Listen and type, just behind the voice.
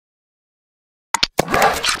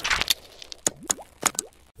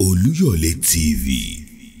Oluyole TV,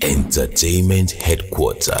 Entertainment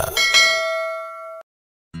Headquarter.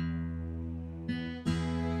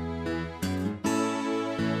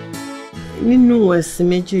 Nínú ẹ̀sìn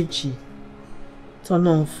méjèèjì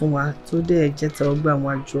tọ́nà ń fún wa tó dẹ̀ jẹ́ tẹ́wọ́gbà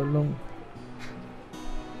wájú Ọlọ́run.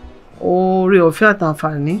 Oore ọ̀fẹ́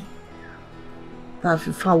àtàǹfààní tá a fi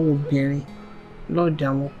fáwọn obìnrin lọ́dọ̀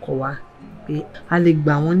àwọn ọkọ wa pé a lè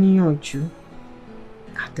gbà wọ́n níyànjú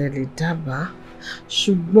àtẹ̀lé dábàá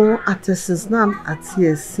ṣùgbọ́n àtẹ̀sìn Islam àti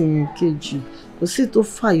ẹ̀sìn kejì kò sí tó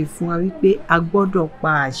fààyè fún wa wípé a gbọ́dọ̀ pa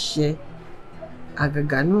àṣẹ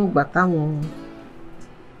àgàgà náà gbà táwọn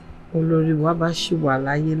olórí wa bá ṣì wà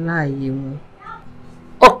láyé láàyè wọn.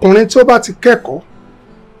 Ọkùnrin tí ó bá ti kẹ́kọ̀ọ́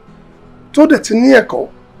tó dẹ̀ ti ní ẹ̀kọ́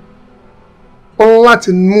ó ń láti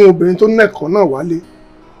mú obìnrin tó nẹ́kọ̀ọ́ náà wálé.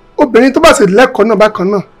 Obìnrin tó bá sì lẹ́kọ̀ọ́ náà bákan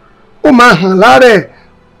náà ó máa hàn lára ẹ̀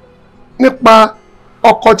nípa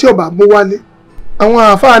ọkọ tí ó bá mú wálé. Àwọn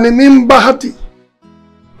àáfàá ni mímbáhátì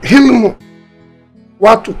hilmu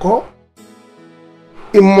wàtúkọ́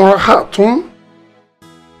ìmọ̀ràtún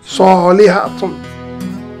sọ̀ọ́lẹ́hàtún.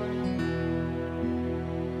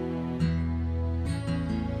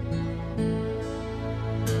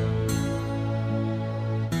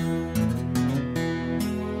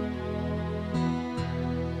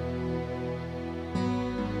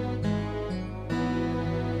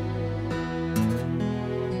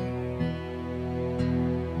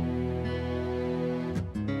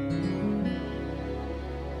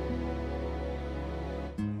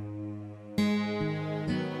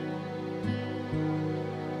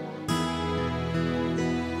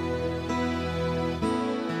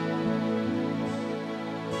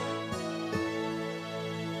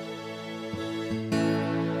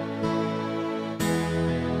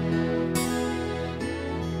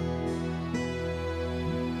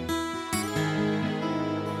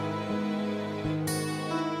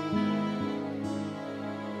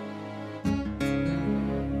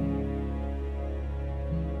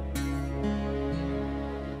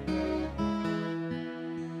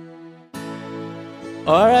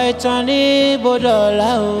 Ọ̀rọ̀ ìtàn ní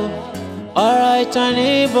bòdọ̀lá o, ọ̀rọ̀ ìtàn ní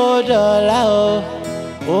bòdọ̀lá o,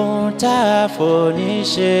 ohun tá a fò ní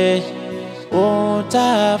ṣe, ohun tá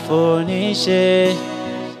a fò ní ṣe,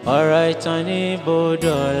 ọ̀rọ̀ ìtàn ní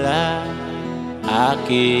bòdọ̀lá, a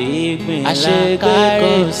kì í gbìn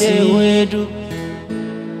lákàrè tí wédú,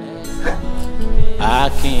 a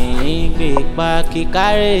kì í gbìn pákí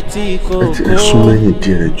kárè tí kòkó. Ẹ sún lẹ́yìn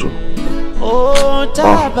díẹ̀ jọ. Ohun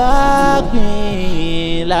tá a bá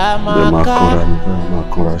gbìn la máa ká.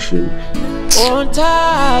 Ohun tá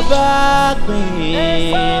a bá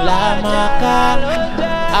gbìn la máa ká.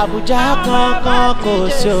 Àbújá kankan kò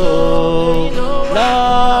sí o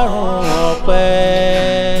lọ́rùn ọ̀pẹ.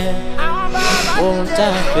 Ohun tá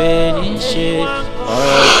a fẹ́ ní ṣe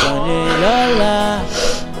ọ̀rọ̀ ìtàn ní lọ́la.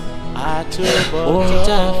 Ohun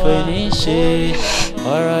tá a fẹ́ ní ṣe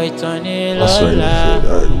ọ̀rọ̀ ìtàn ní lọ́la.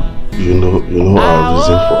 You know our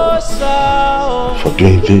reason for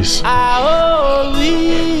doing this.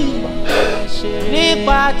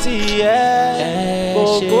 Nípa tiẹ̀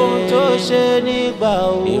gbogbo tó ṣe nígbà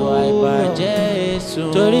wo ìwà ìbàjẹ́ èso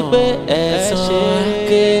torí pé ẹ̀san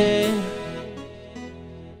ké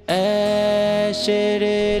ẹ ṣe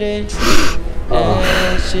rere ẹ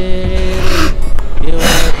ṣe rere ìwà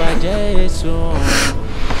ìbàjẹ́ èso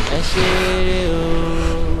ẹ ṣe rere o.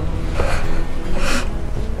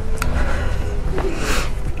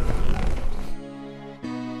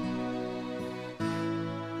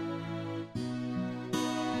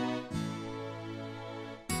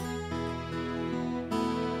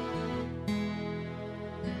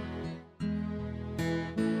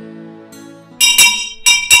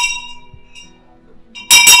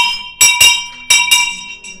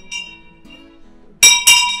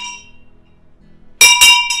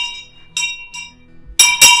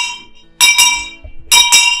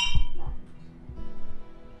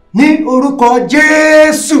 Ní orúkọ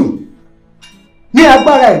Jésù, ní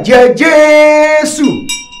agbára ẹ̀jẹ̀ Jésù,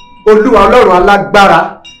 Olúwa Ọlọ́run alágbára,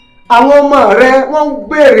 àwọn ọmọ rẹ wọ́n ń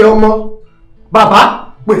béèrè ọmọ. Bàbá,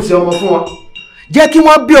 pèsè ọmọ fún wọn. Jẹ́ kí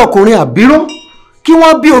wọ́n bí ọkùnrin àbíró, kí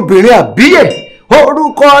wọ́n bí obìnrin àbíyè.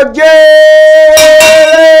 Orúkọ Jésù,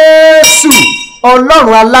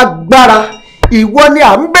 Ọlọ́run alágbára, ìwọ ni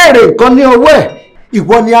à ń béèrè nǹkan ní ọwọ́ ẹ̀,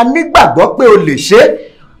 ìwọ ni a nígbàgbọ́ pé o lè ṣe.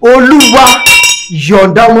 Olúwa,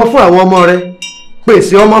 yọ̀ǹda ọmọ fún àwọn ọmọ rẹ,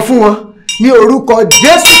 pèsè ọmọ fún wọn ní orúkọ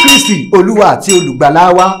Jésù Kristi Olúwa àti olùgbàlà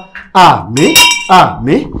wa. Àmín,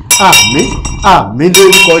 àmín, àmín, àmín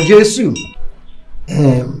lórúkọ Jésù.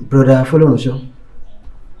 Broda Fọlọ́runṣọ́,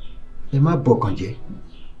 ẹ má bọkàn jẹ́,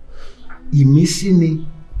 ìmísí ni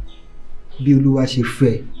bí Olúwa ṣe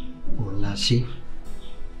fẹ́ òun la ṣe.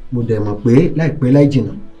 Mo dẹ̀ mọ̀ pé láìpẹ́ láì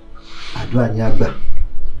jìnnà àdúrà yín á gbà.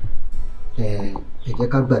 Ẹ jẹ́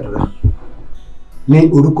ká gbàdúrà. Ní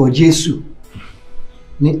orúkọ Jésù,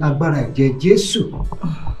 ní agbára ẹ̀jẹ̀ Jésù,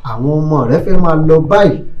 àwọn ọmọ rẹ fẹ́ máa lọ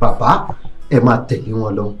báyìí. Bàbá, ẹ máa tẹ̀lé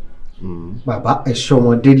wọn lọ. Bàbá, ẹ ṣọ́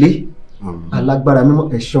wọn délé. Alágbára mímọ́,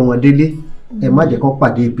 ẹ ṣọ́ wọn délé. Ẹ má jẹ́ kán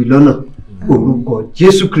pàdé ibi lọ́nà. Orúkọ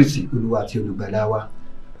Jésù Kristi, Olúwa àti Olùgbàlà wa.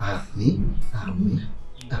 Àmín, àmín,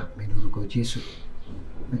 àmín lórúkọ Jésù.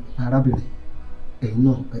 Arábìnrin, ẹ̀yin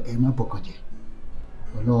náà ẹ má bọkàn jẹ́.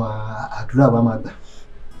 Ọlọ́run àdúrà wa máa gbà.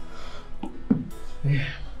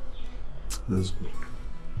 That's good.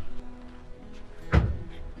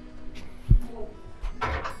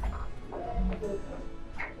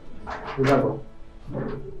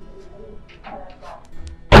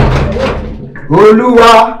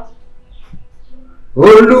 Olúwa,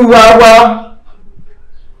 Olúwa wa,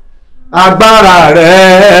 agbára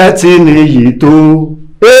rẹ̀ ti níyì tó.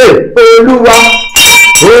 Olúwa,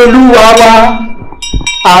 Olúwa wa,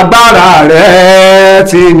 agbára rẹ̀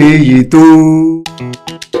ti níyì tó.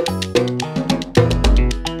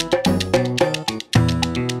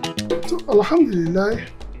 Alhamdulillah,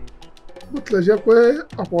 bó tilẹ̀ jẹ́ pé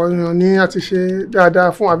ọ̀pọ̀ èèyàn ni a ti ṣe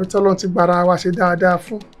dáadáa fún àbí tọ́lọ́ ti gbára wa ṣe dáadáa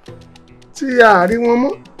fún tí a rí wọn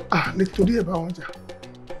mọ́ nítorí ẹ̀ bá wọn jà.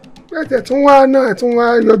 Bẹ́ẹ̀ tẹ̀ tún wá náà ẹ̀ tún wá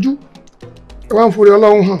yọjú ẹ̀ wá ń forí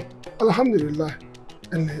Ọlọ́run hàn. Alhamdulillah,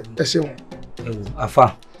 ẹ ṣeun. Ẹ wò àfà,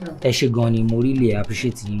 ẹ ṣe gan ni, mo really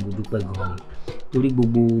appreciate yín, mo dúpẹ́ gan ni. Torí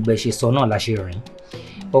gbogbo bẹ ṣe sọ náà la ṣe rìn.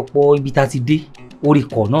 Ọ̀pọ̀ ibi tá ti dé, orí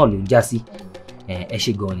kọ̀ náà ló ń já sí. Ẹ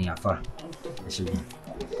ṣe gan ni àfà. Ẹ ṣe gan.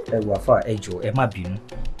 Ẹ wò àfà, ẹ jọ̀ọ́ ẹ má bínú.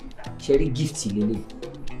 Ṣé rí gift lélẹ̀?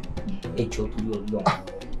 Ẹ jọ̀ọ́ torí Ọlọ́run.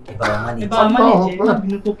 Ẹ bá wa manage. Ẹ bá wa manage, ẹ má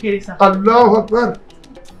bínú kó kéré sá. Allahu Akbar.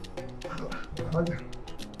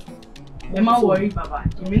 Ẹ má worry bàbá,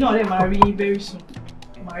 èmi náà lè máa rí yín very soon.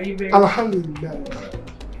 Máa rí very soon. Alhamdulillah.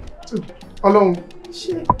 Ọlọ́run,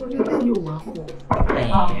 ṣé orílẹ̀ yóò wá pọ̀?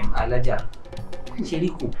 Alájà, ṣe rí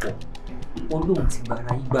kò pọ̀. Ọlọ́run ti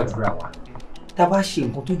gbára yín gbàdúrà wa. Tá bá ṣe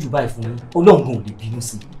nǹkan tó jù báyìí fún yín, Ọlọ́run gan ò lè bínú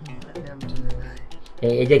sí.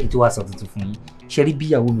 Ẹ jẹ́ kí tó wá sọ tuntun fún yín. Ṣé rí bí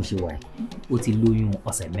ìyàwó mi ṣe wà yìí? Ó ti lóyún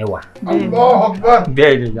ọ̀sẹ̀ 10. Allahu Akbar.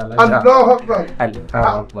 Bẹ́ẹ̀ ni Alájà. Allahu Akbar.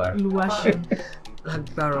 Allahu Akbar. Olúwa ṣe.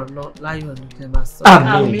 Lágbára lọ láyọ̀ ló tẹ́ máa sọ.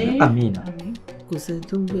 Àmín. Àmín. Kò sẹ́ni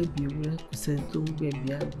tó ń gbẹ̀bí ewúrẹ́, kò sẹ́ni tó ń gbẹ̀bí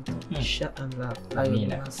àgùntàn. Insha Allah láyọ̀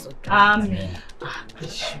ló máa sọ. Àmín. Ẹ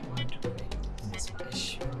ṣe wá dúpẹ́. Ẹ ṣe wá.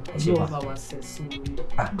 Olúwa bá wa ṣe sí orí.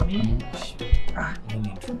 Àmín.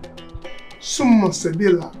 Summa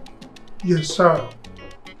sabila yasara.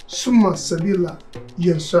 Summa sabila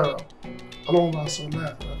yasara. Ọlọ́run bá sọ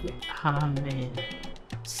láyà fún Àmín.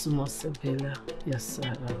 Summa sabila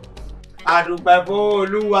yasara. Àdúpẹ́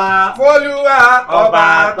f'Olúwa ọba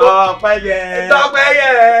tọpẹ́yẹ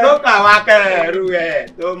tó kà wá kẹrù ẹ̀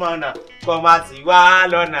tó mọ̀nà kó má sì wá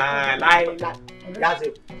lọ́nà láíláí. Yáṣe.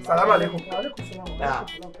 Salaam alaikum.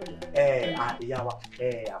 Ìyá wa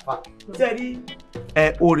àfà. Ṣé rí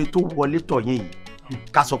oore tó wọlé tọ̀ yín yìí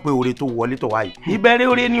ká sọ pé oore tó wọlé tọ̀ wá yìí ìbẹ̀rẹ̀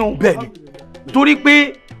oore ni òun bẹ́ẹ̀ ni torí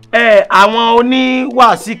pé àwọn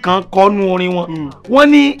oníwàásí kan kọnu orin wọ́n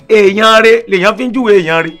ní èèyàn re lèèyàn fi ń júwe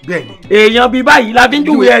èèyàn re èèyàn bíi báyìí la fi ń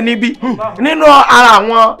júwe ẹni bí nínú ara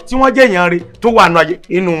àwọn tí wọ́n jẹ́ èèyàn re tó wà nù ayé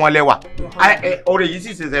inú wọn lẹ́wà oore yìí sì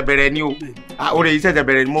ṣẹ̀ṣẹ̀ bẹ̀rẹ̀ ni o oore yìí ṣẹ̀ṣẹ̀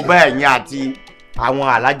bẹ̀rẹ̀ ni mo bá ẹ̀yin àti àwọn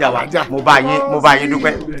alájà wa mo bá yín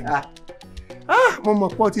dúpẹ́. Mo mọ̀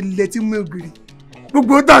pọ́ ti lẹ tí mú ògiri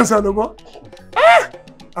gbogbo tá à ń sọ lọ́gbọ́n.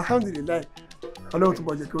 Alhamdulillah, Ọlọ́run tó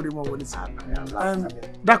bọ̀ jẹ́ kí orí mọ́ wọlé sí i.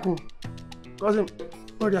 Dákun, cousin,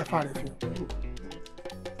 mo rí afá rẹ̀ fún un.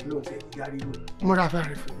 Mo rí afá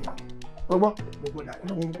rẹ̀ fún un. Gbogbo? Gbogbo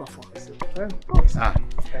ń gbà fún ọ.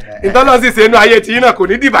 Ìtọ́lọ́ sì ṣe inú ayé tí náà kò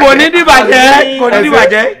ní dìbàjẹ́. Kò ní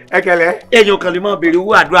dìbàjẹ́. Ẹ̀kẹ̀lẹ́. Èèyàn kan lè máa béèrè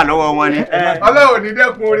owó àdúrà lọ́wọ́ wọn ni. Ọlọ́run ní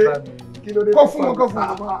dẹ́kun oore. Kó fún wọn, kó fún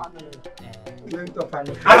wọn.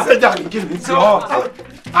 Àṣẹjà kí ni tí ọ?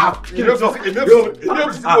 Kí ló fi sí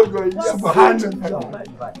gbogbo ẹ̀yìn?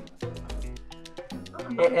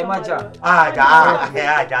 Ẹ má jà.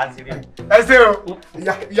 Àjà sí rí. Ẹ ṣe o,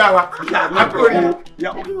 ìyá wa, àkórí. Kí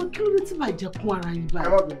ló dé tí màá jẹ kún ara yín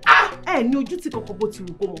báyìí? Ẹ ní ojú tí kọ̀kọ́ bó ti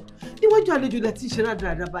wù kó mọ̀. Níwájú àlejò lẹ ti ṣe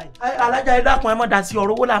rádaràda báyìí. Alájà ẹ dákun ẹ má dá sí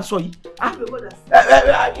ọ̀rọ̀ owó là ń sọ yìí.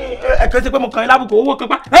 Ẹ kàn sí pé mo kàn yín lábùkù owó kan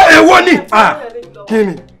pa. Èwo ni? Kí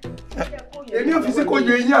ni? Èmi ò fi sí kó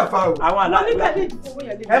yẹ eyín àfa o. Àwọn alájà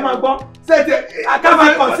ẹ máa gbọ́. Ṣètè àkàfà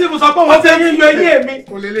kàn sí ibùsọ̀ pé wọ́n ti ń yọ eyín mi.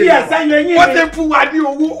 Bí ẹ̀sẹ̀ yọ eyín mi. Wọ́n ti fún wa ní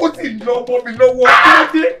owó, ó sì lọ ọmọ mi lọ́wọ́.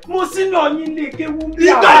 Mo sínú ọyìn lè kéwú bí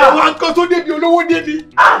ìgbà yẹn wá nǹkan tó débi olówó débi.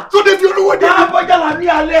 Tó débi olówó débi. Bọ́jàlá ní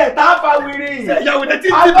lálẹ́ tá a fa wèrè. ìyàwó rẹ ti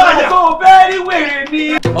ń tẹ́ báyà. àbá tó fẹ́ rí wèrè ni.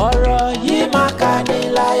 ọ̀rọ̀ yìí máa ka ní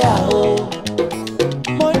láyà o.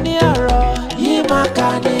 mo ní ọ̀rọ̀ yìí máa ka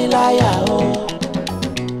ní láyà o.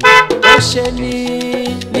 ó ṣe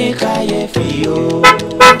ní kàyéfì o.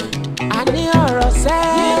 a ní ọ̀rọ̀ sẹ́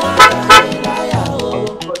yìí máa ka ní láyà o.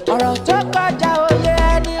 ọ̀rọ̀ tó kọjá òye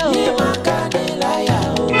ẹni o. yìí máa ka ní láyà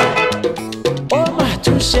o. ó mà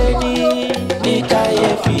tún ṣe ní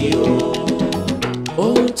kàyéfì o.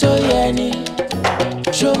 ohun tó yẹ ni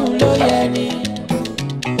ṣóhun ló yẹ ni.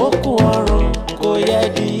 okùn ọrùn kò yẹ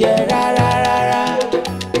dìyẹ rárá rárá.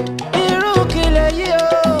 irú kí lèyí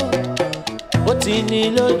o. ó ti ní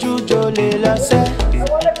lójú jolè lọ́sẹ̀.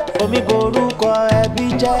 omi borúkọ ẹbí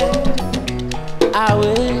jẹ́.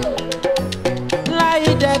 àwẹ̀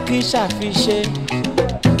láìdẹ́ kí ṣàfiṣe.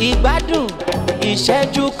 ìgbádùn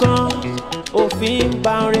ìṣẹ́jú kan òfin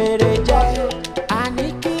bá ń rere jẹ́. àní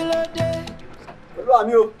kí ló dé. olúwa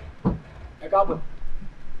mi o ẹ káàbọ̀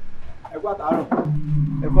ẹ kú àtàárọ̀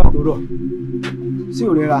ẹ kú àtòrọ̀ sí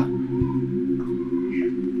òrera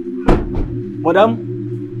mọ̀dámù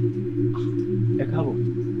ẹ káàbọ̀.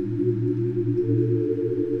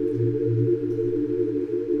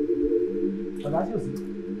 ọ̀dà sí òsì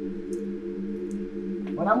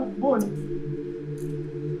mọ̀dámù bóòní.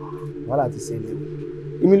 wàhálà ti ṣẹlẹ̀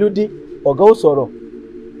o èmi ló dé ọ̀gá ò sọ̀rọ̀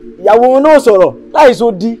ìyàwó wọn náà sọ̀rọ̀ láìsó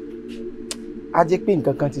dí a jẹ́ pé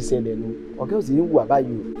nǹkan kan ti ṣẹlẹ̀ nu ọ̀gá ò sì ń wà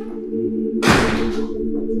báyìí o.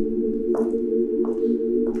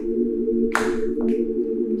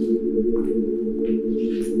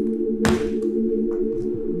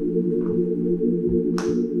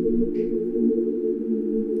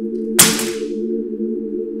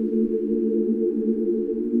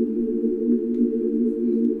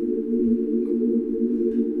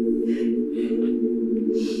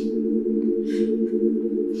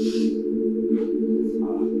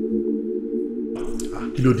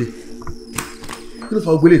 Kí ló dé? Kí ló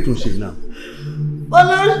fa ogbélé tó ń ṣe náà?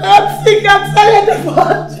 Folarin, I'm sick, I'm tired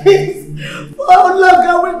about this. For how long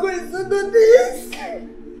are we going to do this?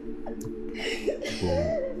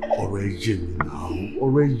 Ọ̀rọ̀ ẹ yé mi now.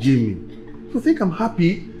 Ọ̀rọ̀ ẹ yé mi. You think I'm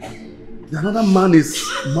happy? Another man is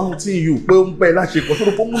mounting you. Pé ó ń bá ẹ láṣepọ̀ tó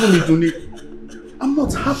ló fọ́ múnú mi dùn ni. I'm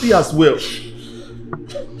not happy as well.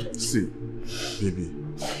 See, baby,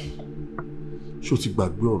 ṣó ti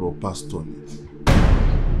gbàgbé ọ̀rọ̀ pásítọ̀ ni?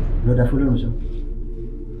 Lọ́dà Fọlọ́run sọ,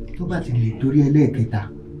 tó bá ti lè torí ẹlẹ́ẹ̀kẹta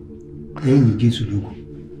ẹ̀yìn Jésù lóko.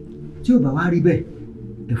 Tí ò bá wá rí bẹ́ẹ̀,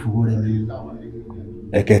 ẹ fọwọ́ rẹ mi.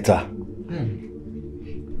 Ẹ̀kẹta.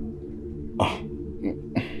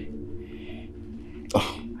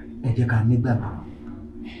 Ẹ jẹ́ ká nígbàgbọ́.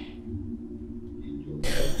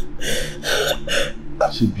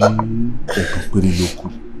 Ṣé bí ẹ̀kan péré ló kù?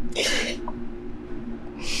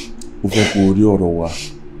 Ó fẹ́ kó orí ọ̀rọ̀ wa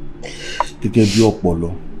gẹ́gẹ́ bí ọ̀pọ̀lọ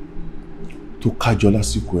tó kájọ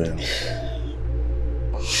lásìkò ẹ̀rùn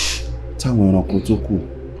táwọn ẹranko tó kù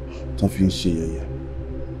tán fi ń ṣe yẹ̀yẹ́.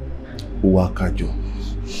 Ó wá kájọ,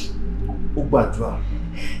 ó gbàdúrà,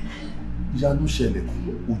 ìyanu ṣẹlẹ̀,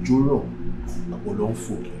 òjò rọ̀, ọ̀pọ̀lọ ń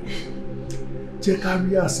fò. Jẹ́ ká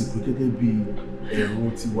rí àsìkò gẹ́gẹ́ bí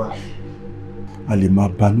ẹ̀rùn tiwa. A lè máa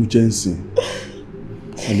banújẹ́ ńsìn,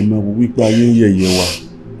 a lè máa wo wípé ayé ń yẹ̀yẹ́ wa,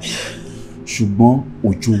 ṣùgbọ́n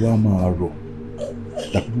òjò wa máa rọ̀.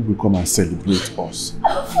 That people will come and celebrate us.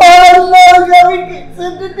 For how long are we going to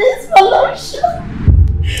do this, Folarin?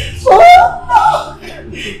 For how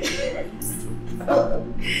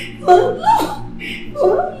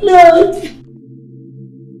long?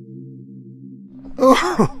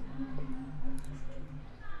 Oh,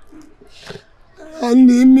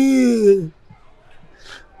 Animi,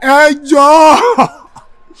 ẹjọ́,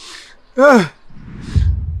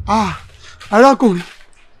 arákùnrin,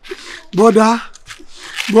 bọ́dá,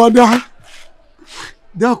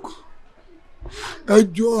 dákun,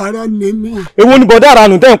 ẹjọ́ ara ni mí. Èwo ni bọ̀dá ara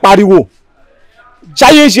nù tẹ́ ń pariwo?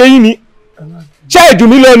 Ṣáyé ṣe yín ni? Ṣé ẹ̀dùn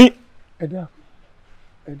mi lọ ni? Ẹ dákun,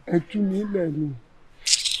 ẹ tú mi lẹ̀ ni,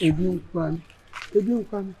 ebi ń pa mí.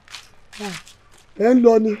 Ẹ ń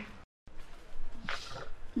lọ ni.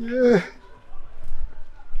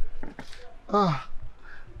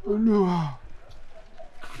 Olúwa.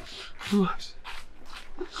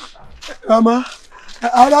 Màmá,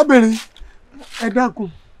 arábìnrin, ẹ dákun,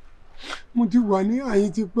 mo ti wà ní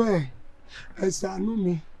àyín ti pẹ́, ẹ ṣàánú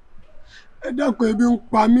mi. Ẹ dákun, ebi ń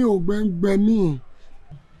pa mí, òǹgbẹ ń gbẹ mí.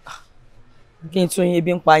 Kí n tún yín,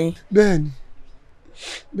 ebi ń pa yín? Bẹ́ẹ̀ni.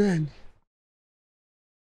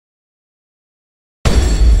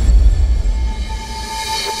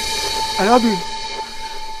 Arábìnrin,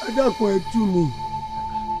 ẹ dákun, ẹ tú mi.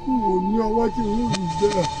 N ò ní ọwọ́ tí n ò rí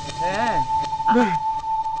bẹ́ẹ̀.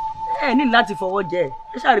 ẹ ní láti fọwọ́ jẹ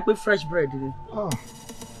ẹ ṣáà rí pé fresh bread ni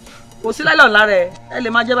kò sí láìlọ́ọ̀ lára ẹ lè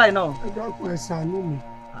máa jẹ báyìí náà. ẹ dákun ẹ ṣàánú mi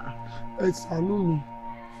ẹ ṣàánú mi.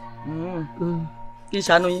 kí n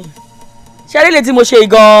ṣàánú yín ṣe rí lè tí mo ṣe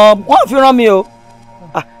gan-an wọ́n fi rán mi o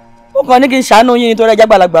ó kàn ní kí n ṣàánú yín nítorí ẹjẹ́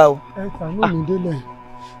gbàlagbà o. ẹ ṣàánú mi délẹ̀.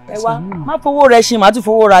 ẹ wá má fowó rẹ ṣin màá tún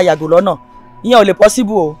fowó ra yàgò lọ́nà ìyẹn ò lè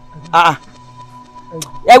possible o.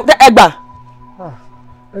 ẹ gbà.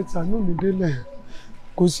 ẹ ṣàánú mi délẹ̀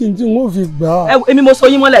kò sí ní tí wọ́n fi gbà á. èmi mo so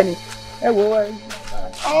yín mọ́lẹ̀ ni. ẹ wo ẹ.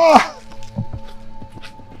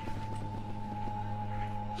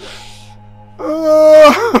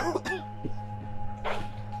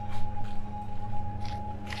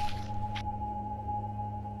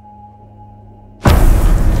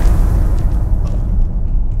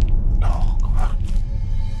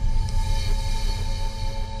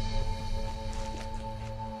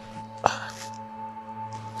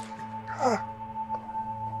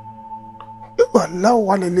 Láwọn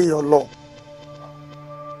wà lélẹ̀ ọlọ́run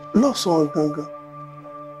lọ́sàn-án gangan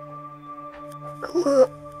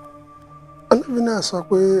Ànábì náà sọ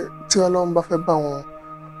pé tí ọlọ́run bá fẹ́ bá wọn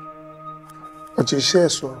òjíṣẹ́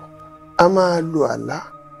sọ̀rọ̀ a máa lo àlá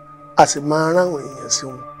a sì máa ráwọn èèyàn sí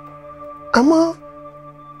wọn àmọ́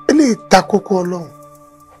eléyìí ta kókó ọlọ́run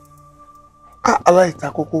aláìta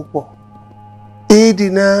kókó pọ̀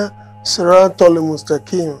ìdínà siratal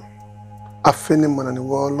mustaqim àfinimọ̀nà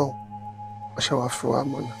níwọ̀ ọlọ́run ọ̀ṣẹ́ wa fi wá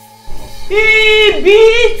mọ̀nà. Ibi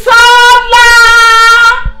tọ́lá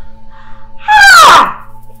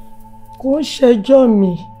kò ń ṣẹjọ́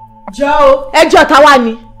mi. jọ o ẹjọ́ táwa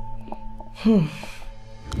ni.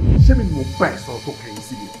 ṣé mi ni mo bá ẹ sọ̀rọ̀ tó kẹ́yìn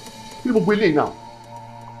sí mi kí ni gbogbo eléyìí náà.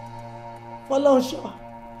 Fọlọ́nṣọ́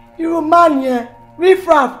irú máà yẹn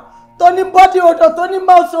riffraff tó ní body odor tó ní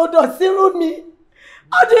mouth odor sírú mi.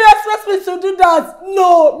 How do you expect me to do that?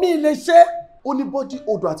 No, mi lè ṣe. Ó ní body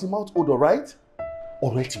odor àti mouth odor, right?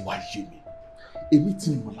 Ọ̀rọ̀ ẹ ti wá yé mi. Èmi ti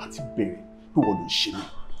mọ̀ láti bẹ̀rẹ̀ pé wọ́n ló ń ṣe mí.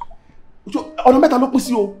 Ọ̀nà mẹ́ta ló pín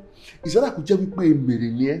sí o. Ìṣẹ́dá kò jẹ́ wípé mèrè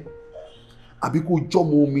ni ẹ́. Àbí kò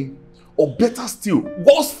jọ́mọ omi. Or better still,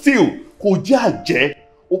 worse still, kò jẹ́ àjẹ́.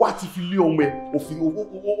 Ó wá ti fi lé ọmọ ẹ̀,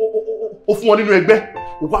 ó fún wọn nínú ẹgbẹ́.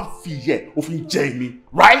 Ó wá fi yẹ, ó fi ń jẹ èmi,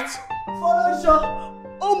 right? Fọlọ́nṣọ́,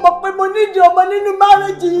 ó mọ̀ pé mo nídìí ọmọ nínú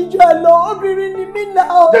márùn-ún yìí jù ẹ lọ, obìnrin ni mí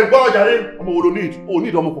náà. Jẹ́ gbọ́dọ̀ jàre, ọmọ wo ló ní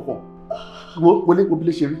ìdí ọmọ kọ̀ọ̀kan? Wo wọlé wo bí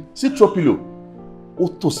lè ṣe rí? Sí tropilo, ó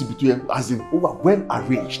tò síbi tó yẹ, as in, ó wà well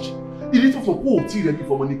arranged. Ìdí tó sọ pé òun tí rẹ̀ ní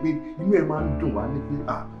fọmọ ni pé inú ẹ̀ máa ń dùn wá ní pé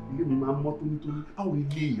ilé mi máa ń mọ́ tónítóní. Báwo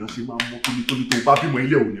ilé èèyàn ṣe máa ń mọ́ tónítóní tó bá bímọ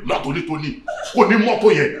ilé òní mọ́ tónítóní? Kò ní mọ́ tó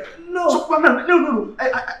yẹ. No. So, no.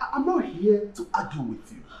 I'm not here to argue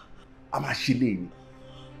with you. A máa ṣe léyìn.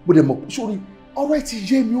 Mo dẹ̀ mọ̀ sórí ọ̀rọ̀ ẹ ti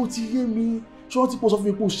yé mi, ó ti yé mi. Ṣé wọ́n ti pọ̀ sọ fún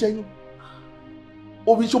mi pé ó ṣẹ́yún?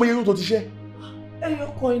 Omi ṣé o mọ yẹn tó ti ṣẹ́? Ẹyọ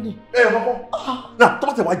kan ni. Ẹyọ kankan. Náà tó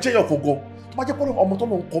bá tẹ̀ wá jẹ́ ẹyọ kankan. Tó bá jẹ́ pọ́nlọ́ ọmọ tó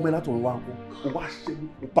lọ ń kọ́ ọmọ ẹ látọ̀run wá nǹkan. O wá ṣẹ́yún,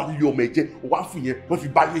 o bá lé ọmọ ẹ jẹ́, o wá fún yẹn, wọ́n fi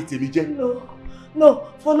bá lé tèmi jẹ́. No,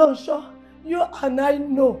 Fọlọ́nṣọ́, you and I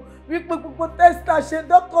know. Wípé gbogbo tẹ́sítà ṣe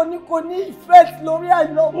dọ́kítọ̀ ní kò ní effect lórí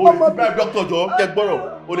àìlọ́ ọmọ. O lè ti bribe doctor jọ, kẹ gbọ́rọ̀.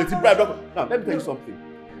 O lè ti bribe doctor. Now let me tell you something.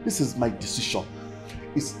 This is my decision.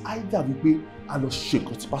 It's either wípé a lọ ṣe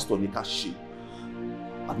nǹkan tí pastor ní ká ṣe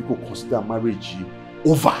àbí kò consider marriage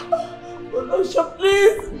over. Fọlọ́nṣọ́,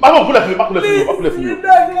 please. Má kúlẹ̀ fún mi, má kúlẹ̀ fún mi, má kúlẹ̀ fún mi. You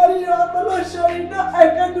know I carry you, Fọlọ́nṣọ́, you know I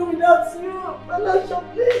can't do without you. Fọlọ́nṣọ́,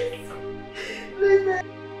 please. Please.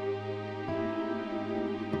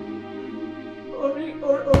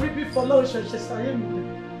 Orí bí Fọlọ́nṣọ́ ṣe ṣayé mi lẹ̀.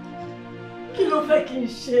 Kí ló fẹ́ kí n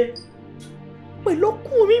ṣe? Pẹ̀lú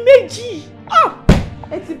ọkùnrin méjì.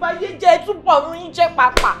 Ẹ ti bá yé jẹ́ ẹ túbọ̀ ọ̀run yín jẹ́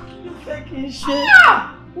pàápàá. Kí ló fẹ́ kí n ṣe?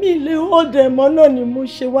 Mi lè hold ẹ̀ mọ́ náà ni mo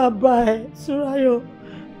ṣe wá bá ẹ, Súráyọ̀.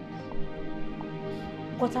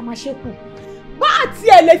 Nǹkan tá a máa ṣe kù. Bá àti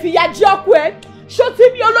ẹ̀ lè fìyà jẹ ọkọ ẹ̀, ṣó ti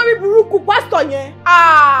bí olórí burúkú pásítọ̀ yẹn.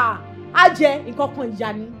 Á jẹ nǹkan kan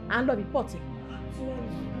ìyá ni à ń lọ rìpọ́ọ̀tì.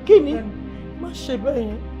 Kí ni? Má ṣe bẹ́ẹ̀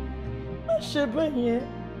yẹn. Má ṣe bẹ́ẹ̀ yẹn.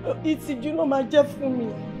 Ìtìjú ló máa jẹ́ fún mi.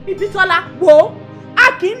 Ibítọ́lá, wo a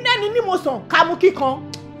kì í nẹ́ni ní mo sàn ká mú kíkan.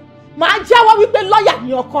 Màá jẹ́wọ́ wípé lọ́ọ̀yà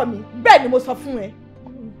ni ọkọ mi. Bẹ́ẹ̀ ni mo sọ fún ẹ.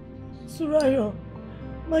 Súráyọ̀,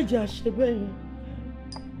 má jẹ́ àṣẹ bẹ́ẹ̀ yẹn.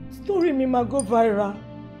 Story mi máa go viral.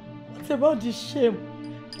 What about the shame?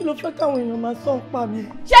 Kí ló fẹ́ káwọn èèyàn máa sọ ń pa mi?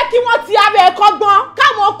 Ṣé kí wọ́n ti ara ẹ̀ kọ́gbọ́n?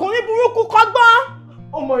 Káwọn ọkùnrin burúkú kọ́gbọ́n?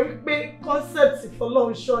 Ó mọ̀ wípé concept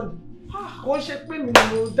Fọlọ́runṣọ́ ni. Kò ṣe pé mi ni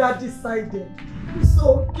mo dá decide.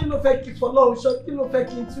 So kí ló fẹ́ kí Fọlọ́runṣọ́, kí ló fẹ́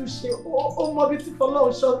kí n tún ṣe? Ó mọ bí tí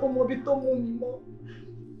Fọlọ́runṣọ́, ó mọ bí tó mú mi mọ́.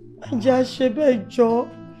 Ǹjẹ́ a ṣe bẹ́ẹ̀ jọ?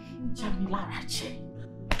 Jẹ́ mi lára jẹ́.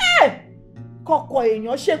 Kọ́kọ́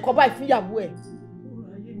èèyàn ṣe nǹkan báyìí fún ìyàwó ẹ̀.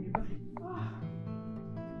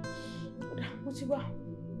 mo ti gbọ́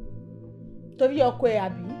torí ọkọ ẹ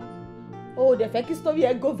àbí o ò dẹ̀ fẹ́ kí story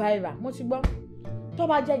ẹ go viral mo ti gbọ́ tó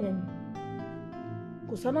bá jẹ́ yẹn ni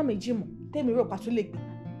kò sọ́nà méjì mọ́ tèmi rò pàtó lè gbé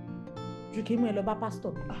ju kí mú ẹ lọ bá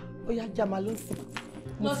pásítọ̀ mi. ó yá jàmá ló ń sìn.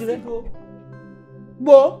 mo ti rẹ́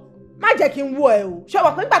gbo má jẹ́ kí n wo ẹ o ṣé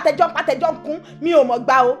wọ́n pé pàtẹ́jọ́ ń kún mi ò mọ̀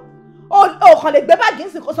gbá o kàn lè gbé báàgì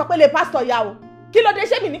ńsìn kó sọ pé lè pásítọ̀ ya o kí ló dé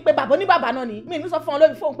ṣé mi ní pé bàbá oníbàbá náà ni mi ní sọ fún ọ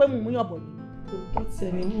lórí fóun pé mú yàn bọ̀ ni. ó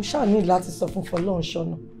tẹ̀lé mo ṣáà ní láti sọ fún Fọlọ́run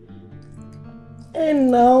ṣọ́nà ẹ̀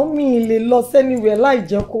náà mi lè lọ sẹ́niwẹ̀ láì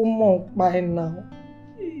jẹ́ kó mọ̀ pa ẹ̀ náà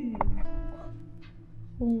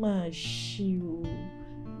ó máa ṣe o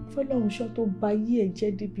Fọlọ́run ṣọ́ tó ba yí ẹ̀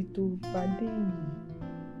jẹ́ débi tó bá dé yìí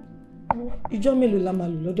ìjọ́ mélòó la máa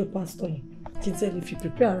lò lọ́dọ̀ pásítọ̀ yẹn kí n tẹ́ lè fi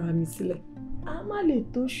prepare ara mi sílẹ̀ a má lè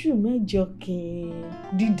tó ṣù mẹ́jọ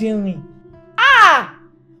dídínrìn.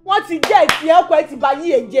 wọ́n ti jẹ́ ìtì ọkọ̀ ẹ ti ba yí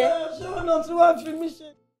ẹ̀ jẹ́. ṣé wọn náà tí wọ́n fi mí ṣe.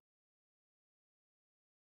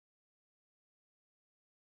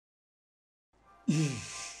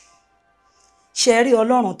 ṣe rí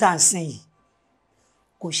Ọlọ́run tá à ń sìn yìí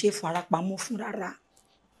kò ṣe é farapamọ́ fún rárá.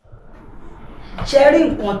 ṣe rí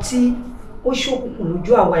nǹkan tí ó ṣókùnkùn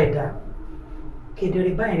lójú àwa ẹ̀dá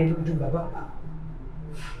kedere báyìí ní lójú bàbá pa.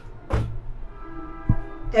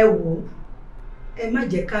 ẹ wò ó ẹ má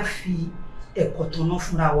jẹ́ ká fi ẹ̀kọ́ tanná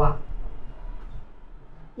fúnra wa.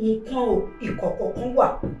 nǹkan ìkọ̀kọ̀ kan wà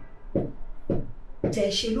tẹ́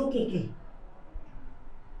ẹ ṣe lókùnkùn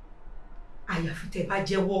àyàfi tẹ́ bá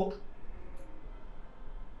jẹ́wọ́.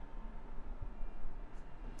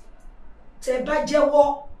 tẹ́ bá jẹ́wọ́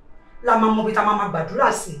la máa mọ bí ta máa gbàdúrà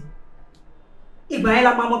sí ìgbà yẹn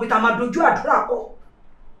la máa mọ bí ta máa dojú àdúrà kọ.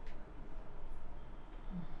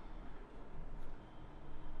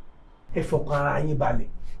 ẹ fọkàn ara yín balẹ̀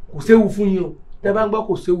kò séwu fún yín o tẹ́ bá ń gbọ́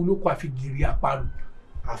kò séwu ló kọ àfi gìrì àparò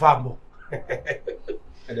àfàbọ̀.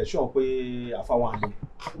 ẹ̀dẹ̀ sọ̀ pé àfàwọn àmì.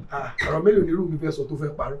 ọ̀rọ̀ mélòó ni irú mi fẹ́ sọ tó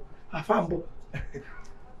fẹ́ parọ́ àfàbọ̀.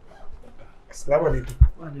 Assalamu alaikum.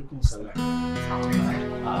 Wa alaikum salam.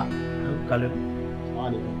 Kalẹ̀. Wa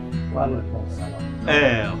alaikum. Wa alaikum salam.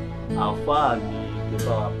 Àfáà ni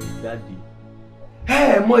ìjọba wa fi jáde.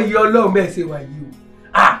 Mọ iye Ọlọ́run bẹ́ẹ̀ ṣe wà yìí o.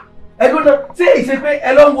 Ẹgbẹ́ náà ṣé ìṣe pé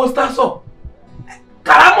ẹ lọ ń wo Starshop?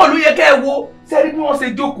 Kàrámọ̀ ló yẹ kẹ́ ẹ wo sẹ́rí bí wọ́n ṣe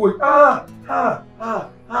jókòó yìí.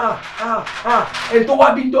 Ẹni tó wá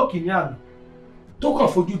bí ń dọ̀kì ní àná tó kàn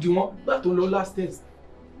fojú di wọ́n gbà tó lọ last test.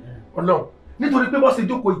 Ọlọ́run nítorí pé bọ́n ṣe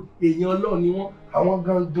jókòó èèyàn Ọlọ́run ni wọ́n àwọn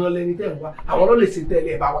gangan lẹni tẹ́ ń wá àwọn ló lè ṣe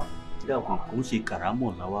tẹ́lẹ̀ bá wa. dákun kò ń ṣe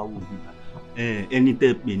kàrámọ̀ láwá wò nígbà ẹni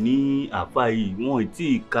tẹ́ pè ní àfáà yìí wọ́n tí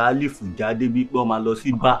ká lífù jáde bí pé wọ́n máa lọ sí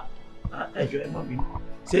bá. ẹjọ ẹ mọ mi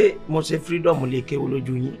ṣé mo ṣe freedom lè kéwú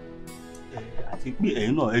lójú yín. àti pé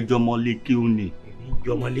ẹ̀yin náà ẹjọ́ mọ́ lè kéwú ni. èmi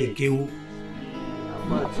jọmọ lè kéwú.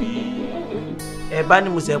 ẹ bá ní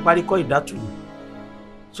mo ṣe parí kọ́ ìdátù yìí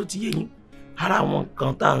só ti yé yín ara àwọn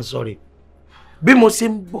nǹkan tá à ń sọ rè bí mo ṣe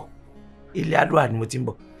ń bọ̀ ilé àdúrà ni mo ti ń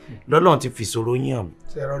bọ̀ lọ́lọ́run ti fi ìṣòro yín hàn mí.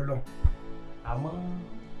 ṣẹ̀rọ lọ. àmọ́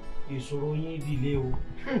ìṣòro yín ìdílé o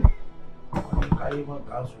wọ́n ní káyé mọ́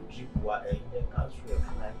káṣù jíìpù wa ẹ̀yin jẹ́ káṣù ẹ̀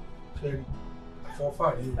fún láì. fẹ́ẹ̀rì àfọ́fà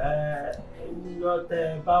rí o. ẹ̀yọ́ tẹ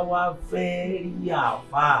bá wá fẹ́ rí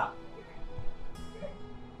àfà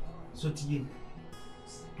só ti yé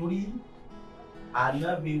torí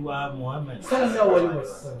ànábì wa Muhammad sallallahu alaihi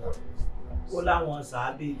wasallam ó láwọn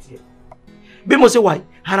sàábé tiẹ̀ bí mo ṣe wà yìí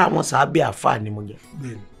ara àwọn sàábé àfà ni mo jẹ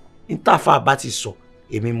ní tàfà bá ti sọ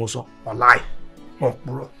èmi mo sọ wàláì wọn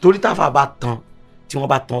purọ́ torí tàfà bá tán tí wọ́n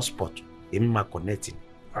bá tán sport èmi máa connect ni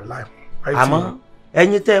wàláì àmọ́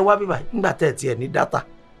ẹ̀yin tẹ́ ẹ wá bíbá nígbà tẹ́ ẹ tiẹ̀ ní data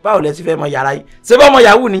báwo lẹ ti fẹ́ mọ yàrá yìí ṣé bá ọmọ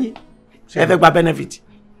yahoo ni ẹ fẹ́ gba benefit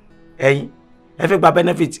ẹ̀yin ẹ fẹ́ gba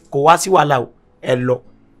benefit kò wá sí wàhálà o ẹ lọ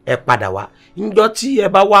ẹ padà wá níjọ́ tí ẹ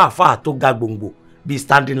bá wá àfà tó ga gbòǹgbò bíi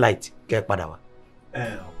standing light kẹ́ ẹ padà wá.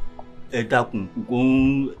 ẹ dákun kò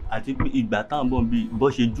ń àti pé ìgbà táwọn bọ̀ bí bọ́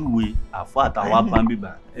ṣe júwe àfáà àtàwọn bá ń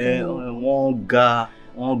bíbà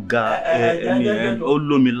wọ́n ga ẹni ó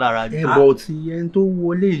lómi lára. ẹbọ tí ẹni tó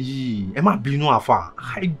wọlé yìí ẹ má bínú àfà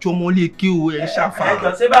àìjọmọlé kí o ẹ ṣàfà. ẹjọ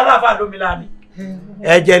ṣé bá láfà lómi lára ni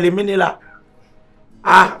ẹ̀jẹ̀ lèmi nílà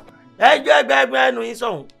ẹjọ ẹgbẹgbẹ ẹnu yín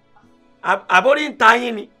sọhùn àbórí ń ta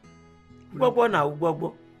yín ni gbọgbọ náà gbọgbọ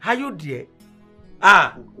ayọdìẹ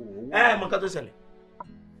mọ nǹkan tó ṣẹlẹ̀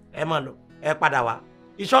ẹ máa lọ ẹ padà wá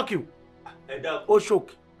ìṣọ́kì ó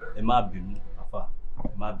ṣòkì. ẹ má bínú àfà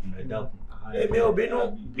ẹ má bínú ẹ dákun. èmi ò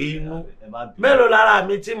bínú mélòó lára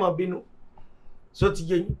mi tí mo bínú só ti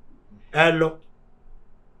yé yín ẹ lọ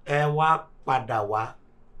ẹ wá padà wá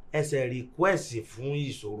ẹsẹ̀ request fún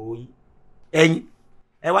ìṣòro yín ẹ̀yin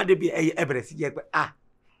ẹ wá débi ẹ bẹ̀rẹ̀ sí jẹ pé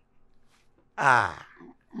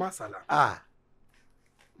masala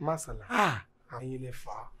masala ẹ̀yin lè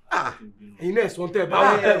fà á ẹ̀yin náà sọ tẹ́ bá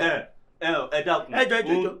ẹ dákun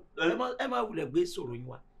ẹ má wulẹ̀ gbé sọ̀rọ̀ yín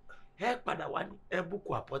wá ẹ padà wá ní ẹ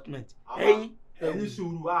búkú appointment ẹ̀yin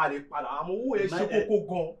sùúrù a lè padà àmọ́ owó yẹn ṣe kókó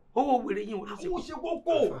gan. owó wèrè yín wọlé ṣe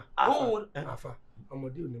kókó. àfà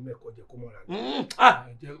ọmọdé ò ní mẹ́kọ̀ọ́ jẹ kó mọ́ra.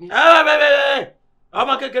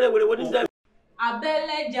 ọmọ kékeré wèrè wo ní sẹ́yìn.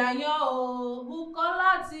 abẹ́lẹ́jà yan o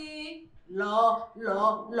Bùkọ́lá ti lọ́kọ̀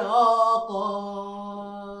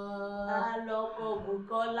alọ́kọ̀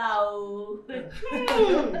Bùkọ́lá o.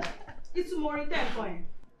 ìtumọ̀ orin tẹ̀ ẹ̀kọ́ yẹn.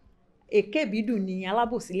 èké bídùn ni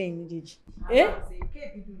alábòsí lẹ́yìn méjèèjì.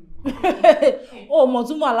 ó mọ̀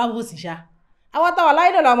túmọ̀ alábòsí ṣá àwọn táwa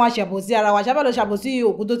láyé náà la máa ṣàbòsí ara wa ṣábà lọ ṣàbòsí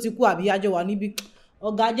òkú tó ti kú àbí àjọ wà níbi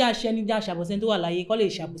ọ̀gá ajá aṣẹ́ níjà ṣàbòsí tó wà láyé kọ́ lè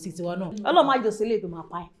ṣàbòsí tiwa náà. ọlọ́run máa jọ sílé tó máa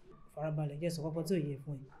pa ẹ̀. farabalẹ̀ jẹ́ sọ kọ́kọ́ tí ò yẹ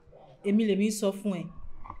fún ẹ èmi lèmi sọ fún ẹ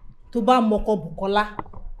tó bá mọkọ Bùkọ́lá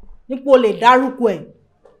nípò lè dárúkọ ẹ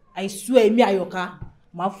àìsú ẹ̀mí Àyọ̀ká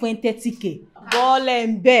máa fún ẹ 30k. bọ́ọ̀lẹ̀ ń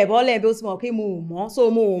bẹ̀ ó sì mọ̀ pé mo ò mọ̀ so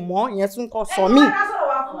mo ò mọ̀ ìyẹn tún kọ́ sọ mí.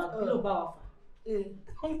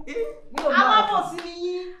 alábòsí ni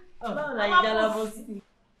yín.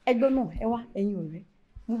 ẹgbẹ́ náà ẹ wá ẹ̀yin ọ̀rẹ́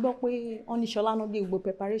mo gbọ́ pé wọ́n ní Ṣọlá náà gbé gbogbo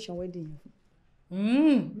preparation wedding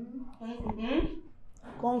yẹn.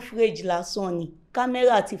 confrage lásán ni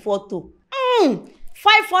kámẹ́rà àti fọ́tò.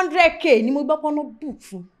 500k ni mo gbọ́ pọ́n náà book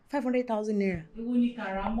fún 500,000 naira. ewu ni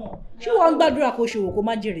karamọ. ṣé wọn ń gbàdúrà kó ṣòwò kó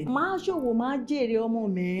má jèrè. máa ṣòwò máa jèrè ọmọ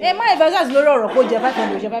mi. ẹ má ìfẹsẹ̀ sí lórí ọ̀rọ̀ kó jẹ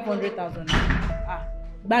 500 jẹ 500,000 naira.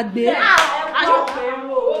 gbàgbé.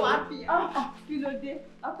 kí ló dé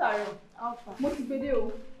látàárọ̀ mo ti gbé dé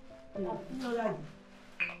o.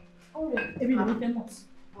 ebi ló fẹ́ mọ̀.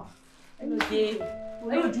 olóde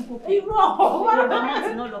olójú kò kí. irú ọ̀hún wà lọ́wọ́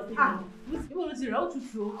náà lọ fún mi. ibo ló ti rẹ̀ ó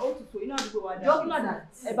tutù iná àdúgbò wa dá. jọ́gílàdà.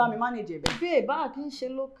 ẹ bá mi manage ẹ̀ bẹ́ẹ̀. babe bá kí n ṣe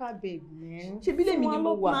local babe mẹ́. ṣé bí lèmi ni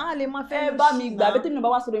mo wà máa lè máa fẹ́ ẹ bá mi gbà bẹ́ẹ̀ tẹ́mi náà bá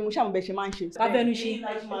wá sọ̀rọ̀ mi mo ṣàmù bẹ́ẹ̀ ṣe máa ń ṣe. kábẹ́nu ṣe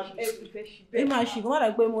ẹ máa ṣe kó má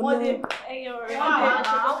dàgbé mo ní.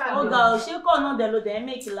 ọ̀gá ò ṣe kọ́ náà dẹ̀ ló dẹ̀ ẹ́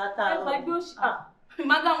méjì látàárọ̀.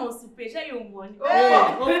 Madam was super. Ṣé yóò mọ̀ ni?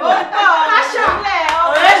 Káṣọ̀lẹ̀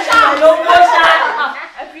ọ̀rẹ́ ṣáà ló kó ṣáà.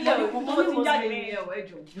 Ẹ fi lè mú mo ti jáde ní ẹ̀wọ̀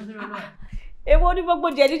ẹ̀jọ̀. Èwo ní gbogbo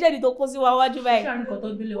jẹ̀díjẹ̀dí tó kó sí wa wájú báyìí.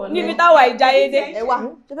 Níbi táwa ìjáyé dé. Ẹ wá,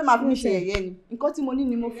 ṣé fẹ́ máa fi mi ṣe yẹ̀yẹ́ ni? Nǹkan tí mo ní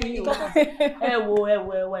ni mo fi yín o. Ẹ wo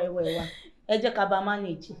ẹ jẹ́ ká bá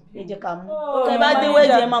manage ẹ jẹ́ ká mú. Tẹ́ bá dé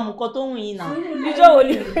wẹ́ẹ̀dì ẹ máa mú nǹkan tó wù yín náà. Ìjọ wo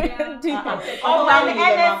ni? Ọba ní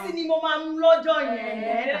NSC ni mo máa mú lọ́jọ́ yẹn.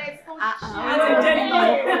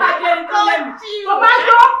 Mo bá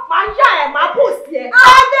gbọ́, máa yá ẹ̀, máa bò sí ẹ̀.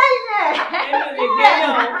 Adé yẹn.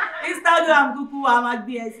 Instagram kúkú wa máa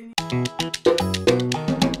gbé ẹ sí.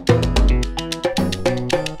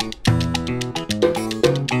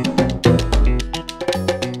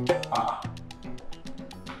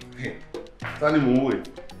 Tani mò ń wò ẹ́?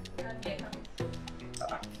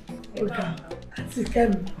 Ọ̀gá àti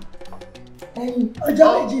Kẹ́mi, ẹ̀yin ọjọ́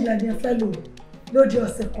méjìlá ni ẹ fẹ́ lò lóde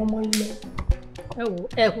ọ̀sẹ̀ kan mọ́ ilé. Ẹ wò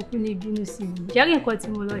ẹ kúkú ní bínú sí mi. Jẹ́rìí nǹkan tí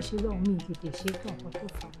mo lọ ṣe lọ́hùn mi tètè ṣe tán kan tó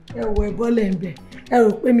fà. Ẹ wò ẹ bọ́lẹ̀ ń bẹ̀, ẹ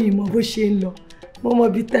rò pé mi ìmọ̀ bó ṣe ń lọ, mo mọ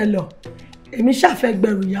ibi tẹ́ lọ, èmi ṣàfẹ́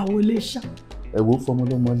gbẹ̀rù ìyàwó lè ṣá. Ẹ wo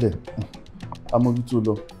fọmọlọ́mọlẹ̀, amóbi tó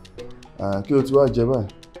lọ, kí o ti wá jẹ báyìí?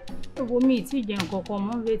 Owó mi tí jẹ nǹkan kan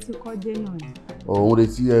mọ́ retí kọ́ dé náà ni. Òun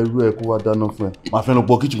retí ẹrú ẹ kó wá dáná fún ẹ. Màá fẹ́ lọ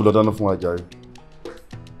pọ̀ kíchìn lọ dáná fún wa jàre.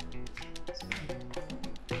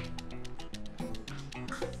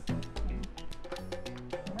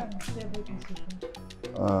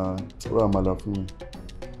 Ó rà màlà fún mi.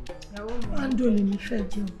 Mándò lè mi fẹ́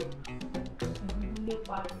jẹun.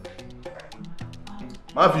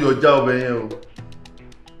 Má fi ọjà ọbẹ̀ yẹn o.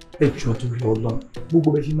 Ẹ jọ̀ọ́ tó lọ lọ,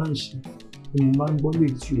 gbogbo bẹ́ẹ̀ ṣe máa ń ṣe, èmi máa ń gbọ́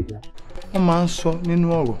lórí tí ò dáa. Wọ́n máa ń sọ nínú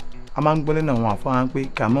ọ̀rọ̀, a máa ń gbọ́ lẹ́nu àwọn àfọwọ́n pé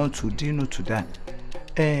kàmọ́ tù dínú tù dá.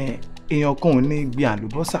 Èèyàn kan ò ní gbin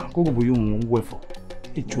àlùbọ́sà kó gbogbo yóò wọ́n wẹ̀fọ́.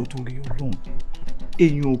 Ẹ jọ̀ọ́ tó rí Ọlọ́run.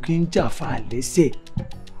 Èèyàn ò kí ń jà fà lẹ́sẹ̀.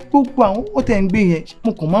 Gbogbo àwọn ó tẹ̀ ń gbé yẹn,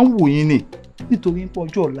 mo kàn máa ń wò yín ni. Nítorí pé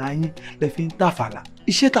ọjọ́ ọ̀la yín lẹ fi ń tàfàlà.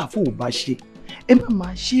 Iṣẹ́ tàfó ò bá ṣe. Ẹ má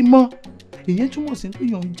máa ṣe mọ́. Ìyẹn túmọ̀ sí pé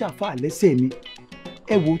èèyàn ń jà fà lẹ́sẹ̀ ni.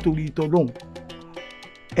 Ẹ wo torí tọlọ́hun.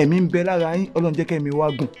 Ẹ̀mí ń bẹ lára yín, Ọlọ́run jẹ́ kẹ́mi wá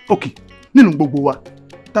gùn. Ok, nínú gbogbo wa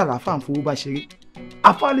tààrà àfáà ń fowó bá ṣeré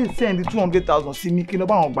àfáà lè send 200,000 sí mi kí lọ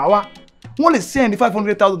bá wọn gbà wá, wọ́n lè send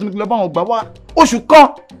 500,000 sí mi kí lọ bá wọn gbà wá, oṣù kan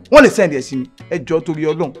wọ́n lè send ẹ̀ sí mi. Ẹ jọ̀ọ́ torí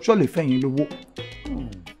Ọlọ́run ṣọ́ lè fẹ̀yìn lówó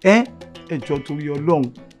ẹ jọ̀ọ́ torí Ọlọ́run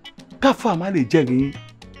káfà má lè jẹ́rìí yín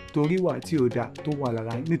torí wà tí ò dáa tó wà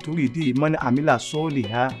lára yín nítorí ìdí ìmọ̀ni àmìlà sọ́ọ̀lì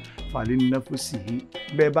ha fàlẹ́ nínú fòsì yìí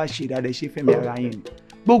bẹ́ẹ̀ bá ṣe dáadáa ṣe fẹ́mi ara yín ni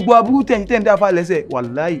gbogbo aburú tẹ̀yìn tẹ̀yìn dáfà lẹ́sẹ̀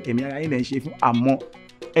wàláì ẹ̀mí ara yín lẹ́ ń ṣe fún àmọ́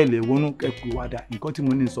ẹ lè wọnú kẹ́kọ̀ọ́ wádà nǹkan tí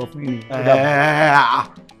mo ní sọ fún yín ni.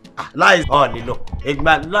 láì ọ nílò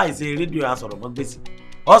ìgbà láì ṣe rédíò asọ̀rọ̀ mọ́ gbèsè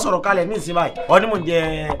ọ sọ̀rọ̀ kalẹ̀ ní ìsinmi báyìí ọ ní mò ń jẹ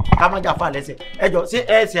kámájà fà lẹ́sẹ̀ ẹjọ́ ṣé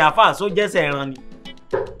ẹsẹ̀ àfà só jẹ́sẹ̀ ẹran ni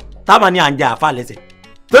táwọn ní à ń jẹ àfà lẹ́sẹ̀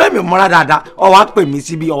torí mi mọ́ra dáadáa ọ wá pè mí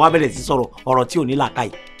síbi ọ wá bẹ̀rẹ̀ sí sọ̀rọ̀ ọ̀rọ̀ tí ò ní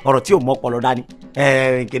làákàyè ọ̀rọ̀ tí ò mọ́ ọpọlọ dání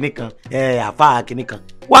kìnní kan àfà kìnní kan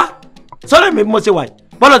wá sọ́dọ̀ mi bí mo ṣe wà yìí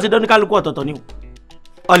bọ́lọ̀ ti dán ní kálukú ọ̀tọ̀ọ̀tọ̀ ni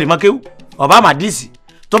ọ lè mọ kéwú ọba màdíìsì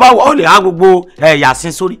tó bá wọ ọ lè há gbogbo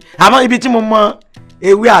yàsín sórí àmọ́ ibi tí mo mọ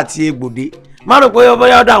ewé àti egbòde má rò pé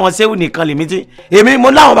bóyá ọ̀dọ̀ àwọn séwù nìkan lèmi tí èmi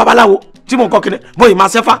mo láwọn babaláwo tí mo ń kọ́ kíni mo ì máa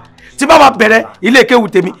ṣẹ́fà tí bá wa bẹ̀rẹ̀ ilé kéwù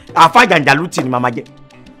tèmi àfa jàǹjàlútì ni màmá jẹ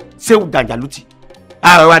séwù jàǹjàlútì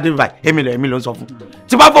àwọn ẹwà débi báyìí èmi ló ń sọ fún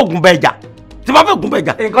tí bá fògùn bẹ jà tí bá fògùn bẹ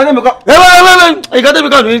jà. nǹkan tẹ́mi kọ́. nǹkan tẹ́mi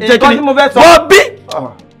kọ́ ní jẹ́ kíni nǹkan tí mo fẹ́ sọ. mo bí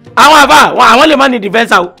àwọn àbá àwọn lè má ní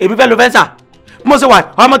dìfẹ́nsà o èmi fẹ́ lo fẹ́nsà mo ṣe wà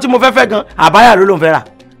ọmọ tí mo fẹ́ fẹ́ gan àbáyà ló ń fẹ́ rà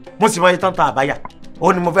mo sì mọ iye tán ta àbáyà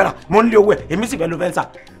ó ní mo fẹ́ rà mo ń lé owó ẹ̀ èmi sì fẹ́ lo fẹ́nsà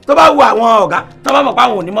tó bá wo àwọn ọ̀gá tó bá mọ̀ pé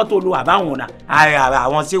àwọn onímọ́tò olú àbáwọn ọ̀nà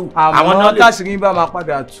àwọn séwù àwọn náà lè. àwọn táṣìírí bá máa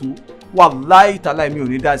padà tú wàláhì tàláhì mi ò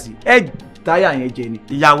ní dá sí ẹ táyà yẹn jẹ ni.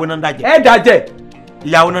 ìyàwó náà ń dájẹ. ẹ dájẹ.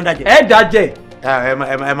 ìyàwó náà ń dájẹ. ẹ dájẹ.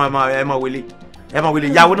 ẹ mọ wele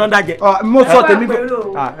ìyàwó náà ń dájẹ. mo sọ tèmi fẹ́.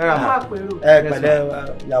 ẹ pẹ̀lẹ́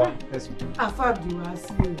yàwó. àfàbíwá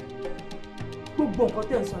sí i gbogbo nǹkan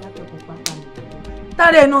tẹ̀ ń sọ látẹ̀kọ̀ pátá ni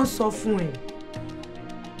tára ẹ̀ náà ń sọ fún ẹ̀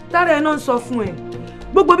tára ẹ̀ náà ń sọ fún ẹ̀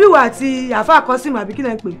gbogbo bí wà àti àfa àkọsímù àbí kí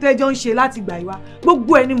lẹ́ ń pè tẹ́jọ́ ń ṣe láti gbà ìwá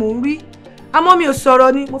gbogbo ẹ̀ ni mò ń rí àmọ́ mi ò sọ̀rọ̀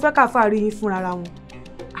ni mo fẹ́ káfa rí yín fúnra wọn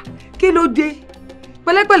kí ló dé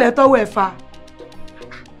pẹ̀lẹ́pẹ̀lẹ́ tọwọ́ ẹ̀ fa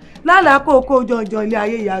lálàá kókó jọjọ ilé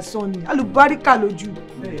ayé ìyá sàn ni alùbáríkà lójú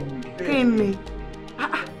kí ni.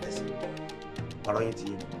 ọ̀rọ̀ yẹn ti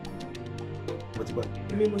yé mi mo ti gbọ́.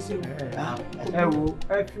 èmi mo ṣe wò. ẹ wo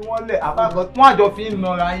ẹ fi wọn lẹ àbábọ wọn àjọ fi ń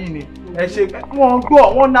nọra yín ni ẹ ṣe wọn gbọ́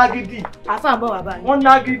wọn nágídì. àfa bọ̀ wá báyìí. wọn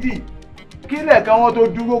nágídì kí lẹ́ẹ̀kan wọn tó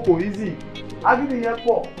dúró kò easy agídì yẹn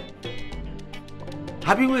pọ̀.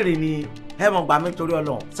 àbíwèrè ni ẹ mọ̀ gbà mí torí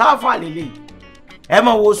Ọlọ́run sáfà lélẹ̀ ẹ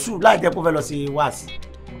mọ̀ wo sùn láì jẹ́ kó fẹ́ lọ sí wáàsí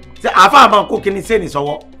ṣe àfa àmọ́ kó kíní sẹ́ni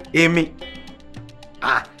sọ́wọ́ èmi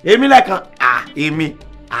lẹ́ẹ̀kan èmi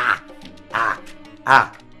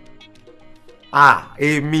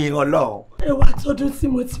èmi Ọlọ́run. ẹ wá tọdún tí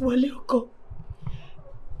mo ti wọlé ọkọ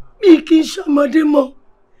mi kì í ṣọmọdé mọ́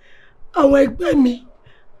àwọn ẹgbẹ́ mi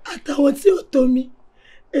àtàwọn tí ò tó mi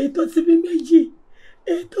èyí tó ti bí méjì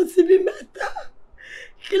èyí tó ti bí mẹ́ta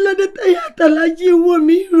kí ló dé tẹ̀yìn àtàlájì wo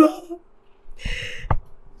mi rọ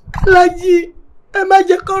alájì ẹ má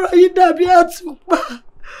jẹ́ kọ́rọ̀ yìí dàbí àtùpà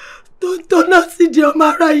tó ń tọ́nà sídìí ọmọ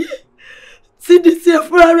aráyé sídìí tí ẹ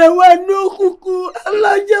fúnra rẹ̀ wá ní òkùnkùn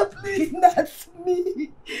alájà please that's me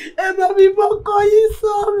ẹ bá mi bọ́kọ yìí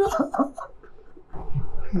sọ̀rọ̀.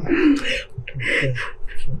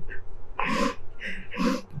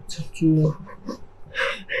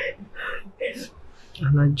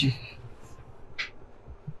 alájì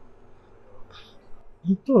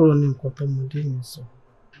nítorọ ní nǹkan tọmọdé yẹn sọ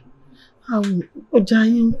àwọn ọjà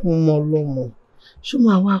yín ń pọn ọmọ ọlọ́mọ ṣó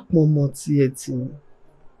máa wá pọn ọmọ tiẹ̀ tì ní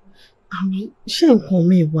àbí ṣé nǹkan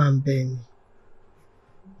míì wà ń bẹ ni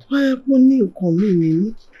wọ́n yẹ kó ní nǹkan míì nínú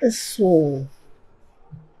ẹ sọ.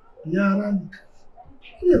 ìyá ara ni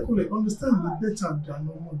kí ẹ kó lè understand the better than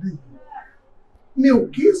ọmọdé yìí mi ò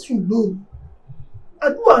kí sùn lóru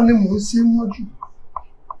àdúrà ni mò ń ṣe mọ́jú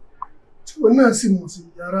tí wọn náà sì mọ̀ sí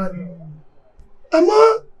yàrá ni àmọ́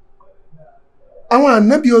àwọn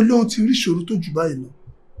ànábì Ọlọ́run ti rí ìṣòro tó jù báyìí lọ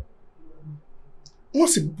wọ́n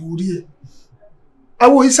sì borí ẹ̀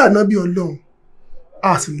àwọn ìsà ànábì Ọlọ́run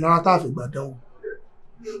a sì lára tá a fi gbàdánwò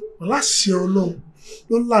láṣẹ Ọlọ́run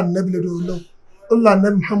ló là ànábì lọ́dọ̀ Ọlọ́run ó là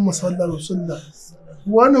ànábì Muhammad sallallahu alaihi wasallam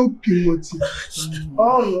wọn náà pè wọ́n ti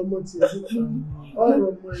ọ̀rọ̀ ọmọ ti ẹ̀dùn ọ̀rọ̀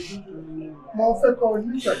ọmọ ẹ̀dùn mo fẹ́ kọ́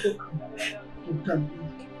nígbà tó kàn tó dà mí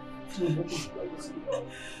tí mo bọ́ kó sí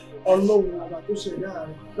Ọlọ́run àbá tó ṣẹ̀dá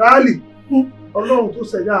rẹ̀ ráàlì Ọlọ́run tó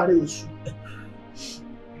ṣẹ̀dá rẹ̀ èṣù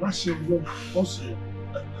láṣẹ Ọlọ́run wọ́n sì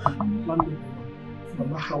lálẹ́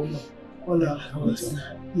bàbá haúlà wọ́n lè àwọn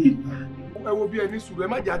tí ẹ wo bí ẹni sùúrù ẹ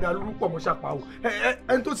má jẹ́ àdá lórúkọ mọ́ ṣàpá o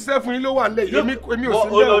ẹni tó ṣiṣẹ́ fún yín ló wà nílẹ̀ èmi ò sí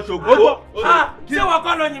bẹ́ẹ̀ ṣé wọn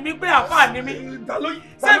kọ́ lọ yìn mí pé àfáà ni mí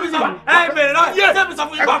ṣé mi sọ bèrè náà ṣé mi sọ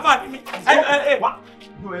fún yín pé àfáà ni mí.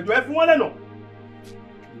 ẹjọ ẹ fún wọn lẹ́nà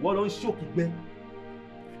ìwọ ló ń ṣòkìgbẹ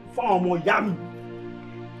fáwọn ọmọ ìyá mi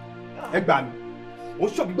ẹ gbà mí ó ń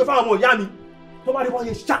ṣòkìgbẹ fáwọn ọmọ ìyá mi tó bá rí wọn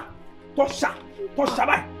yẹ ṣá tó ṣá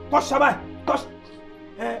báyìí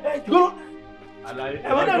gbọ́dọ̀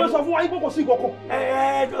ẹ̀wọ̀n náà ló sọ fún wa yín pé kò sí ìkọ̀kọ̀.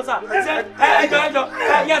 ẹjọ sà ṣe ẹjọ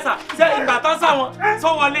yẹ sà ṣe ìgbà tán sáwọn sọ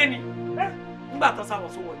wọlé ni. nígbà tán sáwọn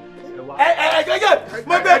sówọ ni.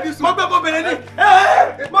 Mo gbé mo bèrè ní.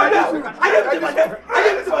 Mo gbé ayé mi ti bàjẹ́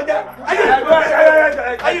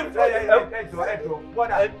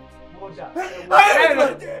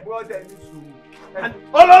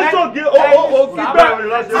olóńtògé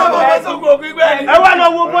ògbígbẹ́ ẹ wá lọ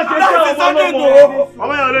wo bó ṣe ṣe ọmọ ọlọ́mọ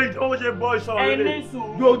ọmọ yẹn lóyún tó ṣe bọ́ iṣan rẹ̀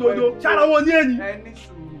dòdòdò ṣáná wọn ní ẹ̀yìn.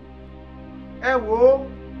 ẹ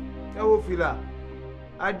wo fìlà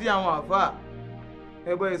adé àwọn àfáà ẹ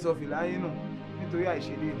bọ́ ẹ sọ fìlà yín nù nítorí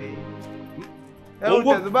àìṣedéédé yìí ẹ wo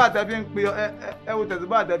tẹ̀sùbá àtẹ́bí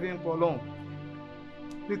ń pọ̀ Ọlọ́run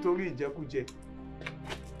nítorí ìjẹkújẹ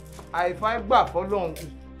àìfáìgbà fọ́lọ́run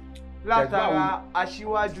látara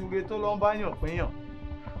aṣíwájú re tó lọ ń bá yàn péyàn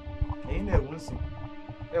ẹ̀yin náà ẹ̀wọ̀n sìn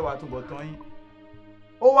ẹ wàá túbọ̀ tán yín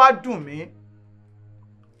ó wá dùn mí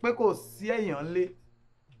pé kò sí èèyàn ńlé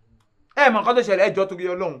ẹ mọ̀ nǹkan tó ṣẹlẹ̀ ẹjọ́ torí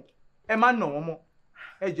Ọlọ́run ẹ má nà wọ́n mọ́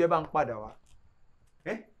ẹjọ́ ẹ bá ń padà wá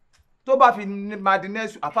tó bá fi máa di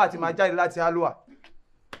nẹ́sù àfáà ti máa jáde láti hálùwà.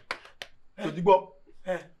 òdìgbọ́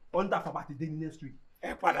ọ̀n dà fàbà ti dé ní next week.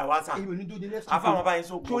 ẹ padà wá sá èmi ò ní dó dé next week. àfáà wọn bá yín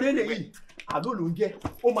sóògùn. torí lè yìí àlọ́ ló ń jẹ́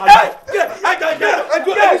ó máa lọ.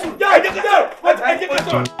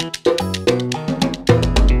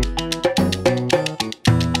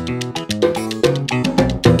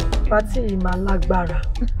 pátì yìí máa lágbára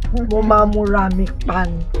mo máa múra mi pa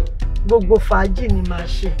ni gbogbo fàájì ni màá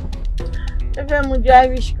ṣe. ẹ fẹ́ mu jẹ́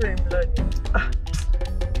Irish cream lónìí.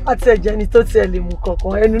 àti ẹ̀jẹ̀ ni tó tiẹ̀ lè mú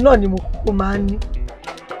kankan ẹnu náà ni mo kúkú máa ń ní.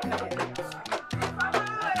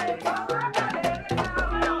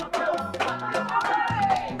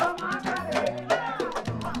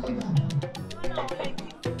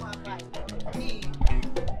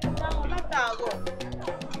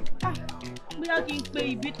 bóyá kí n pe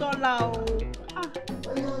ìbí tọ́lá o.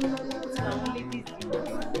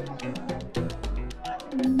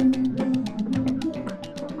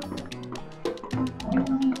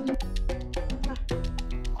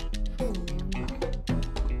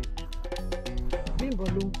 Bímbọ́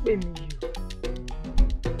ló ń pè mí yìí.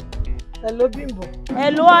 Hello Bímbọ́.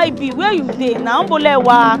 Hello IB, where you dey? Na ń bolẹ̀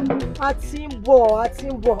wá. A ti ń bọ̀.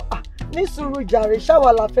 Ní sùúrù jàre ṣáwa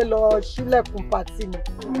la fẹ́ lọ ṣílẹ̀kùn pàtì ni.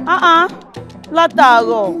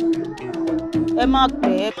 Látàárọ̀ ẹ má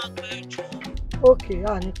pẹ́ jù. Ókè,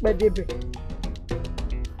 a ní pẹ́ débẹ̀.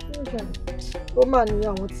 Ó mà ní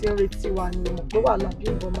àwọn tí ń retí wa ni mọ̀ pé wàhálà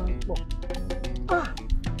Bímbọ́ máa ń pọ̀.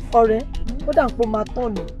 Ọ̀rẹ́, ó dà ń pọ̀ máa tán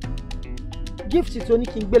ni. Gift tó ní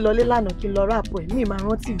kí n gbé lọlé lánàá kí n lọ ráàpọ̀ ẹ̀ mi máa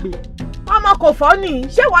rántí gbé. Ọmọ kò fọ́ ni,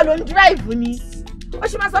 ṣé wàá ló ń drive ni? Ó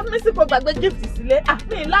ṣe máa sọ fún mi sí kò gbàgbé gift sílé,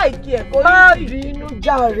 mi láìkí ẹ̀ kó rí. Má bínú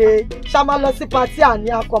jàre, ṣá máa lọ sí patí àní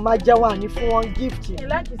akọ máa jẹun àní fún wọn gift. Mi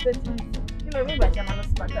láìkí statement, kí ló ní ìgbà ṣe máa lọ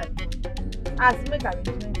sí patí àní? Àti make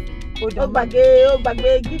arrangement. Ó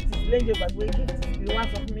gbàgbé gift sílé, ó gbàgbé gift sílé, wọ́n á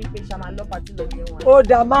sọ fún mi pé ṣá máa lọ patí lọ jẹun. Ó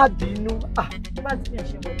dà má bínú. Bá ti yàn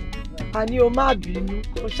ṣe wọ̀ ní. Àní o má bínú,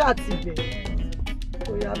 o ṣáà ti bẹ̀.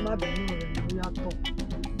 Ó yá má bínú rẹ̀ ló yàtọ̀.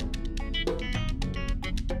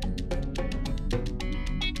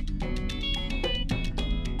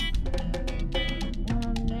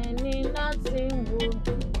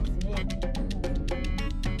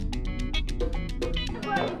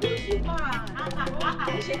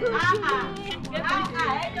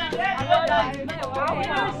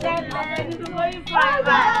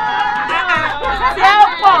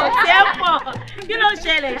 Tí ẹ pọ̀. Kí ló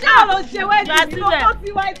ṣẹlẹ̀? Ṣé àwọn ló ṣe wẹ́ẹ̀dì tí mo kọ́ sí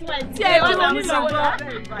white tí ẹ ti wọ́n nílò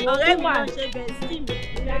ọ̀rẹ́ mi ló ṣe bẹ̀ sí mi.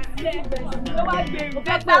 Ló wá gbé mi. Mo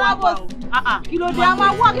fẹ́ pẹ́ wá bọ̀. Kí ló dé? A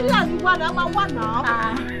máa wá kí ló ní wá náà? A máa wá náà.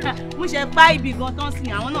 Mo ṣe bá ibi gan tán sí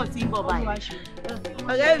àwọn náà ti ń bọ̀ báyìí.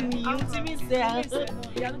 Ọ̀rẹ́ mi yìí ti mí ṣe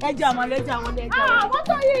ẹjọ́ àmọ́ lẹ́jọ́ àwọn lẹ́jọ́. Wọ́n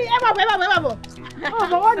tó yí ẹ máa bọ̀.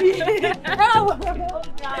 Ọmọ wọn ni ẹ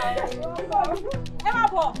máa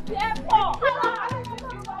bọ̀. Ẹ pọ̀.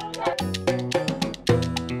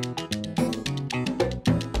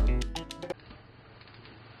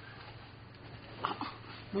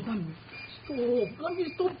 Madame,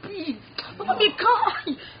 stop it. Madame,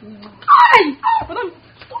 kai. Madame,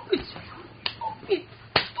 stop it.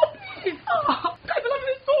 Kai,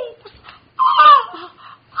 madame, stop.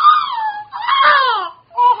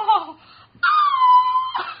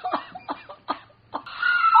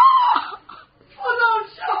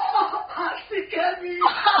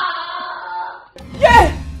 Yeah.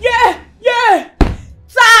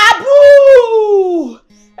 Taboo.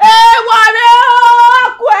 Ẹ̀wọ̀ rẹ̀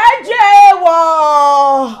ọkọ̀ ẹ̀ jẹ́ ẹ̀wọ̀.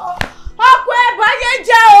 Ọkọ̀ ẹ̀ báyé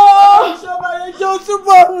jẹ́ o. Ṣé báyé jẹ́ o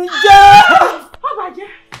túbọ̀ ń jẹ́? Ó bàjẹ́.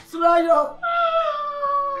 Súráyọ̀,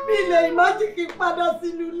 mi lè ìmájì kí n padà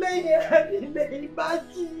sínú ilé yẹn, mi lè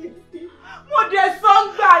ìmájì. mo dé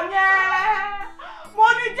sọ́ngbà yẹn mo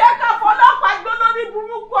ní jẹ́ ká fọlọ́pàá gbé lórí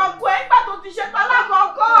burúkú ọgbọ́n ẹgbà tó ti ṣe tán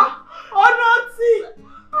lákọ̀ọ́kọ́ ọ̀nà tí.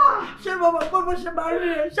 ṣé mo mọ̀ pé mo ṣe máa rí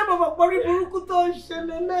rẹ̀ ṣé mo mọ̀ pé orí burúkú tó ń ṣe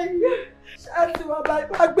lélẹ́yìn ṣáàtì bàbá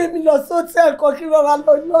gbé mi lọ sọ́tẹ́ẹ̀lì kan kí rọra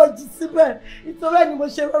lọ lọ́ọ̀jì síbẹ̀ nítorí ẹni mo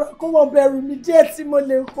ṣe rọra kó wọn bẹ̀rù mi díẹ̀ tí mo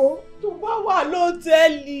lè kó. tó bá wà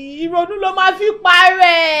lọ́tẹ́ẹ̀lì ìrònú ló máa fi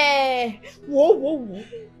parẹ́ wò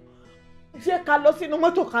jẹ́ ká lọ sínú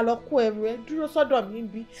mọ́tò ká lọ kó ẹrù ẹ dúró sọ́dọ̀ mi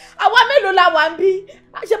bí àwa mélòó la wà ń bí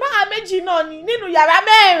àṣebáwa méjì náà ni nínú yàrá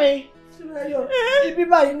 4. ibi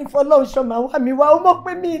báyìí ní Fọlọ́runṣọ́ máa wá mi wá ó mọ̀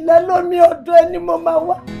pé mi ilẹ̀ lómi ọ̀dọ̀ ẹni mo máa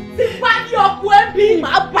wá. tí bá ní ọkọ ẹ bí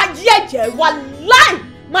màá bá jí ẹ̀jẹ̀ wà láì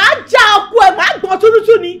màá já ọkọ ẹ màá gbọ́n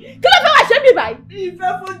túrútú ni kí ló fẹ́ wá ṣe mí báyìí. ìfẹ́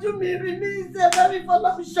fojú mi rí mi ṣe fẹ́ mi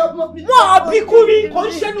Fọlọ́runṣọ́ mọ́ mi. wọn ò bí kú rí kò ń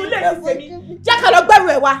ṣẹnu ilé ìsinmi jẹ́ ká lọ gbẹ́rù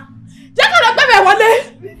ẹ̀ wá jẹ́ ká lọ gbẹ́rù ẹ̀ wọlé.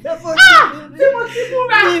 tí mo ti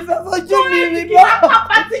múra ìfẹ́ fojú mi rí kí máa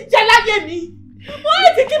pápá ti jẹ láyé mi mo rí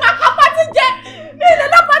ti kí máa pápá ti jẹ mi ilẹ̀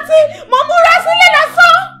lọ́pàá tí mo múra sílé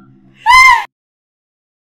lọ́sàn.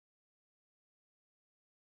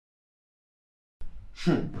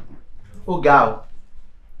 ó ga ọ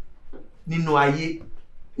nínú ayé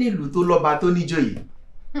nílùú tó lọ́ba tó níjòyè.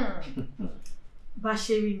 bá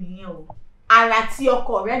ṣe rí nìyẹn o ara tí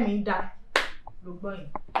ọkọ ọ̀rẹ́ mi ń dá ló gbọ́ yẹn.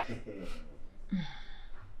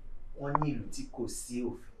 wọ́n ní ìlú tí kò sí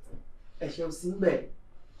òfin ẹ̀ṣẹ̀ ò sí ń bẹ̀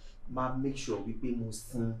máa make sure wípé mo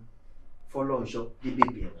sin Fọlọ́runṣọ́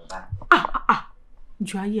débèbè ẹ̀wọ̀n báyìí.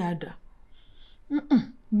 ju ayé àdá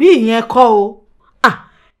bí ìyẹn kọ́ o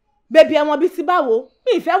bébí ẹ̀wọ̀n bí ti báwo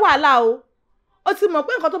mi ìfẹ́ wàhálà o ó ti mọ̀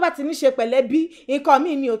pé nǹkan tó bá ti ní ṣe pẹ̀lẹ́ bí nǹkan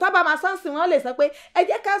mi ni ò tá bá máa sáǹsì wọn lè sọ pé ẹ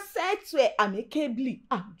jẹ́ ká sẹ́ẹ̀tù ẹ̀ amicably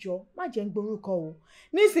àjọ má jẹ́ ń gborúkọ o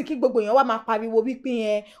nísìnyí kí gbogbo èèyàn wá máa pariwo wípé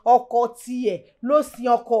yẹn ọkọ tiẹ̀ ló sin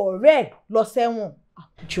ọkọ ọ̀rẹ́ ẹ̀ lọ sẹ́wọ̀n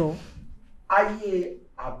àjọ. ayé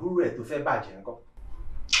àbúrò ẹ̀ tó fẹ́ bàjẹ́ ńkọ́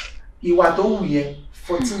ìwà tó wù yẹn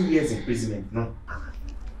 14 years imprisonment náà.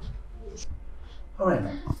 alright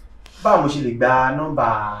now báwo mo ṣe lè gba nọ́mbà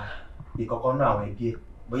ìkọ̀kan náà àwọn ẹbí ẹ̀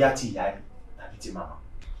bóyá ti ìyá ẹ̀ tàbí ti màmá.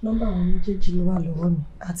 nọ́mbà àwọn méjèèjì ló wà lọ́wọ́ mi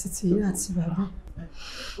àti ti ìyá àti bàbá.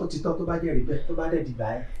 ó ti tọ́ tó bá jẹ́ rí bẹ́ẹ̀ tó bá dẹ̀ dìgbà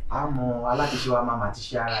ẹ̀ á mọ aláṣẹṣe wa máa ti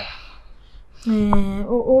ṣe ara ẹ̀.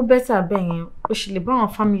 ó bẹ́tà bẹ́ẹ̀ yẹn ó sì lè bá àwọn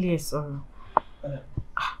fámìlì ẹ̀ sọ̀rọ̀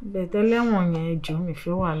bẹ́ẹ̀ tẹ́lẹ̀wọ̀n yẹn ẹjọ́ mi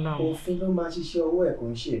fẹ́ wàhálà o. òfin ló máa ṣiṣẹ́ ọwọ́ ẹ̀ kò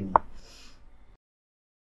ń ṣe mí.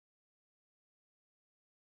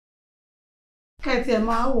 kẹ́tì ẹ̀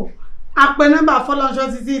máa wò àpẹ nọ́mbà Fọlọ́runṣọ́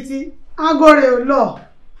títí tí agore ò lọ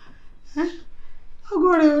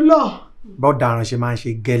agore ò lọ. bọ́dàrán ṣe máa ń ṣe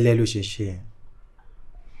gẹ́lẹ́ ló ṣe ṣe ẹ̀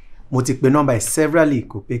mo ti pe nọ́mbà ẹ̀ severally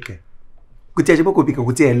kò pé kẹ̀ kò tí ẹ ṣe pé kò pé kẹ̀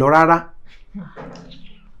kò tí ẹ lọ rárá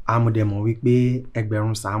àmúdẹ̀mọ̀ wípé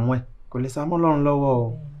ẹgbẹ̀rún Samuel kò lè sá mọ́ Ọlọ́run lọ́wọ́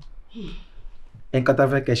o nǹkan tá a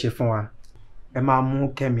fẹ́ kẹ́ ṣe fún wa ẹ máa mú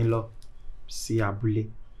Kẹ́mi lọ sí abúlé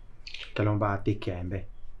kẹlọ́n take care ẹ̀ ń bẹ̀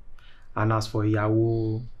and as for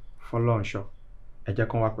ìyàwó Fọlọ́runṣọ́ ẹ jẹ́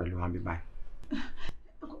kán wà pẹ̀lú wọn bí báyìí.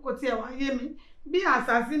 kò tiẹ̀ wá yé mi bí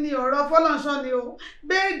àṣàsí ni ọ̀rọ̀ Fọlọ́runṣọ́ ni o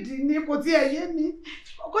bẹ́ẹ̀dì ni kò tiẹ̀ yé mi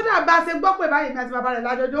kódà bá a ṣe gbọ́ pé báyìí mi àti bàbá rẹ̀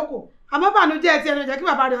lájọ jókòó àmọ́ bànújẹ́ ti ẹnu jẹ́ kí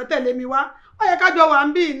bàbá rẹ̀ tẹ̀lé mi wá ó yẹ kájọ wà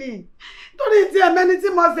ń bì ní torí ti ẹ̀mẹ́ni tí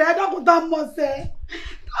mo ṣe ẹ́ dọ́kun tá mo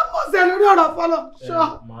ṣe lórí ọ̀rọ̀ Fọlọ́runṣọ́.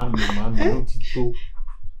 màámi ló ti tó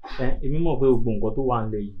èmi mọ̀ pé gbogbo nǹkan tó wà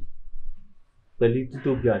nílẹ̀ yìí pẹ̀lú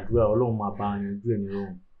títóbi àdúrà Ọlọ́run máa bá yanjú ẹ̀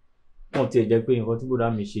nírọ̀rùn wọ́n tiẹ̀ jẹ́ pé nǹkan tí bọ́dá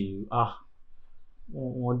mi ṣe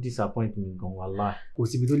wọ́n disappoint mi gan wàláhì. kò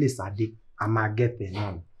síbi tó lè sáde a máa gẹ̀tẹ̀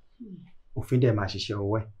náà ni òfin dẹ̀ máa ṣiṣẹ́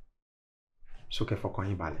ọwọ́ ẹ̀ sókè fọkàn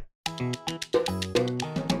yín balẹ̀.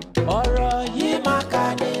 ọ̀rọ̀ yìí máa ka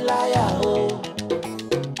ní láyà o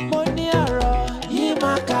mo ní ọ̀rọ̀ yìí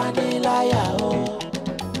máa ka ní láyà o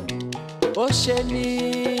ó ṣe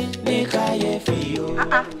ní kàyéfì o.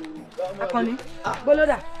 Akànní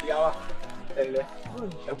gbólódà. ìyàwó ẹ̀lẹ́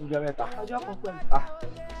ẹ̀kújọ́ mẹ́ta. ọjọ́ kan pẹ̀lú.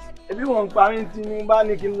 ẹbí wọn ń parí tí mo bá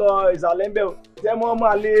ní kí n lọ ìsàlẹ̀ ń bẹ̀ o tẹ́ mọ́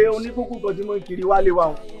máa lé oníkókó kan tí mo ń kiri wálé wa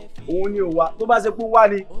òun ni ò wá tó bá ṣe pé wá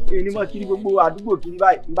ni èyí ni mo kiri gbogbo àdúgbò kiri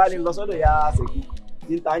báyìí n bá ní lọ sọ́dọ̀ ya àṣẹ̀kí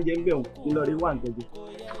tí ń ta ń jẹ ń bẹ̀ òun kí n lọ rí wà nǹkan jẹ.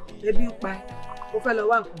 ebi ń pa ó fẹ́ lọ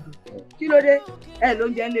wá nǹkan jù kí ló dé ẹ ló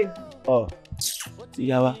ń jẹ ń lè.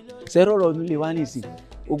 ìyá wa sẹ́rọ̀ ọ̀rọ̀ nílé wa nìsín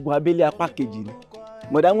ogun abẹ́lé apá kejì ni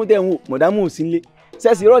mọ̀dámù tẹ̀ ń wò mọ̀dámù ò sí nílé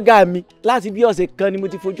sẹ́sì rọ́gà mi láti bí ọ̀sẹ̀ kan ni mo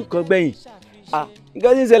ti fojú kan gbẹ̀yìn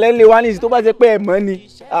nǹkan tí ń ṣẹlẹ̀ ń lé wa nìsín tó bá ṣe pé ẹ mọ̀ ni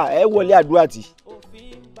ẹ wọlé àdúrà tì.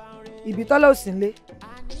 ìbí tọ́lá ò sí nílé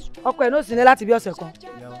ọkọ ẹ̀ náà sí nílé láti bí ọ̀sẹ̀ kan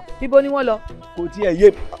ibo ni wọ́n lọ. kò tiẹ̀ yé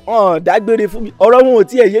wọn dágbére fún mi ọ̀rọ̀ wọn ò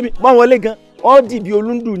tiẹ̀ yé mi wọ́n wọlé gan wọ́n dì bí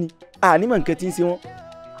olúndùn ni ànímọ̀ nǹkan tí ń ṣe wọ́n.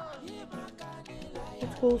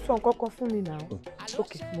 kó sọ nǹkan kan fún mi náà.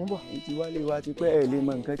 Ok, mo ń bọ̀. Ìtì wálé wa ti pẹ́ ẹ̀ lè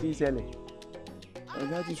mọ nǹkan tí ń ṣẹlẹ̀.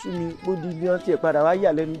 Ọ̀gá ti sú mi bó di ilé ọtí ẹ̀ padà wá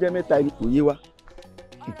yà lẹ́nu jẹ́ mẹ́ta ni kò yé wa.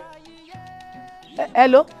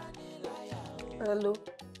 Hello. Hello.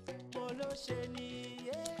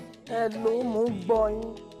 Hello, mo ń gbọ́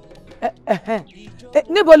yín.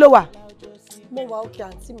 Níbo lo wà? Mo wà òkè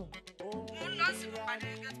àǹtí mi. Mo ń lọ sí ìpàdé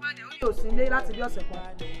gẹ́tìmọ́dé, ó yóò sí ilé láti bí ọ̀sẹ̀ kan.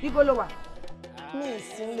 Níbo lo wà? Mi ì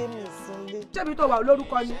sí ilé. Ṣébi tó wà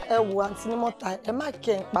olórúkọ ni? Ẹ wo àǹtí ní mọ́ta, ẹ má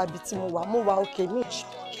kẹ́ ń pa ibi tí mo wà òkè ní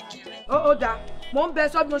ìṣòro kékeré. Ó dáa, mo ń bẹ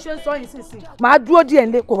sọ bí mo ṣe ń sọ yìí sísìn. Màá dúró díẹ̀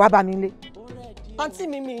nílé, kò wá bá mi lé. Àǹtí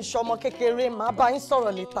mi ń ṣọmọ kékeré, màá bá yín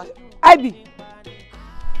sọ̀rọ̀ létà. Ivy.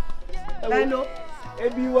 Hello.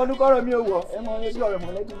 Ebi wọnú kọ́rọ̀ mi ò wọ̀, ẹ mọ ojú ọ̀rọ̀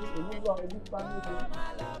mọ̀lẹ́bí mi, èmi ń bọ̀ ẹbí pa mí lóde.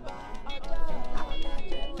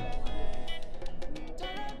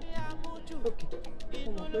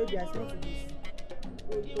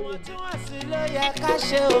 Ìwọ̀ntúnwọ̀nsì ló yẹ ká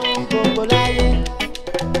ṣe ohun gbogbo láyé.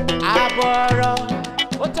 Àbọ̀ ọ̀rọ̀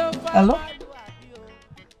ó tó fà. Hello?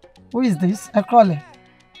 Who is this? Okele.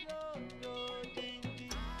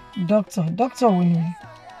 Doctor wo ni?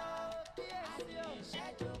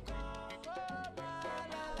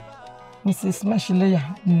 Mrs. Mashileya,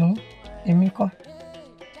 no, èmi kọ́.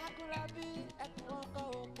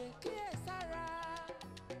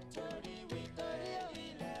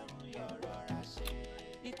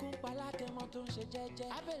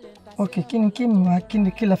 Okay,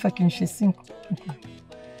 kí lẹ fẹ́ kí n ṣe sí nǹkan?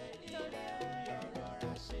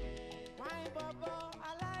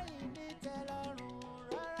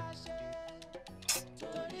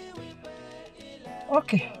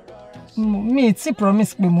 Okay. Mi ti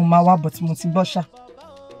promise pé mo máa wá but mo ti gbọ́ ṣá.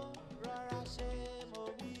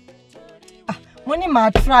 Mo ní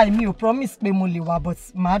màá try, mi ò promise pé mo lè wá but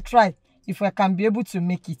màá try if I can be able to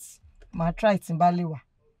make it. Màá try tí n bá lè wá.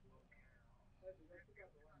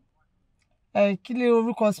 Kí lè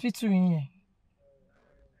orúkọ hospital yín yẹn?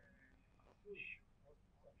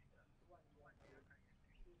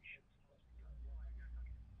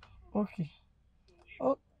 Okay.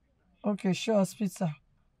 Okay, sure hospital.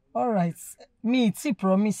 All right. Me ti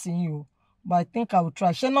promise you, but I think I will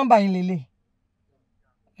try. Ṣé number yín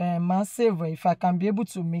lélẹ̀? Màá save if I can be able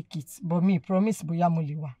to make it, but me promise bóyá mo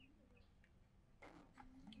lè wá.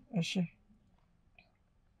 Ẹ ṣé.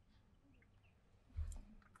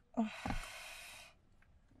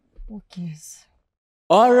 Okay.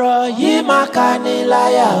 Ọ̀rọ̀ yìí máa ká ní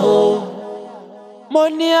láyà o. Mo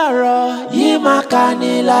ní ọ̀rọ̀ yìí máa ká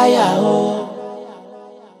ní láyà o.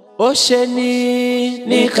 Ó ṣe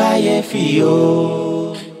ní kàyéfì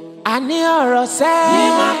o. Àní ọ̀rọ̀ sẹ́ yìí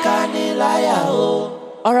máa ká ní láyà o.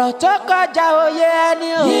 Ọ̀rọ̀ tó kọjá òye ẹni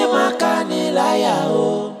o. Yìí máa ká ní láyà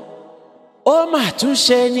o. Ó mà tún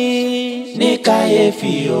ṣe ní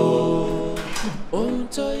kàyéfì o. Ohun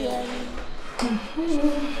tó yẹ ni.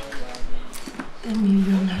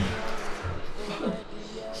 Mílíọ̀nù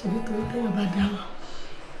ṣèbí torí téèyàn bá dáhùn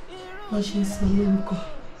wọ́n ṣe ń sọ lórúkọ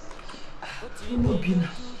nínú òbí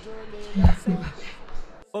náà ṣe é fún bàbá.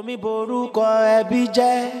 Omi borúkọ ẹbí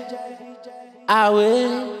jẹ́ àwẹ̀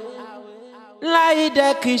láìdẹ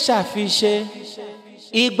kì í ṣàfiṣe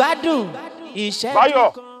ìgbádùn ìṣẹ́.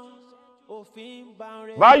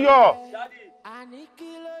 Báyọ̀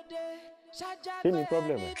kí ni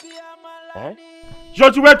problem ẹ? Ṣé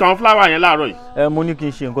o ti wẹ̀ tán fúláwà yẹn láàárọ̀ yìí? Mo ní kí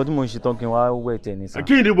n ṣe nǹkan tí mo ń ṣe tán kí n wá wẹ̀ tẹ̀ ní sàn.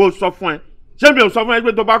 Kí ni mo sọ fún ẹ? Ṣé mi ò sọ fún ẹ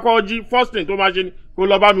pé tó bá kọ́ jí first thing tó máa ṣe ni kó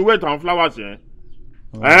lọ bá mi wẹ̀ tán fúláwà sí ẹ?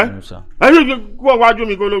 Ẹ ṣe kó wájú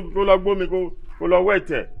mi kó lọ gbó mi kó lọ wẹ̀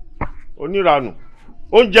tẹ̀ oníranù.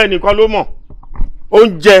 Oúnjẹ nìkan ló mọ̀.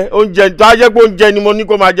 Oúnjẹ tó á jẹ́ pé oúnjẹ ni mo ní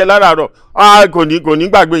kó máa jẹ láràárọ̀. Kò ní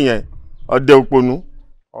gbàgbé yẹn. Ọ̀dẹ̀ òpònú.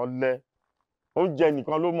 Ọ̀lẹ. Oúnjẹ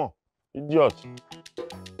nìkan ló mọ̀. Idiot.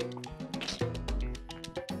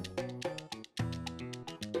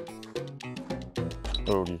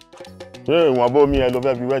 Sorry. Ṣé ìwọ̀n bómi ẹ ló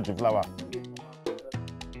fẹ́ fi wẹ́ẹ̀tì fúláwà?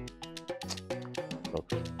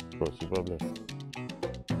 Okay, kò sí problem.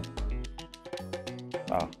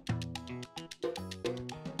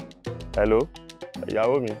 Hello,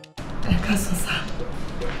 ìyàwó mi. Ẹ káàsán sá,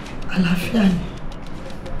 àlàáfíà ni.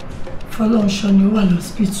 Fọlọ́runṣọ́ ni ó wà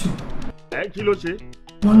lọ́sípítù. Kí ló ṣe?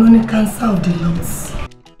 Wọ́n ló ní cancer of the lungs.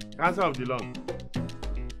 Cancer of the lungs?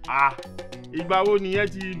 Ìgbà wo nìyẹn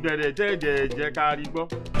ti bẹ̀rẹ̀ tẹ́ẹ̀dẹ̀ jẹ́ ká rí gbọ́?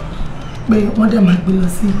 Pé wọ́n dẹ̀ máa gbé lọ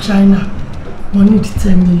sí China, wọ́n ní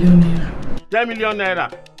 10 million naira. 10 million naira?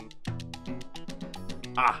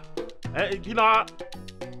 Kí náà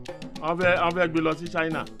wọ́n fẹ́ gbé lọ sí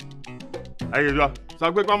China? Ẹ̀yẹ̀ lọ sọ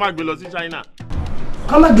pé kọ́ máa gbé lọ sí China.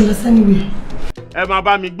 Kọ́ máa gbé lọ sẹ́niwé. Ẹ máa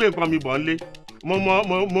bá mi gbé nǹkan mi bọ̀ nílé. Mo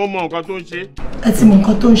mọ nǹkan tó ń ṣe. Ẹ ti mọ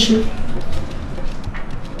nǹkan tó ń ṣe.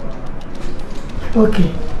 ok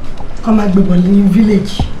kọ́ máa gbé bọ̀ ní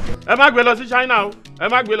village. ẹ má gbé lọ sí China o ẹ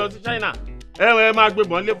má gbé lọ sí China ẹ má gbé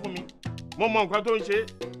bọ̀ nílé fún mi mo mọ nǹkan tó ń ṣe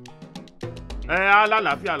ẹ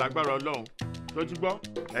alálàáfíà lágbára Ọlọ́run tó ti gbọ́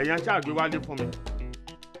ẹ̀yin aṣáà gbé wálé fún mi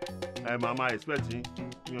ẹ máa expect yín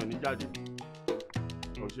mi ò ní jáde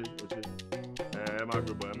ó ṣe ẹ má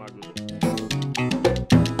gbé bọ̀ ẹ má gbé bọ̀.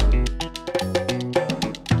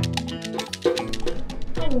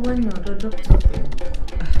 báwo wá ní ọ̀dọ̀ dókítà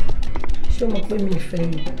ṣé o mọ̀ pé mi ìfẹ́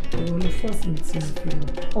mi ìwọ ni fọ́ọ̀sì mi ti fi lọ.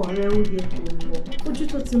 ọ̀rẹ́ ó yẹ kó lọ ojú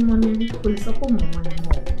tó ti mọ́ ni rí kò lè sọ pé mọ̀ wọ́n ni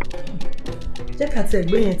mọ́ ọ. jẹ́ ká tẹ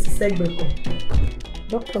ẹgbẹ́ yẹn ti sẹ́gbẹ́ kan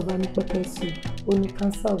dókítà bá ní pẹ́pẹ́ sí i ó ní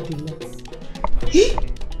cancer of the lungs.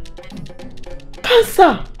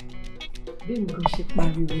 cancer bí mi kò ṣe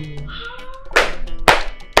pariwo ni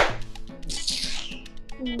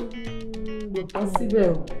kò tán síbẹ̀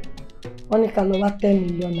o wọ́n ní ká lọ wá 10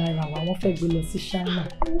 million naira wá wọ́n fẹ́ gbé lọ sí China.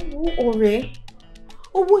 ọ̀rẹ́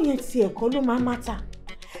owó yẹn ti ẹ̀kọ́ ló máa ń mátà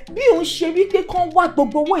bí òun ṣe wípé kán wá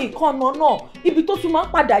gbogbo owó ìkànnà náà ibi tó tún máa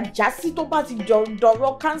ń padà já sí tó bá ti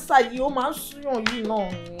dọ̀rọ̀ kánsà yìí ó máa ń súyàn yìí náà.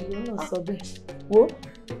 ìwọ náà sọ bẹ́ẹ̀ wo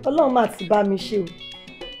Ọlọ́run máa ti bá mi ṣe o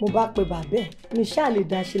mo bá pe bàbá ẹ̀ mi ṣáà lè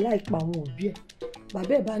dá ṣe láì pa àwọn òbí ẹ̀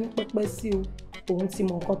bàbá ẹ̀ bá ní pẹ́pẹ́ sí o òun ti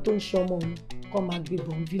mọ nǹkan tó ń ṣe ọmọ òun kó máa gbé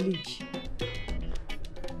bọ̀ ní village.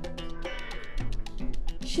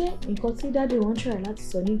 ṣé nǹkan tí dáàdì wọn try láti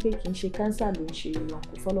sọ ní pé kì í ṣe kánsà ló ń ṣe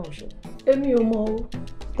ìrànkò fọlọ́run ṣe. èmi ò mọ o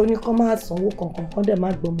ó ní kó máa sanwó kankan kán dẹ̀ má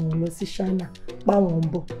gbọmọ wọn lọ sí China páwọn ń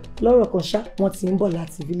bọ̀ lọ́rọ̀ kan ṣá wọ́n ti ń bọ̀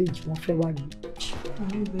láti village wọ́n fẹ́ wá gbé.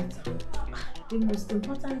 àwọn bẹ̀tà the most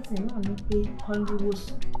important thing náà ni pé hollywood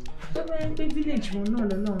sùn tó bẹ́ẹ̀ ń gbé village wọn náà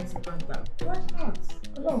lọ́lọ́run ti máa gbà why not.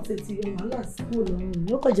 Ọlọ́run ti ti wàhálà sí kúrò lọ́rùn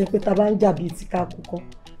mi ó kàn jẹ́ pé ta bá ń jà bíi ti ká kú kan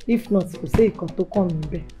if not kò sí ìkan tó kàn mí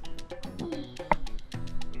bẹ́ẹ̀.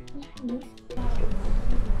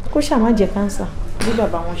 kó ṣàmá jẹ kánsà bí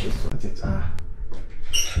bàbá wọn ṣe sọ.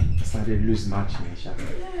 sáré lose match yẹn ṣá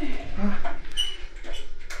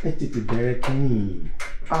ẹ tètè bẹ̀rẹ̀ kínní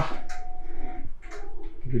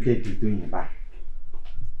ló dé di tó yẹn báyìí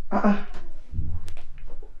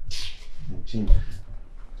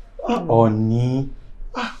ọ̀ní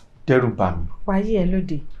dẹ́rù bà mí. wáyé ẹ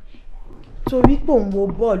lóde torí pé òun wo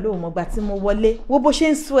bọ́ọ̀lù òun ọgbà tí mo wọlé wo bó ṣe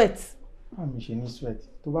ń sweat. báwo mi ṣe ní sweat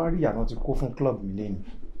tó bá rí ìyàtọ̀ ti kó fún club mi lẹ́nu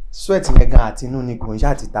sweat yẹn gan àti inú ni kò ń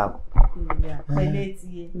ṣáà ti ta o. pẹ̀lẹ́ ti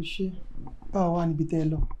yẹ. o ṣe báwo wá níbi tẹ́ ẹ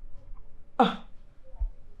lọ.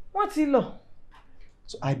 wọ́n ti lọ.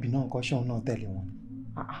 so àìbì náà nǹkan ṣóun náà tẹ̀lé wọn.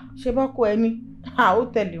 ṣé bá kó ẹni ó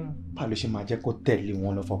tẹ̀lé wọn. báwo ló ṣe máa jẹ́ kó tẹ̀lé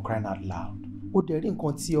wọn lọ for crying out loud. ó dẹ̀ rí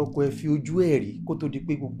nǹkan tí ọkọ ẹ fi ojú ẹ̀ rí kó tó di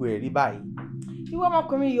pé gbogbo ẹ̀ rí báyìí. ìwọ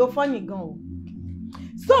ọmọkùnrin yìí ó fọ́nì gan o.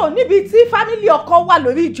 so níbi tí fámílì ọkọ wà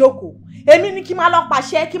lórí ìjókòó èmi ní kí n máa lọ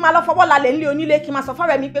pàṣẹ kí n máa lọ fọwọ́ lálẹ́ nílé onílé kí n máa sọ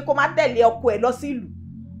fọ́rẹ́ mi pé kó má tẹ̀lé ọkọ ẹ̀ lọ sí ìlú.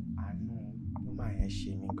 àánú ló máa yẹn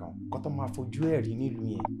ṣe mí gan kó tó máa fojú ẹ̀ rí nílùú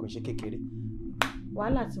yẹn kò ṣe kékeré.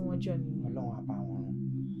 wàhálà tí wọ́n jọ nìyẹn. ọlọ́run á bá wọn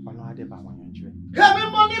ọlọ́run á dẹ̀ bá wọn yanjú ẹ̀. èmi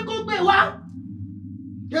mo ní kó gbé wá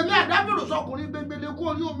èmi àdábìrò sọkùnrin gbẹngbẹlẹ kó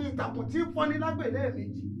orí omi ìtàkùn tí ń fọ́ni lágbèlè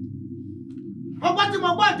méjì ọgbọ́n tí mo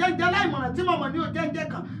gbọ́ jẹ́jẹ́ láìmọ̀ràn tí mo mọ̀ ní òjẹ́jẹ́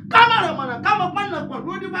kan kámọ̀ràn kámọ̀ pọ́nà pọ̀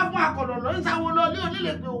ló ní bá fún akọ̀dọ̀ lọ ìsáwó lọ ní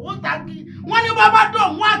onílé pé owó tagi wọ́n ní bàbá dọ̀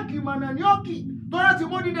wọ́n àkìmọ̀nà ní òkì tọ́lá ti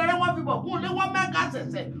mú dídẹrẹ́ wọ́n fi bọ̀ kún lé wọ́n mẹ́ka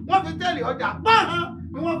ṣẹ̀ṣẹ̀ wọ́n fi tẹ̀lé ọjà pọ́n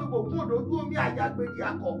ni wọ́n fi bọ̀ kún òdòdó omi Àjàgbèjì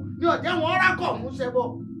akọ̀ ní ọ̀jẹ́ wọn rákọ̀ mú sẹ́bọ̀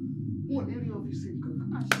wọn ò ní rí ọ́fíìsì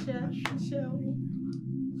kankan.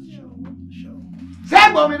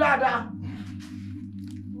 ṣẹ́gbọ̀n mi dáadáa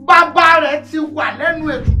bàbá rẹ̀ ti wà lẹ́nu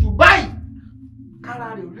ètùtù báyìí kára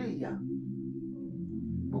rẹ̀ ò lè yá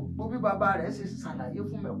gbogbo bí bàbá rẹ̀ ṣe ṣàlàyé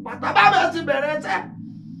fún mi pátá bàbá ti bẹ̀rẹ̀ ẹsẹ̀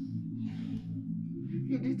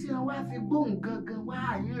ìdí tí wọ́n wá fi gbóhùn gangan wá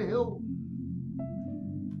àyín rẹ̀ o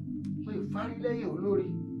mo ìfarí lẹ́yìn olórí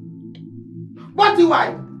bó ti wà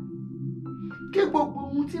yìí kí gbogbo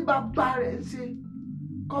ohun tí bàbá rẹ̀ ń ṣe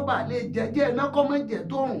kọ́ba lè jẹ́jẹ́ iná kọ́mọ́jẹ́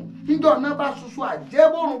tó rùn níjọ́ náà bá ṣoṣo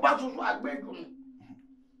àjẹ́bọ̀rùn bá ṣoṣo àgbẹ̀dùn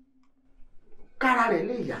kára rẹ̀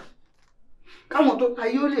lè yá káwọn tó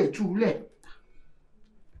ayé ó lè tú lẹ̀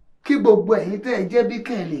kí gbogbo ẹ̀yin tẹ́ ẹ jẹ́ bí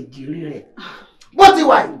kẹ́ ẹ lè jìrì rẹ̀ bó ti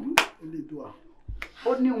wà yìí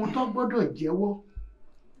ó ní ohun tó gbọ́dọ̀ jẹ́wọ́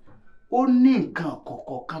ó ní nǹkan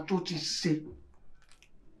kọ̀ọ̀kan kan tó ti ṣe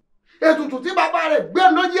ètùtù tí bàbá rẹ̀ gbé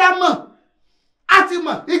lójú á mọ̀ á ti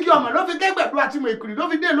mọ̀ igi ọmọ ló fi kẹ́gbẹ̀dú àti mọ̀ ìkùrì ló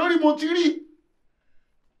fi dé lórí mo ti rí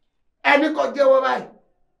ẹni kò jẹ́wọ́ báyìí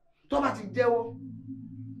tó bá ti jẹ́wọ́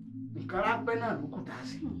nǹkan ráńpẹ́ náà ló kù tá a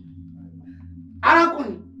sí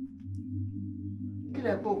arákùnrin kí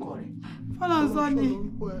lẹ kó kọ rẹ. Fọlọ́nsọ ni.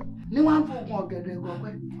 ní wọ́n á fògùn ọ̀gẹ̀dẹ̀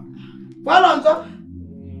gọ̀pẹ́. Fọlọ́nsọ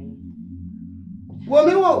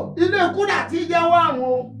wòmí wò ilé kúdà tí jẹ́wọ́ àrùn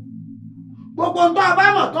o gbogbo tó a bá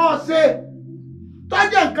mọ̀ tó o ṣe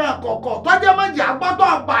tọ́jẹ́ nǹkan àkọ́kọ́ tọ́jẹ́ méjì àgbọ́tọ̀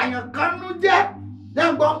ọ̀pààyàn kan nú jẹ́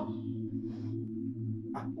dẹ́gbọ́n.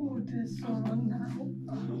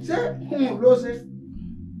 ṣé òun ló ṣe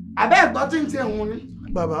àbẹ́ ẹ̀gbọ́n tí ń ṣe òun ni.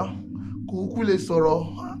 bàbá kò kú lè sọ̀rọ̀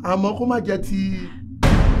àmọ́ kó má jẹ́ ti.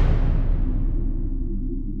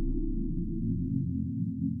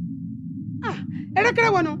 erékeré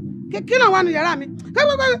wọnú kí náà wà nù yàrá mi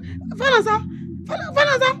fọlọ́nsá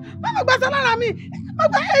bàbá gbàsá lára mi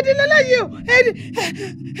bàbá èdè lélẹ́yìí o èdè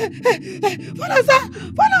fọlọ́nsá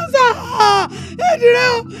èdè rẹ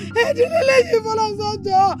o èdè lélẹ́yìí fọlọ́nsá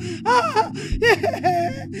jọ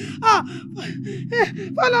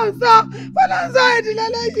fọlọ́nsá èdè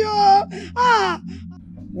lélẹ́yìí o.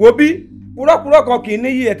 wo bí púrọ́púrọ́ kan kì í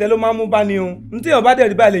níyì ẹ̀tẹ́ ló máa ń mú bá ní o n tí èèyàn bá dẹ̀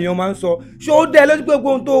rí báyìí lèèyàn máa ń sọ ṣé ó dẹ́ lójú pé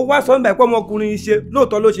gbóhun tó wá sọ nígbà pé ọmọkùnrin ṣe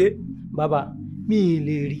lóòótọ́ ló ṣe. bàbá mi ì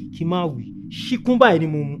lè rí kí n máa wí ṣíkún báyìí ni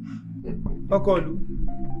mo mú. ọkọ ìlú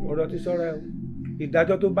ọ̀rọ̀ ti sọ́ra ẹ̀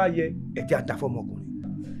ìdájọ́ tó bá yẹ ẹ̀jẹ̀ àdàfọ́ ọmọkùnrin.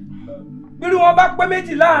 bí wọn bá pẹ́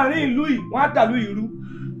méjì láàrin ìlú yìí wọ́n á dàlú ìrú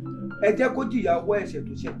ẹ jẹ́ kó jìyà wọ ẹ̀ṣẹ̀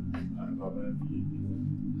tó ṣẹ̀.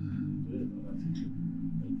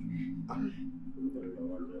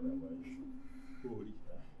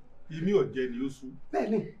 ìmí ọ̀jẹ̀ ni ó sú.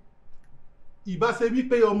 bẹ́ẹ̀ni. ìbá ṣe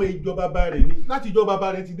wípé ọmọ ìjọ bàbá rẹ̀ ni láti ìjọ bàbá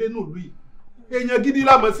rẹ̀ ti dé nílùú yìí èèyàn gidi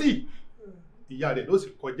la mọ̀ sí ìyá rẹ̀ ló sì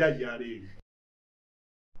kọjá ìyá rẹ̀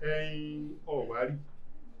ẹ̀yin ọ̀wárí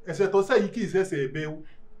ẹ̀ṣẹ̀ tó sẹ́yìn kì í ṣẹ̀ṣẹ̀ ẹ̀bẹ̀ o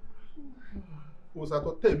òòṣà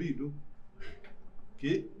tó tẹ̀lé ìlú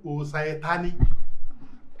kí òòṣà ẹ̀ta ni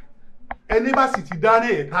ẹni bá sì ti dáná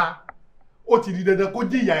ẹ̀ta ó ti di dandan kó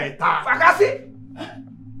jìyà ẹ̀ta. fàkásí.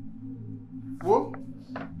 wo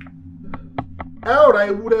ẹ ó ra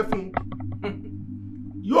ewúrẹ́ fún un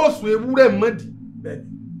yóò sun ewúrẹ́ mọ́dì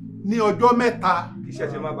ní ọjọ́ mẹ́ta kí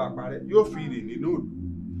ṣẹ̀ṣẹ̀ má bàa parẹ́ yóò fi rìn nínú òòlù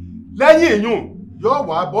lẹ́yìn èèyàn yóò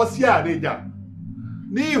wá bọ́ sí àárín ìjà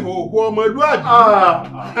ní ìhòòhò ọmọlúàbí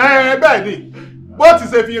bẹ́ẹ̀ ni bó ti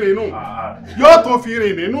ṣe fi rìn nù yóò tún fi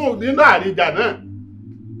rìn nínú àárín ìjà náà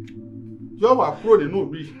yóò wá kúrò nínú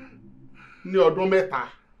òòlù yìí ní ọdún mẹ́ta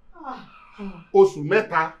oṣù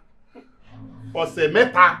mẹ́ta ọ̀sẹ̀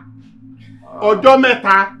mẹ́ta ọjọ́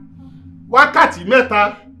mẹ́ta wákàtí mẹ́ta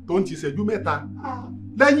tó ń ti ṣẹ́jú mẹ́ta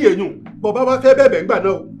lẹ́yìn èèyàn bọ̀bá bá fẹ́ bẹ̀bẹ̀ ńgbà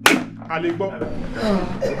náà a lè gbọ́.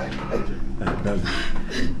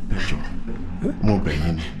 ẹjọ mo bẹ̀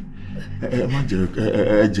yín ni ẹ má jẹ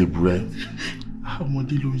ẹ jẹ̀bù ẹ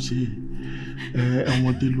ọmọdé ló ń ṣe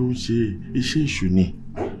ọmọdé ló ń ṣe iṣẹ́ èṣù ni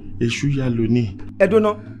èṣù yá ló ní. ẹ dúná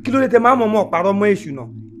kí ló dé tẹ máa mọ̀ pàrọ̀ mọ́ èṣù náà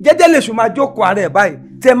jẹ́jẹ́ lèṣù máa jókòó ara ẹ̀ báyìí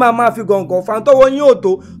tẹ máa fi gàngàn fa tọwọ́ yín ò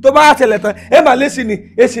tó bá ṣẹlẹ̀ tán ẹ máa lé sí ni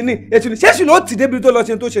èsì ni ṣéṣù ni ó ti débi tó lọ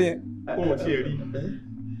sí tó ṣe yẹn. ohun tí ẹ rí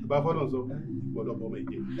bá fọlọ sọ gbọ́dọ̀ bọ ọmọ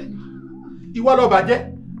ìjẹ ìwọ lọ bàjẹ́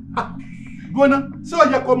gbóná ṣé ó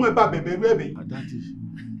yẹ kó ọmọ ẹ bá bẹ̀bẹ̀ rú ẹ̀bẹ̀. àdájì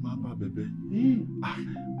máa bá bẹ̀bẹ̀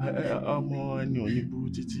ọmọ ẹni ò ní burú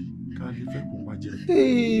títí ká lè fẹ́ kó wá jẹ.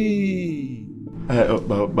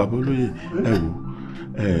 bàbá olóyè ẹ wò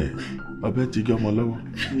ọbẹ̀ ti gé ọmọ lọ́wọ́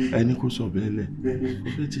ẹni kò sọ bẹ́ẹ̀ lẹ̀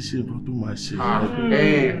ọbẹ̀ ti ṣe nǹkan tó máa ṣe.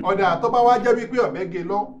 ọ̀dà tó bá wá jẹ́ wípé ọ̀bẹ gé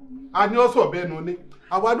lọ a ní ọ̀sọ̀ bẹ́ẹ̀ nu ni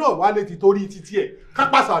àwa náà wá lè ti torí títí ẹ̀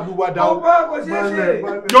kápásà ló wá dá o.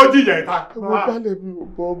 yóò jìyà ìta. ọmọ balẹ̀ mi ò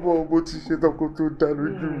bọ́ ọmọ mo ti ṣe tọkọ tó dá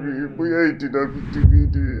lójú mi bóyá ìdènà mi ti mi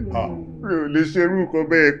ni mi ò lè ṣerú nǹkan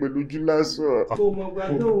bẹ́ẹ̀ pẹ̀lú ojú lásán. ọmọgbà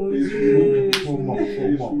tó ń ṣe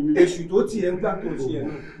èṣù tó tiẹ̀ ń gbà tó tiẹ̀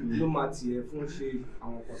náà ló máa tiẹ̀ fún ṣe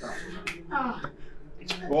àwọn kọta.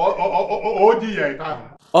 ó jìyà ìta.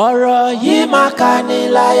 ọ̀rọ̀ yìí máa ka ní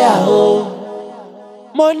láyà o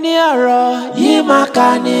mo ní ọ̀rọ̀ yìí máa ka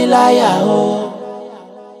ní láyà o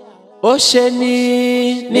ó ṣe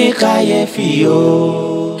ní kàyéfì o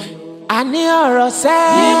àní ọ̀rọ̀ sẹ́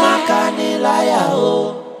yìí máa ka ní láyà o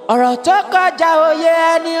ọ̀rọ̀ tó kọjá òye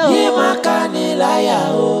ẹni o yìí máa ka ní láyà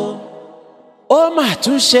o ó mà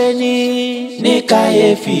tún ṣe ní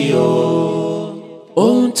kàyéfì o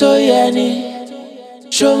ohun tó yẹ ni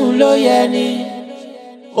ṣóhun ló yẹ ni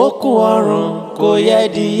okùn ọrùn kò yẹ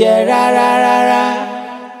dìyẹ rárá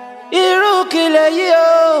irú kí lèyí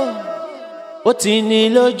o ó ti ní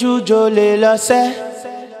lójú jolè lọ́sẹ̀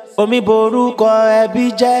omi borúkọ ẹbí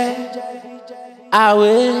jẹ́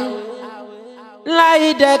àwẹ̀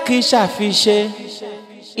láìdẹ́ kí ṣàfiṣe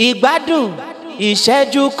ìgbádùn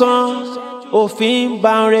ìṣẹ́jú kan òfin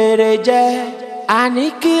bà rere jẹ́ àní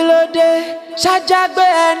kí ló dé ṣàjàgbé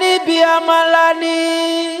ẹ níbi ọmọ lọ ní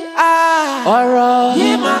ọ̀rọ̀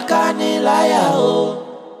yìí máa ka ní láyà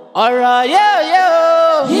o ọ̀rọ̀ yóò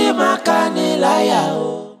yìí máa ka ní láyà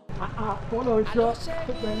o. Fọlọ́run ṣọ́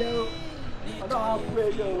pẹ̀lẹ́ o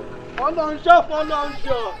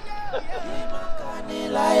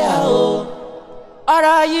láyà o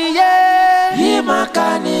ọ̀rọ̀ yíyé yìí máa ká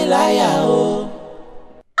ní láyà o.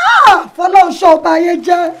 Fọlọ́runṣọ́ ọba ayé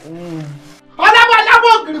jẹ́. ọlọ́wọ́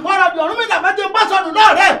aláwọ̀ ògiri fọ́nrán bí ọ̀run mi là máa ti bá sọnù náà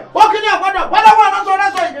rẹ̀ ó kí ni ọ̀gbọ́dọ̀ bọ́lọ́wọ́ ọ̀rọ̀sọ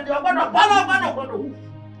ìdèdè ọ̀gbọ́dọ̀ bọ́lọ́gbọ́dọ̀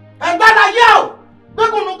ẹ̀gbá la yẹ o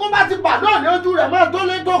gbẹ́kùnùkún bá ti bà náà ní ojú rẹ̀ máa tó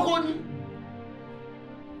lé tó kó ni.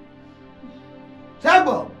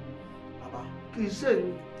 sẹ́gbọ̀ kì í ṣe ni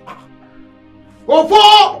òfò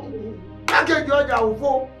pákéjì ọjà òfò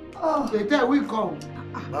ètò ìwé kan.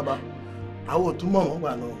 bàbá àwọn ò tún mọ̀ wọ́n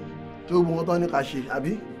gbà náà tí ó gbọ́ wọn tán ní ká ṣe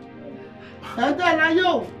àbí. ẹ̀ńtẹ́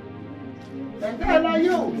la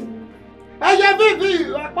yóò ẹyẹ fífi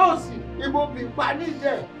apá òsì ìbò fi pa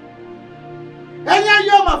níjẹ ẹyẹ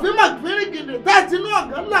yọ màfímà fírígìdì tẹ́tínú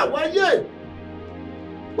ọ̀gán là wáyé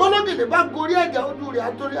gbólógìdì bá gorí ẹ̀jẹ̀ ojú rẹ̀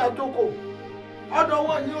àtòrí àtòkò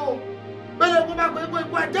ọ̀dọ̀wọ̀ yìí o bẹ́ẹ̀ kó bá pé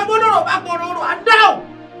ikú ẹ̀jẹ̀ bólóró bá kọ̀rọ̀ ọ̀rọ̀ àdáhùn.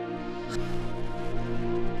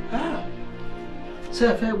 ṣé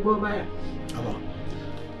ẹ fẹ́ gbọ́ báyà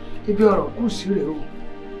ibi ọ̀rọ̀ kù sí rèé o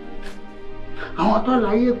àwọn tó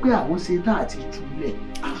láyé pé àwọn ṣe náà àti túlẹ̀.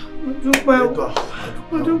 mo dúpẹ́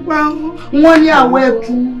o. wọ́n ní àwọ̀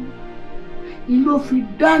ẹ̀tù ni ló fi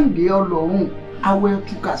dáǹdé ọlọ́run àwọ̀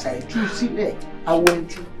ẹ̀tù kàṣà ẹ̀tù sílẹ̀ àwọ̀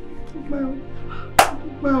ẹ̀tù.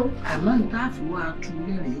 àmọ́ ní táà fi wá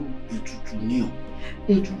túlẹ̀ rèé o ètùtù ni o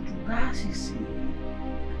ètùtù bá sì ṣe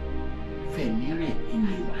fẹ̀mí rẹ̀ nínú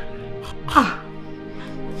ìwà.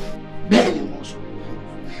 bẹ́ẹ̀ ni mo sọ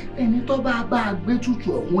ẹni tó bá gbé tutù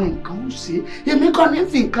ọ̀hún nǹkan ó ṣe èmi kàn ní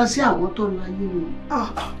fi nǹkan sí àwọn tó láyé o.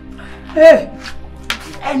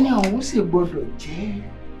 ẹni ọ̀hún sì gbọ́dọ̀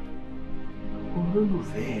jẹ́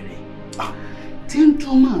olólùfẹ́ rẹ̀ tí ń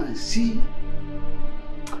túmọ̀ sí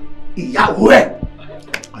ìyàwó ẹ̀.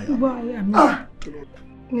 gbọ́ ayé mi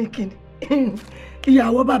ní kíni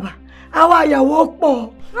ìyàwó bàbá àwa ìyàwó pọ̀.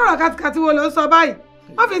 lọ́rọ̀ kàtìkàtì wo ló ń sọ báyìí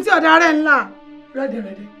wọ́n fi tí ọ̀dà rẹ̀ ńlá.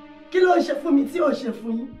 rẹ́dẹ̀rẹ́dẹ̀ kí ló ń ṣe fún mi tí ò ṣe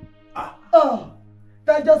fún yín.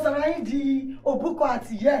 tẹjọ sọ̀rọ̀ yín di òbúkọ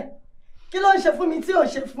àtìyẹ kí ló ń ṣe fún mi tí ò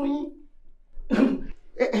ṣe fún yín.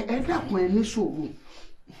 ẹ dákun ẹ ní sùúrù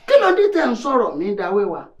kí ló dé tẹ̀ ń sọ̀rọ̀ mi dáwé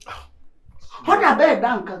wa ó dà bẹ́ẹ̀ dá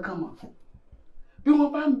nǹkan kan mọ̀ bí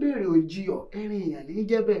wọ́n bá ń béèrè òjìyọ̀ ẹ̀rín èèyàn ní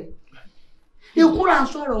jẹ́ bẹ́ẹ̀ ìkúra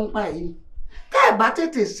sọ̀rọ̀ ń pa èyí tẹ́ ẹ̀ bá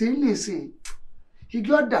tètè sí nìsín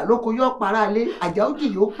igi ọ̀dà lóko yóò para lé àjà òjì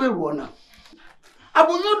yóò pèrò ọ̀nà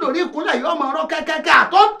aboyún lórí ìkúnlẹ̀ yóò máa rán kẹ́kẹ́kẹ́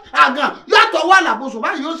àtọ́ àgàn yóò tọ́ wà lábòsò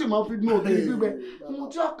báyìí yóò sì máa fi dùn òkè gbígbẹ ohun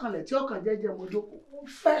tí ọkànlẹ̀ tí ọkàn jẹ́jẹ́ mo jókòó.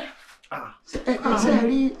 fẹ́.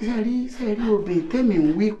 ṣe rí obìnrin tẹ́mi ń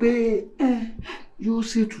wí pé yóò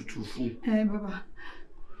ṣètùtù fún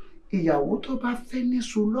ìyàwó tó bá fẹ́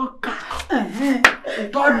níṣu lọ́kà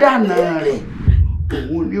tó dànà rẹ̀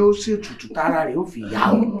òun ni ó ṣètùtù tára rẹ̀ ó fi yá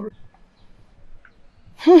o.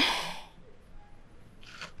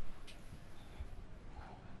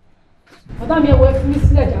 ọ̀dà mi ẹ̀wọ̀ ẹ̀fún mi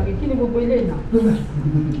sílẹ̀ jàre kí ni gbogbo ilé ìnà.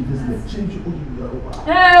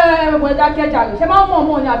 gbogbo ẹja kẹjà rẹ̀ ṣe máa ń mọ̀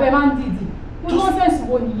ọmọ ni abẹ́ máa ń dìdì gbogbo nọ́ọ̀sẹ̀sì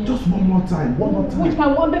wo nìyẹn. Just one more time. Which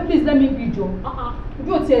can one beg please let me read you.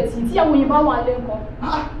 Ojú òtí ẹ̀ tí tíyàwó yẹn bá wà lẹ́ nǹkan.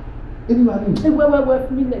 Anybody? Wẹ́wẹ́wẹ́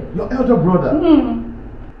fún mi lẹ̀. Your elder brother.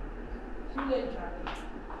 Sílẹ̀ jàre.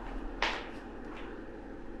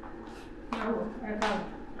 Ìyàwó ẹ̀ka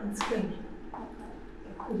àti kẹ́mi.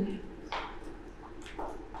 Ẹ̀kúlẹ̀.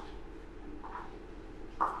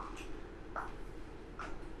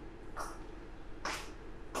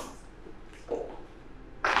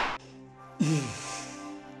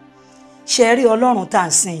 ṣe rí ọlọ́run tá à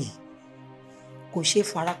ń sìn yìí kò ṣe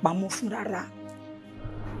farapamọ́ fún rárá.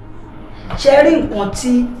 ṣe rí nǹkan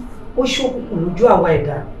tí ó ṣókùnkùn lójú àwa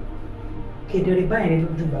ẹ̀dá kedere báyìí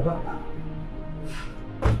lójú bàbá pa.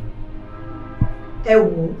 ẹ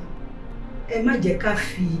wò ẹ má jẹ́ ká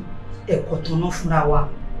fi ẹ̀kọ́ tanná fúnra wa.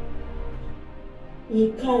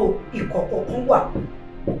 nǹkan ìkọ̀kọ̀ kan wà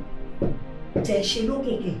tẹ́ ṣe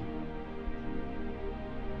lókùnkùn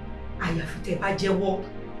àyàfi tẹ́ bá jẹ́wọ́.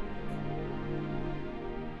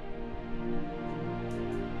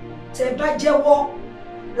 tẹ́ bá jẹ́wọ́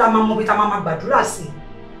la máa mọ bí ta máa gbàdúrà sí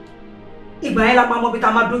ìgbà yẹn la máa mọ bí ta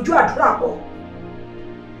máa dojú àdúrà pọ̀.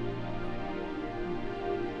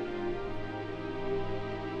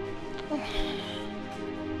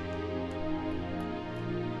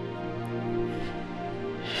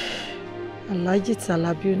 Aláàjì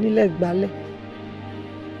Tàlàbí onílẹ̀ gbálẹ̀.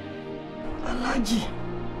 Aláàjì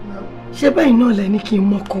ṣé bẹ́ẹ̀ náà lẹ ní kí n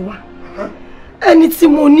mọ́kọ wá ẹni tí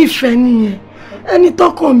mo nífẹ̀ẹ́ nìyẹn ẹni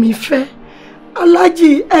tọkàn mi fẹ́ Aláàjì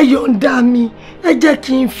ẹ yọ̀ǹda mi ẹ jẹ́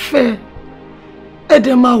kí n fẹ́ ẹ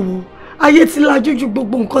dẹ̀ máa wò ayé ti lajú ju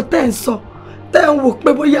gbogbo nǹkan tẹ́ ń sọ tẹ́ ń wò pé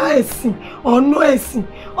bóyá ẹ̀sìn ọ̀nà ẹ̀sìn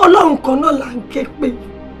ọlọ́run kan náà là ń ké pé.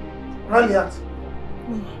 Raliat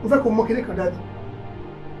mo fẹ́ kó mọ kíní kan dájú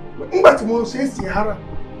nígbà tí mo ṣe é sí ara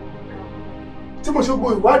tí mo ṣe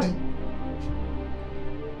gbọ́ ìwádìí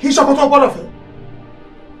kì í ṣọkọ tó gbọ́dọ̀ fẹ́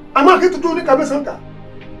àmọ́ kí tuntun ní kàmẹ́sàn kà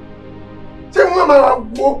ṣé wọ́n máa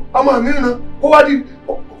wo ọmọ mi nìyẹn kó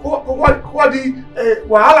wá di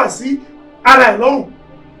wàhálà sí ara ẹ̀ lọ́rùn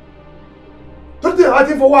tó ti àwọn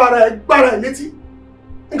ti fọwọ́ ara ẹ̀ gbára ẹ̀ létí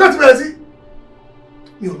nǹkan ti bẹ̀rẹ̀ sí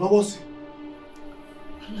mi ò lọ́wọ́ sí.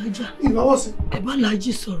 Alájà mi ò lọ́wọ́ sí. ẹ bá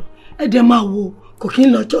Lájí sọ̀rọ̀ ẹ dẹ̀ máa wo kò kí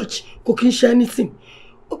ń lọ church kò kí ń ṣe anything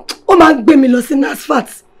ó máa ń gbé mi lọ sí NASFAT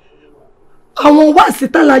àwọn wáàsí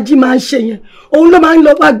tálájí máa ń ṣe yẹn òun ló máa ń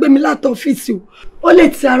lọ wá gbé mi láti ọ́fíìsì o ó lè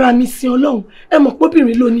ti ara mi sin Ọlọ́run ẹ mọ̀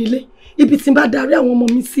póbìnrin ló ní ilé ibi tí n bá darí àwọn ọmọ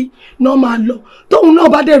mi sí náà máa lọ tóun náà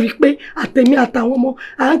bá dẹ̀ rí i pé àtẹ̀mí àtàwọn ọmọ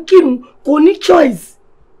à ń kírun kò ní choice.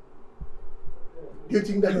 Do you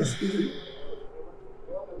think that is easy?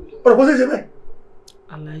 Ọ̀rọ̀ kò ṣe ṣe bẹ́ẹ̀.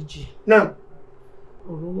 Alájí. Náà.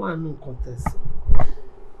 Ọ̀rọ̀ wà nù nǹkan tẹ̀sán.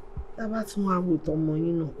 Tá bá tún wá wò tọmọ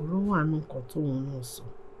yín náà, ọ̀rọ̀ wà nù nǹkan tóun náà sọ.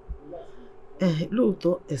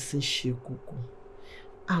 Lóòótọ́ ẹ̀sìn ṣe kókó.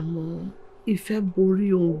 Àmọ́ ìfẹ́ borí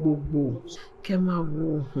ohun gbogbo. Kẹ́ máa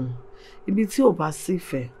wo ibi tí ò bá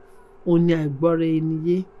sífẹ̀ẹ́, òun ni àìgbọ́ra ẹni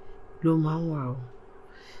yé ló máa ń wà o.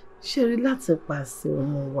 Ṣé rí láti pàṣẹ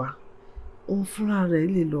ọmọ wa? Òun fúnra rẹ̀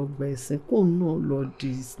lè lọ gba ẹ̀sìn kóun náà lọ di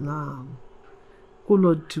Islam. Kó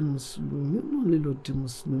lọ di Mùsùlùmí, náà lè lọ di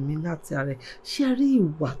Mùsùlùmí láti ara ẹ̀. Ṣé rí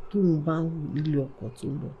ìwà tóun bá ń wù nílé ọkọ tó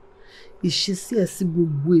lọ? Ìṣesí ẹ̀ sí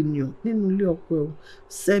gbogbo ènìyàn nínú ilé ọkọ ẹ̀,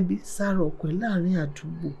 ṣẹ́bí sára ọkọ ẹ̀ láàrin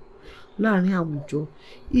àdúgbò, láàrin àwùjọ.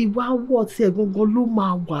 Ìwà wọ̀ tí ẹ̀ gangan ló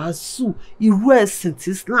máa wàásù irú ẹ̀sìn tí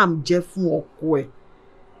Islam jẹ́ fún ọkọ ẹ̀.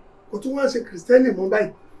 Kò tún wá ṣe Kìrìsìtẹ́nì mọ́ báyìí.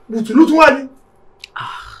 Bùtùlù tún wà ní.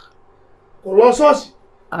 Kò lọ ṣọ́ọ̀ṣì.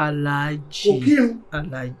 Aláàjì. Kò kírun.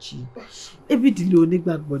 Aláàjì. Ebi ìdílé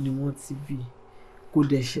onígbàgbọ́ ni wọ́n ti bí. Kò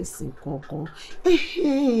dẹ̀ ṣẹ̀sìn kankan.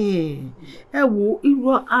 Ẹ wo irú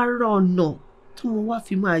ara ọ̀nà tí mo wá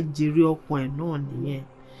fi máa jèrè ọkàn ẹ̀ náà nìyẹn.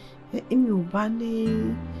 Èmi ò bá ní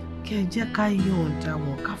kẹ́ ẹ jẹ́ ká yọ̀ǹda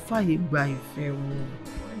wọn ká fààyè gba ìfẹ́ wọn.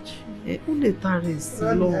 Ó lè tara sí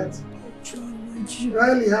lọ́wọ́.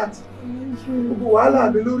 Ráìlì hat. Gbogbo wàhálà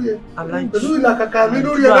mi lórí ẹ. Pẹ̀lú ìlàkàkà mi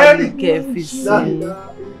lórí ẹ ráìlì.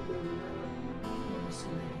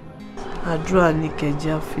 Àdúrà ní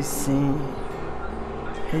kẹjá fi sìn.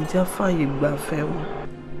 Ẹjá fààyè gbafẹ́ wọn.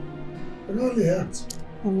 Ráìlì hat.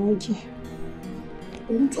 Alájí.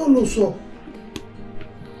 Ohun tó lọ sọ.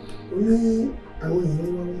 Ó ní àwọn èèyàn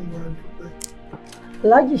wá wọn máa dúpẹ́.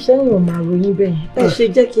 Lájí sẹ́yìn ò máa ròyìn bẹ́ẹ̀. Ẹ ṣe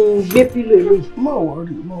jẹ́ kí n gbé pílò eléyìí. Má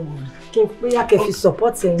wọrí, má wọrí. Kí n pé yá kẹ́ fi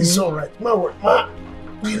support ẹ̀yin. It's all right. Má wọrí, má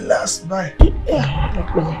relax bye. Ẹ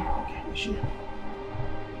pẹ̀lẹ́.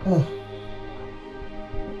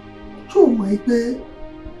 Tó o mọ̀ pé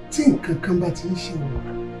tí nǹkan kan bá ti ń ṣe wọ̀,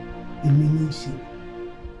 èmi ní í ṣe.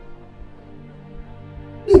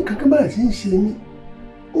 Bí nǹkan kan bá ti ń ṣe mí,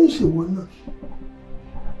 ó ń ṣèwọ náà.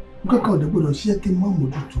 Nǹkan kan ò dẹ̀ gbọ́dọ̀ ṣe é kí n má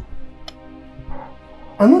mójútó.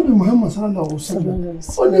 Ànábì Muhammad sallallahu alaihi wasallam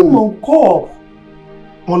ó ní mọ̀ kọ́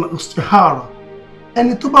ọ̀nà istihara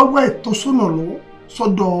ẹni tó bá wá ìtọ́sọ́nà lọ́wọ́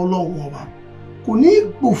sọ́dọ̀ Ọlọ́run ọba kò ní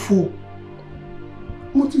gbòfo.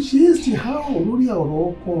 Mo ti ṣe istihara lórí ọ̀rọ̀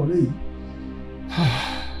ọkọ rẹ̀ yìí.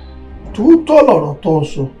 Tòótọ́ lọ̀rọ̀ tó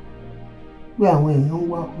sọ pé àwọn èèyàn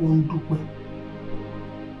wá wọn ń dúpẹ́.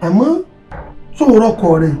 Àmọ́ sóòrọ̀ ọkọ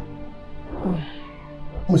rẹ̀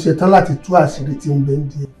mo ṣetán láti tú àṣírí tí ń bẹ ń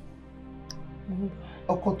di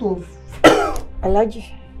ọkọ tó. Alájí.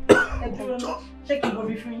 Ẹ dúró náà, ṣé kí n bọ̀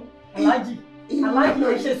bí fún yín? Alájí. Alájí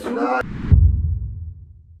ẹ ṣe sùúrù.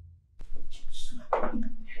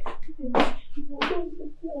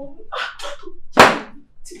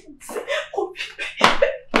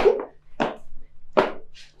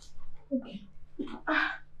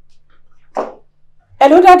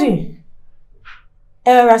 Hello, Daddy.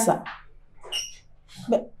 Rasa.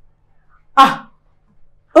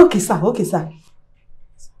 Okay, sir. Okay, sir.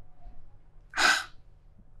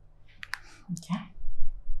 Okay.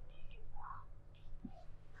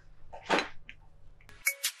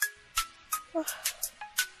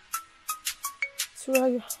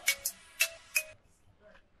 Túráyọ̀.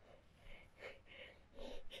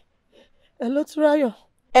 Hello, Túráyọ̀.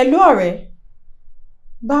 Hello, ọ̀rẹ́.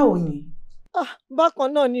 Báwo ni? Bákan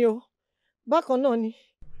náà ni o. Bákan náà ni.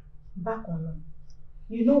 Bákan náà.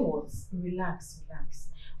 You know what? Relax.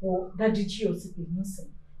 Well, Daddy G ò ti pè mí sìn.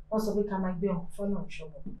 Wọ́n sọ pé ká máa gbé ọkọ̀ fọ́nà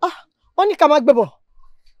ìṣọ́bọ̀. Wọ́n ní ká máa gbé bọ̀.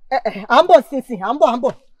 À ń bọ̀ sínsìn, à ń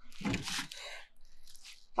bọ̀.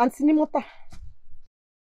 Àǹtí ní mọ́tà.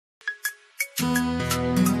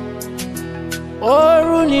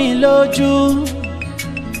 Oru ni lójú.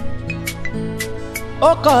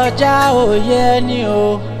 Ó kọjá òye ni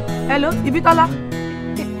o. Hello, Ibitola.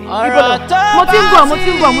 Ọ̀rọ̀ tó mo ti ń bọ̀.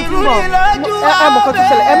 Ẹ mọ̀ kan tó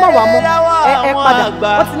ṣẹlẹ̀, ẹ má wá mọ́. Ẹ padà.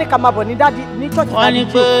 Wọ́n ti ní ká máa bọ̀ ní dádì ní church. Wọ́n ní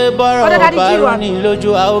pé bọ́rọ̀ bá rú ni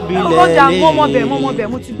lójú a ó bi lẹ̀ lé. Ó dà mọ́ ọmọ bẹ̀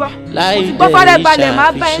mo ti gbọ́. Mo ti gbọ́ fọ́lẹ̀ balẹ̀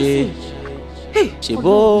máa bá ẹ sìn.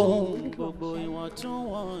 Ṣèbó gbogbo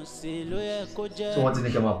ìwọ̀ntúnwọ̀nsì ló yẹ kó jẹ́. Tí wọ́n ti ní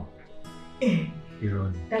kẹ́ máa bọ̀. Irọ́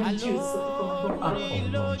ni. Dádì jí o sọ fún ọmọ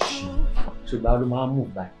Ọlọ́run ṣe. Ṣùgbọ́n ló máa ń mú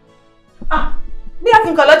báyìí. Bí a kì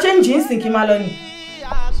í kàn lọ change ń sìn kí n máa lọ ni.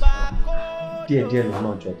 Díẹ̀díẹ̀ lọ́nà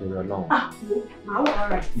jọ torí Ọlọ́run. Màá wọ̀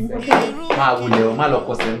ọ́ra. Máa wulẹ̀ o, má lọ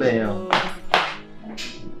kọsẹ̀ ń bẹ̀ yẹn o.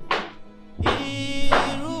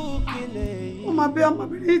 Ó máa bẹ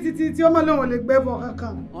ọmọbìnrin títí tí ọmọ lòun ò lè gbẹ́bọ̀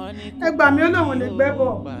kankan. Ẹ gbà mí ó lòun ò lè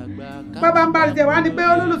gbẹ́bọ̀. Bàbá ń bá rí jẹ wá ní pé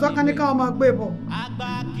olólùsọ kan ní káwọn máa gbé bọ̀.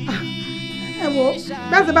 Ẹ wo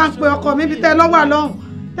bẹ́ẹ̀ sì bá ń pe ọkọ mi bí tẹ́ lọ́wọ́ àlọ́hùn.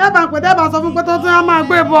 Tẹ́ bá ń pè tẹ́ bá sọ fún pé tó tún á máa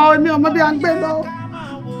gbé bọ̀ èmi ọmọ bí a ń gbé lọ.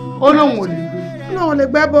 Ó lóun ò lè gbé. Ó lóun ò lè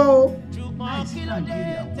gbẹ́bọ̀ o. Láìsí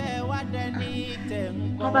Nàìjíríà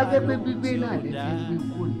wọ́n bá jẹ́ pé gbígbé náà lè fi gbé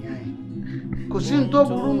kó ní àyè. Kò sí ní tó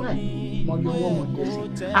burú mẹ́ mọ yọwọ́ mọ jẹ́sí.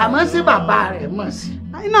 Àmọ́ sí bàbá rẹ̀ mọ̀ sí.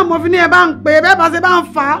 Iná mo fi ní ẹ bá ń pè bẹ́ẹ̀ bá ṣe bá ń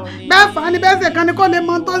fà á bẹ́ẹ̀ fà á ní bẹ́ẹ̀ ṣe kan ní kó lè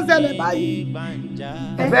mọ tó ń ṣẹlẹ̀ báyìí.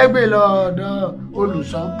 Ẹ fẹ́ gbé lọ ọ̀dọ̀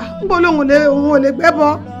olùṣọ́. Ń bọ́ lóun ò lè gbẹ́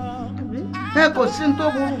bọ́. Ẹ kò sí ní tó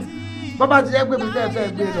burú. Bọ́bá ti jẹ́ pé mi tẹ́ fẹ́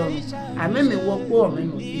gbé lọ. Àmì mi wọ pọ́ mi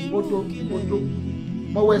nù ìbótó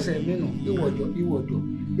mọ́wẹ́sẹ̀ mi nù ìwọ̀jọ̀.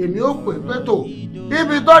 Èmi ó pè pé tò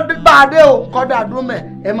ibi tó bá a dé o kọ́dà dún mẹ́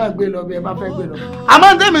ẹ máa gbé lọ bí ẹ bá fẹ́ gbé lọ. Àmọ́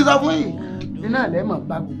ní tèmi sọ fún yìí nínú àlẹ́ mọ̀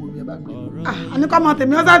bá gbogbo bí ẹ bá gbé lọ. Àníkọ́ ọmọ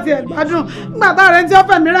tèmi ọ́sà tiẹ̀ gbádùn nígbà táwọn ẹni tí ó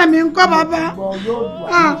fẹ̀mí rẹ̀ mi ń kọ́ bàbá.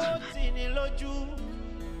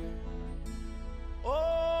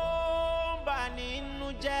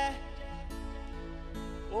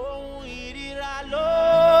 Ohun ìríra ló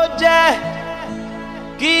jẹ́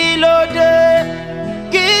kí ló dé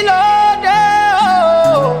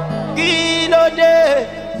ooo kí ló dé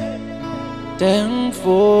tẹ́ ń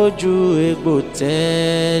fojú egbò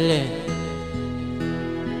tẹ́lẹ̀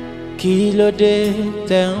kí ló dé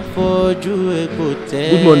tẹ́ ń fojú egbò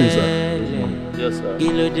tẹ́lẹ̀. Good morning, sir. Yes, sir. Kí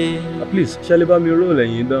ló dé. Please, ṣé lè bá mi roll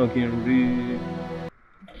ẹ̀yìn down kí n rí.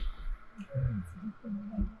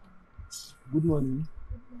 Good morning.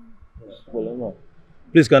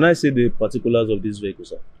 Please, can I see the particulars of this vehicle,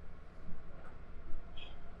 sir?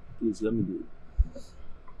 Please, let me do it.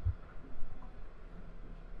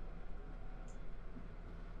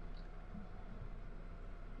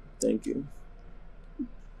 Thank you.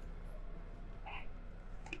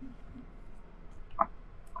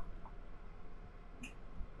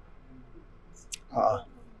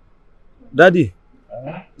 Daddy,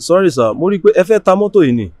 sorry sir, mo rí pé ẹ fẹ́ ta mọ́tò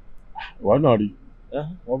yìí ni. Ìwọ náà rí.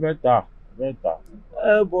 Wọ́n fẹ́ tà.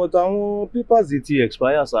 But àwọn papers ti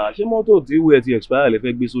expire sir. Ṣé mọ́tò tí ìwé ẹ ti expire lè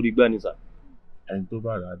fẹ́ gbé sórí gbá ni sir? Ẹni tó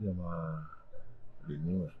bá rà á dẹ̀ máa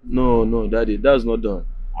renew ẹ̀. No, daddy, that's not done.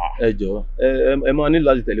 Ẹ jọ̀ọ́, ẹ máa ní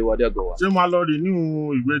láti tẹ̀lé wa dé àgọ́ wa. Ṣé máa lọ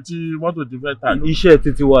renew ìwé tí mọ́tò ti fẹ́ tà ní? Iṣẹ́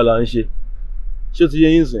títí wa là ń ṣe. Ṣé o ti yé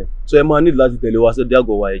yín sìn? So ẹ máa ní láti tẹ̀lé wa dé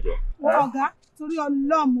àgọ́ wa ẹ jọ̀ọ́. Ọ̀gá torí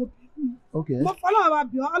Ọlọ́run mo fọlọ́run bá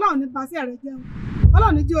bì ọ́ Ọlọ́run ní pàṣẹ rẹ̀ jẹun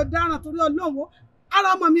Ọlọ́run ní jí o dáràn torí Ọlọ́run ara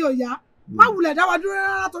ọmọ mi ò yá má wulẹ̀ dá wa dúró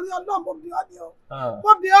rárá torí Ọlọ́run mo bì ọ́ ni o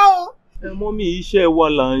mo bì ọ́ o. Ẹ mọ́ mi iṣẹ́ wa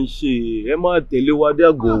là ń ṣe ẹ máa tẹ̀lé wa dé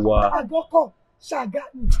àgọ́ wa. Àgọ́kọ̀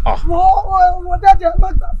ṣàgánì wo dájú ẹ má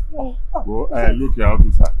gbà fún ọ. Wo look here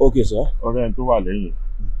officer. Okay sir. Ọ̀rẹ́ ẹni tó wà lẹ́yìn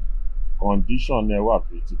condition ẹ wà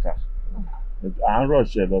critical. À ń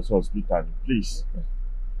rọ̀ṣẹ̀ lọ sí hospital please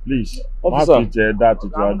má fi jẹ dá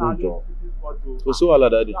tuntun adójọ. Kò sí wàhálà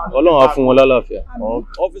dáadé Ọlọ́run á fún wọn lálàáfíà.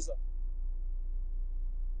 Officer.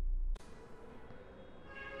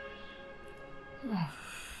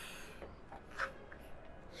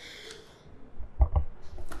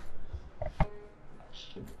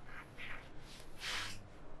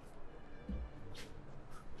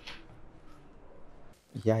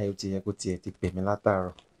 Ìyá ẹ̀ ó ti yẹ kó tiẹ̀ ti pè mí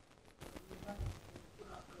látàárọ̀.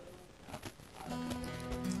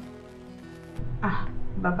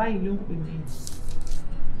 Bàbá yìí ló ń pè mí.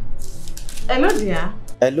 Hello dear.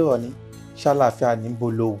 Hello honey, ṣàlàáfíà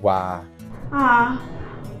níbo ló wà?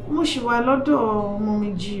 Mo ṣì wà lọ́dọ̀ ọmọ mi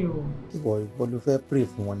jí o. Ìwọ ló fẹ́ pray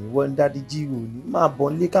fún wọn ni wọ́n ń dádí jí o ní máa bọ̀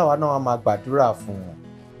nílé káwa náà máa gbàdúrà fún wọn.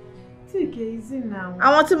 Tí kì í sí náà.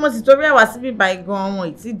 Àwọn tí mo sì torí ẹ̀wà síbí báyìí gan wọn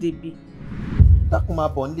ì tí débi. Dákun máa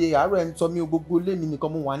bọ̀ nílé àárọ̀ ẹni sọ mí gbogbo ilé mi nìkan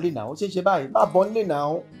mo wà nílé náà ó ṣe é ṣe báyìí máa bọ̀ nílé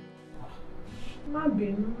náà. Má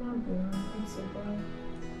bínú, ó ti bá.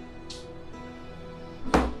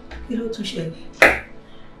 Kí ló tún ṣẹlẹ̀?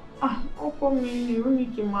 Ọkọ mi ni ó ní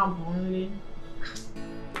kí n máa bọ̀ nílé.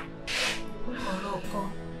 Ọ̀rọ̀ ọkọ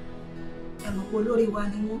ẹ̀mọ̀ pé olórí wa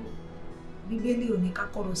ni wọ́n. Bíbélì ò ní ká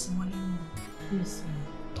kọ̀rọ̀ sí wọn lẹ́nu.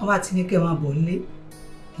 Tọ́ bá ti ní kẹ́ máa bọ̀ nílé,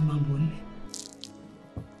 ẹ máa bọ̀ nílé.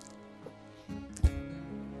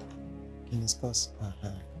 Kí ni space?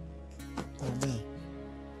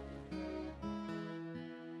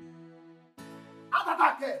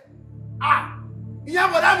 Atatake! Ìyá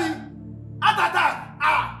bọ̀dá mi! Attack!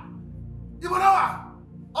 Ibo náà wà?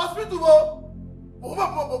 Hospital wo? Mo ń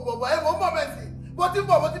bọ̀ bẹ́ẹ̀ sí. Mo ti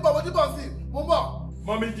bọ̀ sí. Mo ń bọ̀.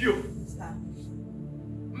 Mọ́mí jí o.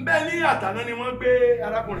 Ńbẹ ní àtàná ni wọ́n gbé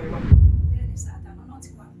arákùnrin wa.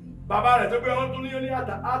 Bàbá rẹ̀ tó gbé wọn tún ní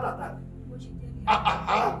àtàtà.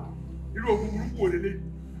 Irú ogun burúkú ò lélẹ̀.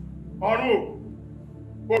 Ọ̀run o.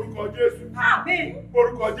 Orúkọ Jésù. Àmín.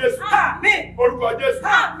 Orúkọ Jésù. Àmín. Orúkọ Jésù.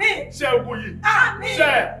 Àmín. Ṣẹ́ ogun yìí. Àmín.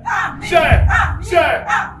 Ṣẹ́.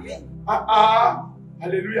 Àmín.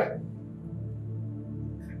 Hallelujah.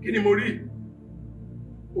 Kí ni mo rí?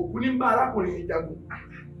 Òkú ní bá arákùnrin yìí jagun.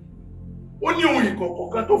 Ó ní ohun ìkọ̀kọ̀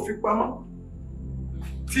kan tó fi pamọ́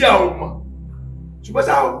tí a ò mọ̀. Ṣùgbọ́n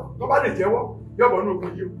ṣá tó bá lè jẹ́wọ́ yọ̀bọ̀ ní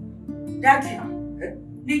ogun yìí o. Dádì,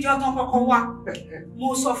 níjọ́ tán kọ́kọ́ wá,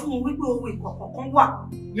 mo sọ fún wọn wípé ohun ìkọ̀kọ̀ kan wà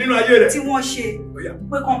nínú ayé rẹ̀ tí wọ́n ṣe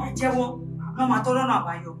pé kàn máa jẹ́wọ́ wọ́n máa tọ́ lọ́nà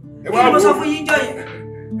àbáyọ. Ẹ Kí wá ni mo wò. sọ fún yín jọ yẹn?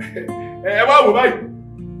 Ẹ wá wò báyìí.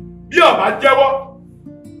 Bí ó bá jẹ́wọ́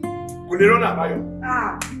kò lè rọ́nà àbáyọ.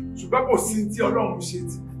 Ṣùgbọ́n kò sí tí Ọlọ́run ṣe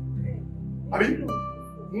tì. Àbí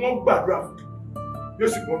wọ́n gbàdúrà fún yóò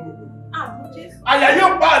sì gbọ́n gbogbo. Àyà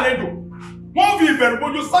yóò bá àlejò. Wọ́n fi ìbẹ̀rù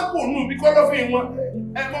bójú sápò nù bí kọ́lọ́fín wọn.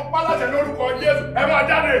 Ẹ mọ pálásẹ̀ lórúkọ Jésù. Ẹ máa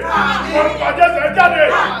jáde. Orúkọ Jésù ẹ jáde.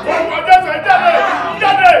 Orúkọ Jésù ẹ jáde.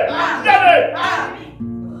 Jáde.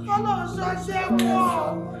 Ọlọ́run ṣọṣẹ́ wọ̀.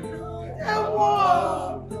 Ẹ wọ̀.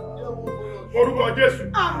 Orúkọ Jésù.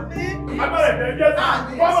 Àmín. Agbára ẹ̀jẹ̀ Jésù.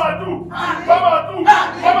 Wọ́n máa tú.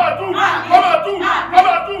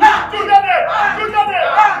 Tú jáde.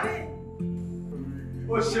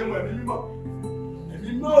 Ó ṣeun ẹ̀mí mímọ́. Ẹ̀mí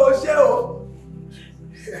mímọ́ ó ṣe o.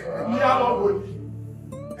 Ẹ̀mí àmọ́ wò ni.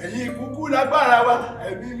 Ẹ̀yin kúkú lágbára wa.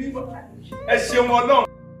 Ẹ̀mí mímọ́. Ẹ ṣeun Ọlọ́run.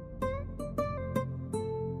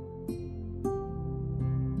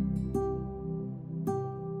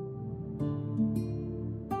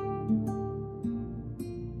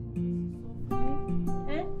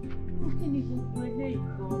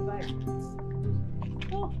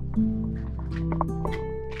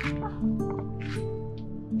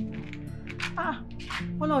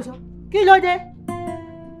 Kí ló dé?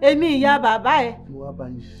 Èmi ìyá bàbá ẹ. Mo wá bá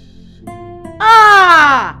yín ṣe.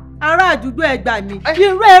 Ará àdúgbò ẹ gbà mí.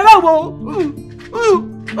 Irú ẹ̀rọ wo?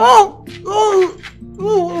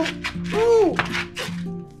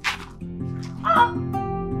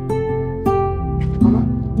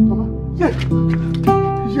 Mama,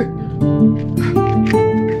 yeah.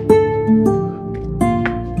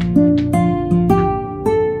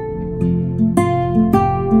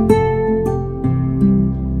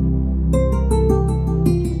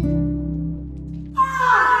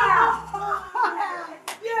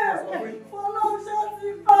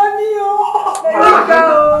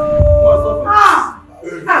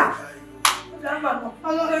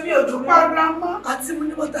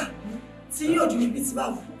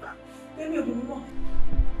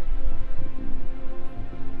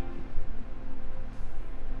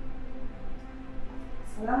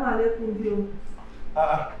 Salamu alaikum bí o.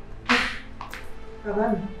 Bàbá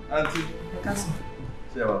mi. Àǹtí. Ẹ káàsán.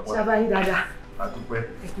 Ṣé ẹ wà pọ̀? Ṣé a bá yín dáadáa? A dúpẹ́.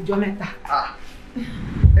 Ẹ kújọ́ mẹ́ta.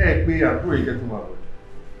 Ẹ pé àbúrò yìí kẹ́ tó máa bọ̀.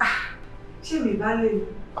 Ṣé mi bá lè o?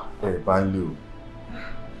 Ẹ bá ń lé o.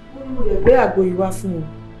 Mo ní mo lè gbé àgbo yìí wá fún o.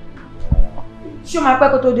 Ṣé o máa pẹ́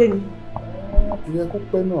kó tó dé ni? Ìyẹn kó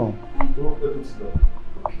pẹ́ náà. Ó pẹ́ tó ti lọ.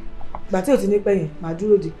 Ìgbà tí ò ti ní pẹ́ yẹn, màá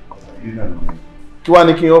dúró dè. Kí wá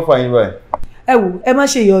ní kí n ọ́fà yín báyìí? Ẹ wò, ẹ má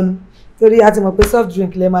ṣe yọnu torí a ti mọ̀ pé soft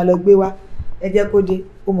drink lẹ máa lọ gbé wá. Ẹ jẹ́ kó dé,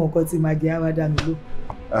 ó mọ nǹkan tí màá jẹ á wá dà mí lò.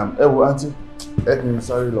 Ẹ wo àǹtí, ẹ kì í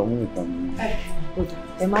sáré lọ mú ìtàn mi.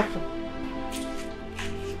 Ẹ má tán.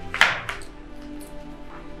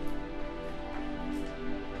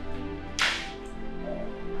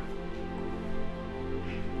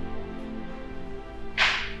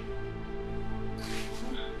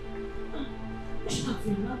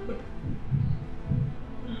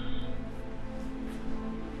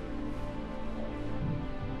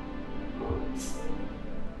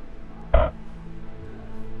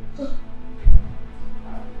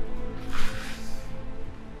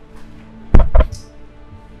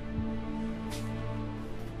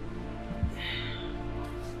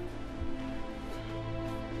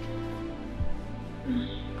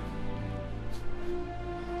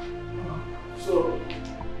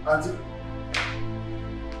 àǹtí.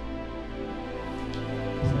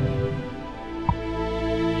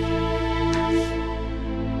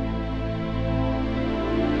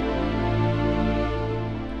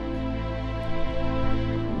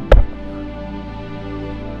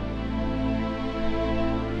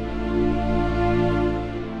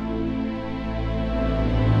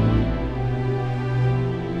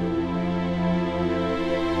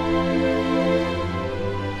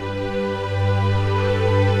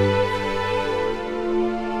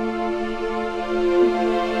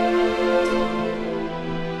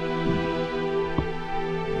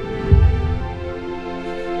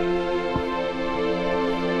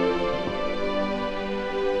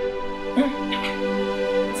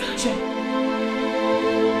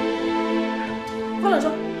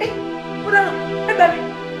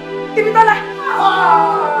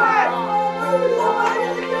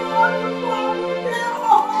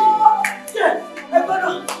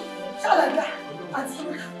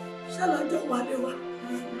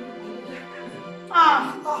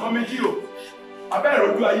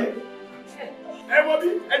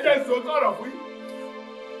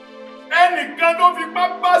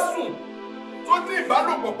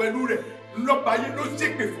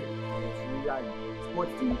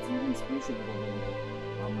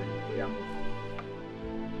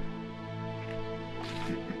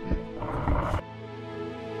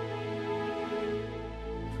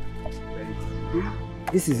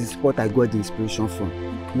 This is the spot I got the inspiration from.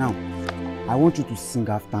 Now, I want you to sing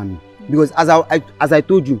after me. Because as I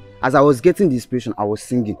told you, as I was getting the inspiration, I was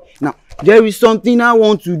singing. Now, there is something I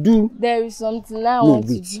want to do. There is something I want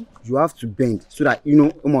to do. You have to bend so that, you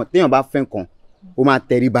know, so to buy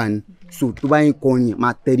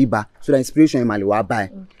so the inspiration will buy.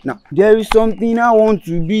 Now, there is something I want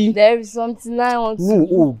to be. There is something I want to be. No,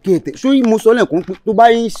 oh, get it. So you must to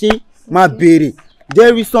buy my baby.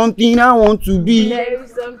 There is something I want to be. There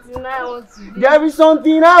is something I want to be. There is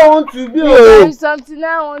something I want to be. There is something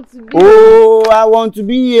I want to be. Oh, I want to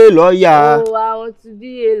be a lawyer. Oh, I want to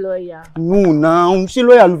be a lawyer. No, now, she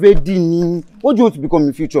lawyer already. What do you want to become in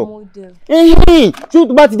the future? Model. Hey, so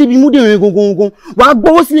to buy the baby model go. Wa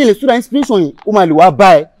go see the student inspiration. O ma le wa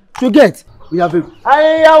buy. So get. We have a.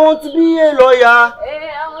 I want to be a lawyer. Hey,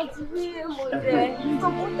 I want to be a model. So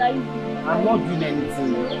what are you doing? I'm not doing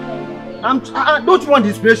anything. Don't you want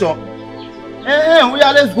inspiration?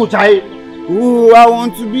 Let's go, Chai. Oh, I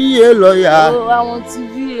want to be a lawyer. Oh, I want to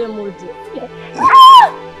be a model.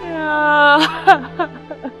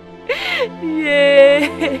 Yeah.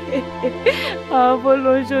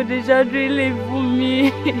 Folosho de ṣáájú ilé fún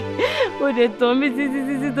mi. Ó dẹ̀ tàn mí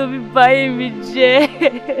títí tó fi báyé mi jẹ́.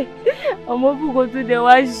 Ọmọ fúnko tó dẹ̀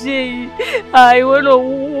wá ṣe yìí. Ìwọ náà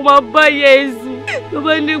wọ́n máa báyé èsù. Tó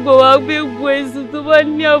bá ní gbọ̀ wá gbé gbọ̀ èsù. Tó bá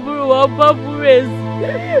ní àbúrò wá bá àbúrò èsù.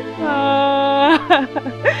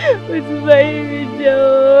 Ó ti báyé mi jẹ́ o.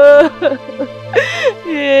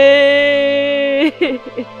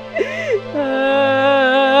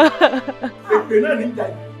 Èpè náà ní ìjà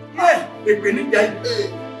yìí. Èpè ní ìjà yìí.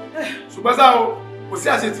 Ṣùgbọ́n sáà o, kò sí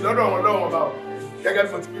àṣetì lọ́dọ̀ wọn lọ́wọ́ ọba o. Gẹ́gẹ́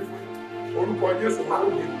bí mo ti pè fún orúkọ Jésù máa ń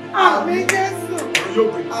gbé. Àmín Jésù. Yóò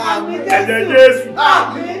gbé. Àmín Jésù. Ẹ̀jẹ̀ Jésù.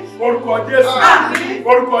 Àmín. Orúkọ Jésù. Àmín.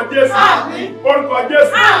 Orúkọ Jésù. Àmín. Orúkọ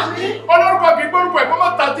Jésù. Àmín. Olórúkọ kì í gbórúkọ ẹ̀ kó má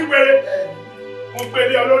ta tí wéré. Mo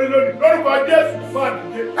pèlè olórí lónìí. Lórúkọ Jésù máa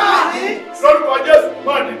dìde. Àmín. Lórúkọ Jésù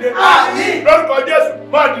máa dìde. Àmín. Lórúkọ Jésù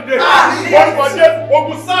máa dìde. Àmín. Orúkọ Jésù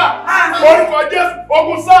ogun sáà. Àmín. Orúkọ Jésù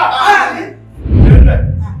ogun sáà. Àmín.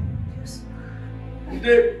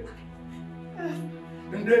 Ǹdé.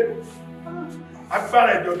 Ǹdé.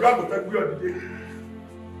 Agbára ìjọ̀dún àgùntàn gbé ọ dìde.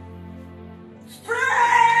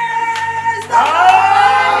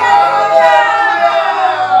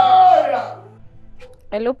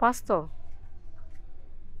 Hello, pastor.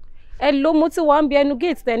 Hello, mo ti wà ń bí ẹnu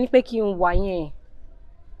gate tẹ́ ní pé kí n wà yẹn.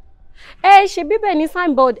 Ṣe bíbẹ̀ ní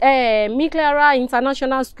signboard Miklara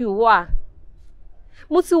International School wà.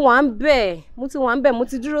 Mo ti wà ń bẹ̀, mo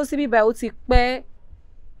ti dúró sí bíbẹ̀ ó ti pẹ́.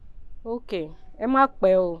 Okay, ẹ má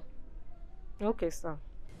pẹ́ o. Okay, sir.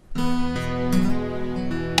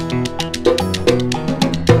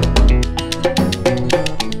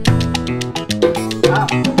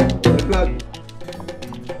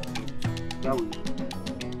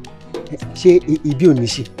 Ṣé ibi ò ní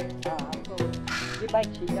ṣe? Bí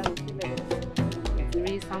báyìí ṣe yá mi sílẹ̀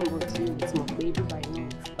rí signboard tí mo ti mọ̀ pé ibi báyìí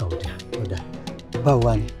náà. Ọ̀dà. Báwo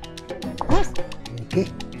wá ni?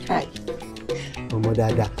 Ọmọ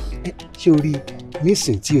dáadáa. Ṣé o rí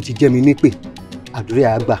nísìn tí o ti jẹ́ mi nípè?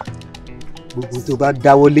 Àdúrà àgbà. Gbogbo tó bá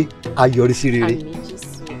dáwọ́lé á yọrí sí rere.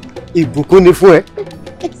 Ìbùkún ni fún ẹ.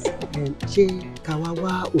 Ṣé ká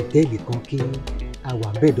wá òtẹ́ẹ̀lì kan kí a wà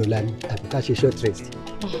bẹ́ẹ̀ dọ́là ni tàbí ká ṣe short rest.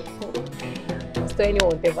 Pastor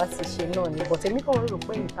anyone tẹ́ bá ti ṣe náà ni but èmi kàn rò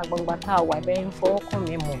pé ìta gbangba tá a wà bẹ́ẹ̀ ń fọwọ́ kàn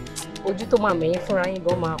mí mọ̀ ojú tó máa mẹ́yìn fúnra yín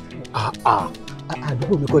gan máa kú.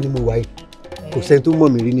 Àdúgbò mi kọ́ ni mo wà yìí kò sẹ́ni tó mọ̀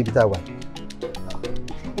mí rí níbi tá a wà.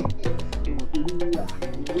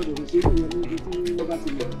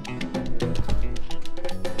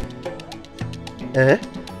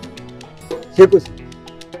 Ṣé kò sí?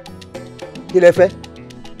 Kí lẹ fẹ́?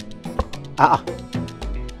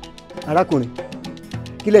 Arákùnrin,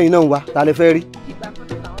 kí lẹ́yìn náà ń wá? Ta lẹ fẹ́ rí?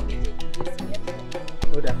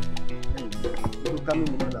 Ó dà, ìlú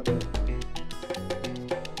Kámínì náà làbọ̀.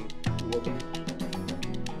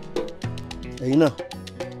 Ẹ̀yin náà,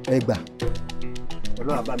 ẹ gbà.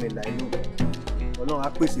 Ọlọ́run á bá mi là inú. Ọlọ́run á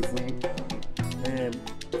pèsè fún yín.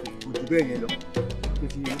 Kò jù bẹ́ẹ̀ yẹn lọ.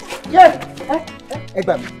 Ẹ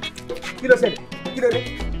gbà mí. Kí ló ṣẹlẹ̀? Kí ló dé?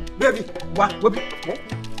 Bébì, wá, wóbi.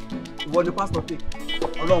 Ìwọ ni pásítọ̀ pé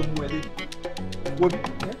Ọlọ́run mú ẹ lé. Wóbi,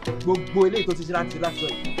 gbogbo eléyìí tó ti ṣe láti láti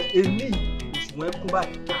ọ̀yìn. Èmi òṣùwọ̀n ẹ kún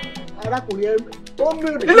báyìí. Arákùnrin ẹ ó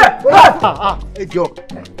mèrè. Ilẹ̀! Ẹ jọ,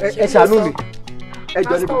 ẹ ṣàánú mi. Ẹ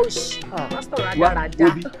jọ níbi. Pásítọ̀ rádaràdá.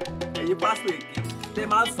 Wóbi. Ẹ̀yin pásítọ̀ èké tẹ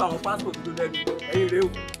máa ń sọ àwọn pásítọ̀ dúdú lẹ́nu ẹ̀yin rèé o.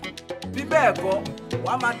 Bí bẹ́ẹ̀ kọ́,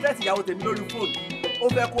 wàá máa tẹ́tì ìyàwó tèmi lórí fóònù. Ó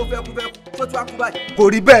fẹ́ kú tó tí wàá kú báyìí. Kò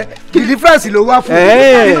rí bẹ́ẹ̀, deliverance ló wá fún.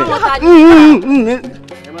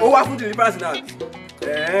 Ó wá fún deliverance náà.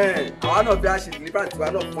 Àwa náà bí a ṣe deliverance tiwa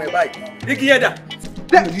náà fún ẹ báyìí. Igi yẹn dà.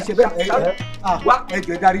 Bẹ́ẹ̀ ni ṣe bẹ́ẹ̀. Wá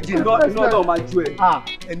ẹjọ́ dárí jìn. Iná náà máa ju ẹ.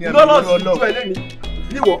 Iná náà sì ju ẹ lẹ́nu.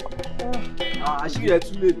 Níwọ̀. Àṣírí ẹ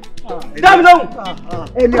tún lè lò. Dámi lóhùn.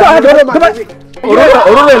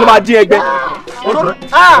 Òróró ẹ̀ ló máa dín ẹgbẹ́.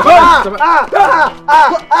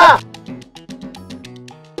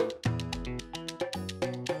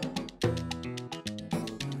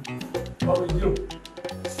 Ọmọ ìdí o,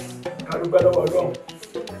 kálukú lọ́wọ́ Ọlọ́run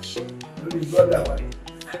lórí gbọ́dọ̀ àwọn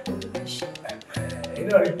ẹ̀yìn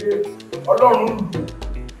náà rí pé Ọlọ́run ń lò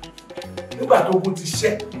nígbà tó ogun ti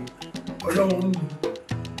ṣẹ́ Ọlọ́run ń lò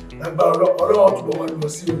lágbára Ọlọ́run túbọ̀ wọn lọ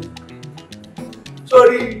sí o.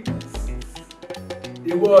 Sórí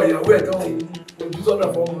ìwọ ìyàwó ẹ̀ tó ń ojú sọ́nà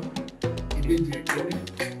fọ́mọ ìbejì ẹ̀kẹ́ni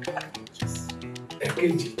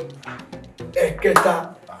ẹ̀kejì ẹ̀kẹta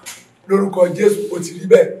lórúkọ Jésù ó ti rí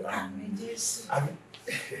bẹ́ẹ̀.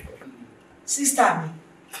 Sísítà mi,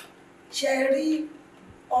 ṣe rí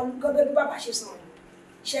gẹ́gẹ́ bí bàbá ṣe sọ̀rọ̀,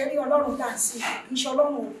 ṣe rí Ọlọ́run tá à ń sìn kì í ṣe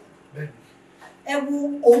Ọlọ́run. Ẹ wo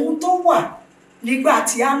ohun tó wà nígbà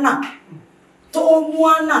tí Hánà tó mú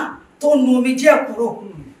Hánà tó nu omijé kúrò,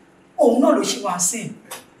 òun náà ló ṣe wá sìn.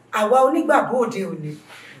 Àwa onígbàgbọ́ òde òní,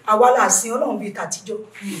 àwa là sìn Ọlọ́run bíi tàtijọ́.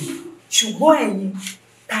 Ṣùgbọ́n ẹ̀yin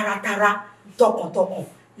taratara tọkàntọkàn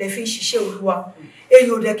lè fi ṣiṣẹ́ Olúwa. Èyí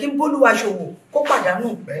ò dẹ̀ kí n bólúwa ṣòwò kó pàdánù.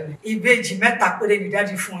 Ìbejì 3 péré ni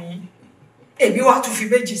dádì fún yín. Èmi wá tún fi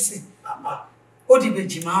méjì sí. Ó di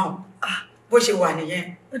ìbejì 5. Bó ṣe wà nìyẹn.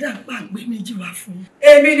 Ó dà pa gbé méjì wá fún yín.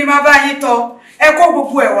 Èmi ni màá bá yín tọ́. Ẹ kó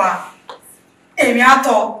gbogbo ẹ̀ wá. Èmi á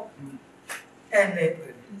tọ́.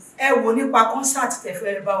 Ẹ wò nípa concert tẹ́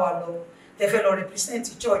fẹ́ bá wa lọ. Tẹ́ fẹ́ lọ represent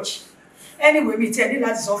church. Anyway, mi tí ẹ ní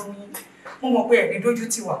láti sọ fún yín. Mo mọ̀ pé ẹ̀rí dójú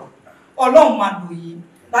tì wá. Ọlọ́run máa lò yín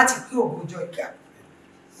láti pín ògbójọ ìkà.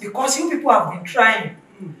 Because you people have been trying.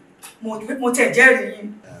 Mo tẹ̀ jẹ́rìí yín.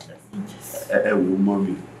 Ẹ wo mọ́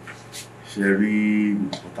mi, ṣe rí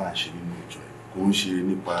nǹkan tá à ń ṣe nínú ìjọ ẹ̀ kò ń ṣe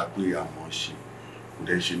nípa pé àmọ́ ṣe kò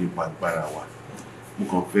dẹ̀ ṣe nípa agbára wa. Mo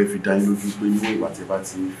kàn fẹ́ fi dá yín lójú pé níwọ̀n ìgbà tí ẹ bá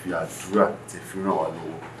ti ń fi àdúrà tẹ fi ràn wá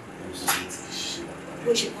lọ́wọ́ ó sì ti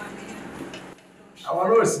ṣe àgbára. Àwọn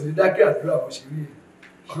náà sì ní dákẹ́ àdúrà bó ṣe rí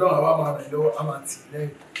Ọlọ́run àwa máa rìn lọ́wọ́ a máa tì lẹ́yìn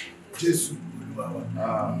Jésù Olúwa wa.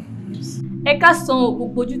 Ẹ káàsán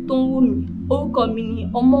gbogbo ojú tó ń wò mí, orúkọ mi ni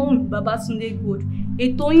Ọmọ́wùnmí Babátúndé Gold.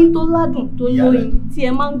 Ètò yín tó ládùn tó lóyin tí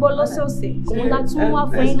ẹ máa ń gbọ́ lọ́sọ̀ọ̀sẹ̀ òun la tún wá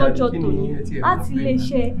fún yín lọ́jọ́ tòní láti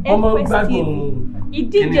iléeṣẹ́ Express TV.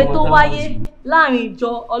 Ìdíje tó wáyé láàrin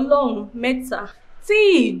ìjọ Ọlọ́run mẹ́ta tí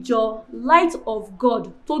ìjọ Light of God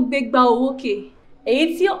tó gbégbá orókè, èyí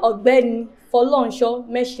tí ọ̀gbẹ́ni Fọlọ́runṣọ́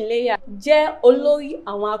Mẹ́ṣinléyà jẹ́ olórí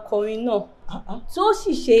àwọn akọrin náà tó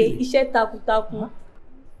sì ṣe iṣẹ́ takuntakun.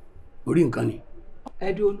 Orí nǹkan ni.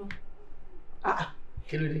 Ẹ dúró.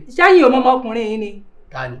 Kí ló dé? Ṣẹ́yìn ọmọkùnrin yìí ni.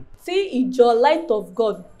 Ta ni? Tí ìjọ Light of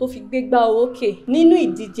God tó fi gbégbá orókè nínú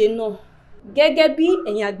ìdíje náà. Gẹ́gẹ́ bí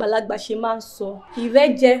ẹ̀yin àgbàlagbà ṣe máa ń sọ,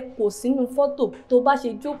 ìrẹ́jẹ kò sínú fọ́tò tó bá ṣe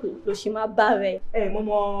jókòó ló ṣe máa bá rẹ̀. Ẹ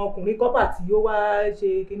mọmọ ọkùnrin kọ́pà tí ó wá ṣe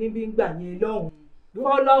kinní bí ń gbà yẹn lọ́hùn.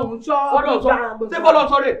 Fọlọ́run ṣọ́ ṣé Fọlọ́run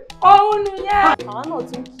ṣọ́ rè? Òun nìyẹn. Àwọn náà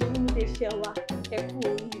tún kí ní iléeṣẹ́ wa ẹ kú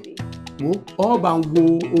oríire. Wo ọba ń wo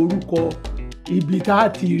orúkọ ibi tá a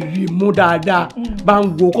ti rí mú dáadáa bá ń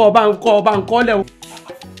wò kọ́ bá ń kọ́lẹ̀.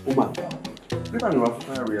 ó mà gbà nígbà mi wá fún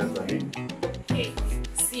káyọ̀ rí àgbà yìí.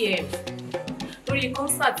 cm lórí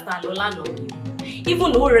concert tá a lọ lánàá ni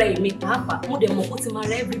even ó rẹ èmi pàápàá mo dẹ̀ mọ̀ kó ti máa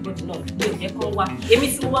rẹ everybody náà mi ò jẹ́ kán wá èmi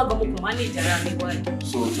tí mo wá gan mo kàn wá ní ìjára mi wá ni.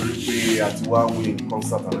 so torí pé a ti wá win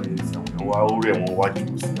concert àwọn èèyàn tí àwọn wa ó rẹ̀ wọ́n wájú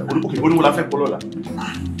sí i onímọ̀ la fẹ́ pọ̀ lọ́la.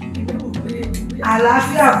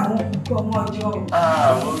 àlàáfíà fún ọmọ ọjọ́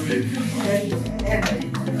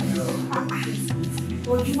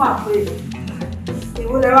ojú mà pé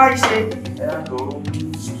èwo lẹ wá ṣe. ẹ á lọ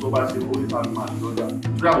tó bá ṣe orí pàmò àdúrà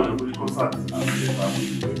tí àwọn èèyàn lórí concert àti ẹ̀fà àwọn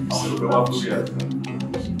èèyàn wá lórí àdúrà.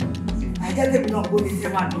 àjẹtẹ̀mí náà kó lè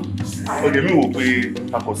jẹ́ máa dùn. ọ̀gẹ̀ mi wò pé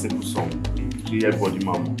akọ̀sẹ̀kù sàn kí everybody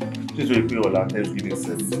máa mọ̀ nítorí pé ọ̀la Thanksgiving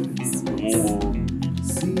service mo ń wo.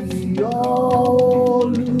 sí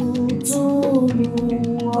olùtúnú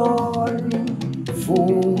ọ̀run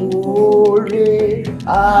fún oore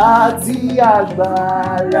àti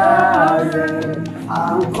agbára rẹ̀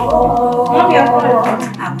àkọ́. mọ́mí ẹ kọ́ ẹ̀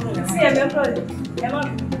sí ẹ̀mí ẹ̀kọ́ ẹ̀ ẹ má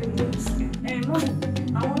mọ́mí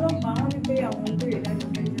àwọn ọlọ́pàá wọ́n ní pé àwọn ń béèrè dájú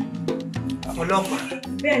pé ọlọ́pàá.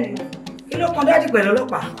 bẹ́ẹ̀ni kí ló kan dájú pẹ̀lú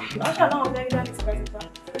ọlọ́pàá. ọ̀ṣọ́ náà wọ́n fẹ́ẹ́ dájú tipẹ́tipá.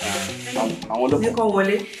 àwọn ọlọ́pàá ní kò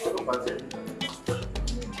wọlé.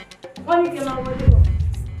 wọ́n ní kí n máa wọlé bọ̀.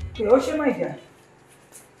 pé ó ṣe má ìjà.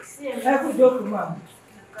 ẹ kú jókòó mà.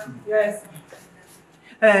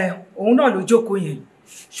 òun náà ló jókòó yẹn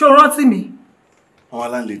ṣó rántí mi. àwọn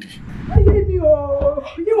aláǹlẹ̀dì. ayé mi ò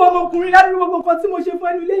ìwọ ọmọkùnrin ládùúgbò gbogbo nǹkan tí mo ṣe fún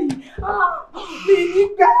ẹnu ilé yìí mi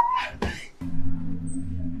nígbà.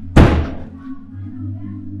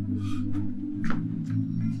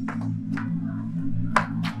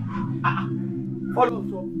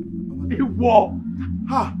 Fọlọ́nsọ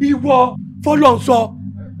ìwọ Fọlọ́nsọ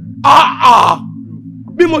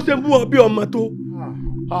bí mo ṣe mú ọ bí ọmọ tó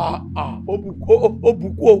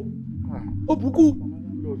ó bùkú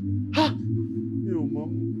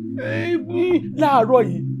láàárọ̀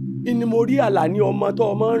yìí ni mo rí Àlàní ọmọ tó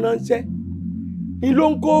ọmọ ránṣẹ́ ni ló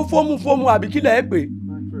ń kó fọ́mù àbí kílẹ̀ ẹ̀ pé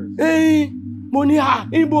mo ní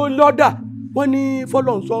ibo lọ́dà wọ́n ní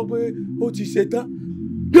Fọlọ́nsọ pé ó ti ṣetán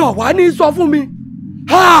bí ọ̀wá ní sọ fún mi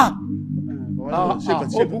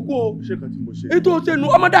òbúkú o ètò òṣèlú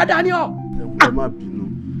ọmọ dáadáa ni ọ. ẹ má bínú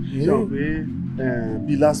ṣe àwọn pé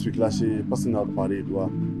bí last week la ṣe personal parade wa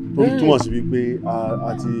tó túmọ̀ sí wípé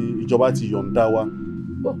àti ìjọba ti yọ̀ǹda wa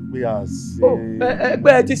pé a ṣe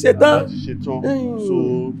ẹgbẹ́ ti ṣe tán so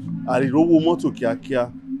àrírówó mọ́tò kíákíá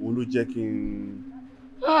òun ló jẹ́ kí n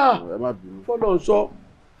ẹ má bínú. Fọlọ́nsọ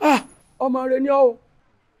ọmọ rẹ ni ọ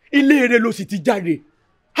ilé rẹ ló sì ti jáde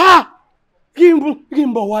kí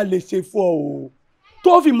n bọ̀ wá lè ṣe fún ọ o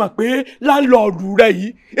tó fi mọ̀ pé láńlọ́ọ̀dù rẹ yìí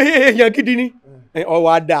èèyàn gidi ni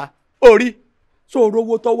ọwọ́ àdá orí sóòrò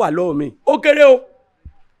owó tó wà lọ́wọ́ mi ó kéré o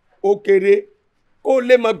ó kéré kó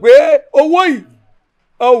lè mọ̀ pé owó yìí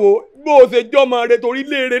ọwọ́ bó o ṣe jọmọ rẹ torí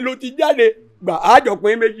léèrè ló ti jáde gbà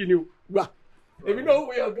àjọpín méjì ni o gbà èmi náà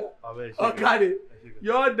wọ ọ̀gá rẹ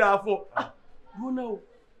yóò dáa fún ọ lónà o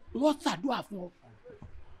wọ́n ṣàdúrà fún ọ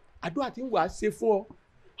àdúrà tí ń wàá ṣe fún ọ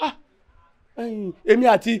èmi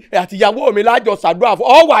àti ìyàwó mi lájọ ṣàdúrà fún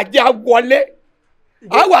ọ wà jẹ́ àwọlé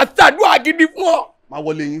àwa ṣàdúrà gidi fún ọ. máa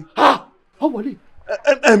wọlé yín. ọ wọlé.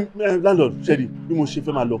 landlord ṣẹ́ni bí mo ṣe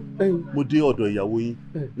fẹ́ máa lọ mo dé ọ̀dọ̀ ìyàwó yín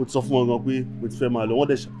mo ti sọ fún wọn gan pé mo ti fẹ́ máa lọ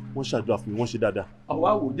wọ́n ṣàdúrà fún mi wọ́n ṣe dáadáa. àwa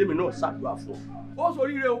wò jẹ́mi náà ṣàdúrà fún ọ. ó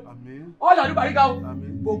ṣoríire o ọ làdú bàríkà o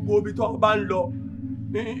gbogbo ibi tó o bá ń lọ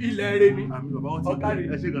ilẹ̀ rẹ ni ọ̀gá rẹ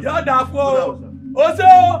yóò dáa fún ọ o ṣé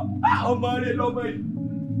o ọmọ rẹ lọmọ yìí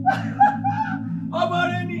ọmọ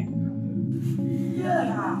rẹ ni.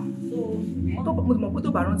 mo mọ̀ pé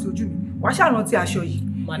tó bá rántí ojú mi wàá ṣàrántí aṣọ yìí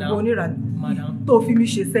ìwọ oníranì tó fi mí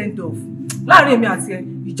ṣe send off láàrin èmi àti ẹ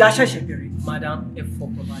ìjà ṣẹ̀ṣẹ̀ bẹ̀rẹ̀. madam ẹ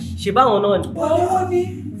fọkàn balẹ̀ ṣe báwọn náà ni. owó ní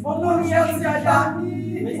olórí ẹ ti ajá ní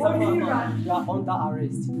oníranì. you are under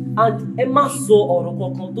arrest and ẹ má sọ ọ̀rọ̀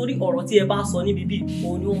kankan torí ọ̀rọ̀ tí ẹ bá sọ níbi bíi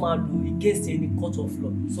òun ni ó máa lò against any court of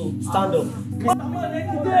law so stand up.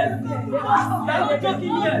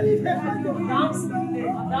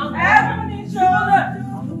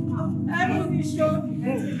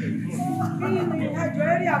 Ẹjọ́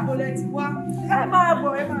eré àpòlẹ̀ ti wá. Ẹ máa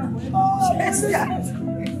bọ̀. Ṣé sí àti.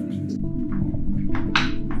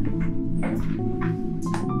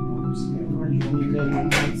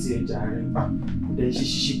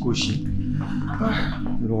 Ṣíṣí kò ṣe.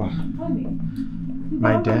 Lọ́wọ́.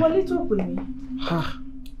 My dear. Wọlé tó pè mí.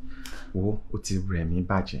 Wo o ti rẹ̀ mí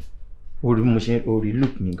bàjẹ́. Orí mo ṣe orí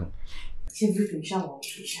look mi gan. Ṣé bí kò ṣàwọn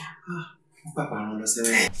òkè ṣá? Wọ́n pàpà rán lọ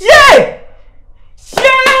sẹ́wọ̀n.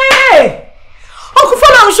 Ọkùn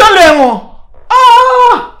Fọlọ́run ṣọ́lọ̀ ẹ̀wọ̀n.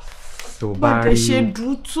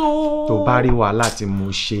 tó bá rí wàhálà tí mo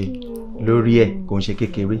ṣe lórí ẹ̀ kò ń ṣe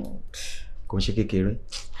kékeré kò ń ṣe kékeré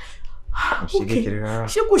kò ń ṣe kékeré rárá.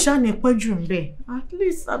 ṣé kò ṣáà ní pẹ́ jù ń bẹ̀ at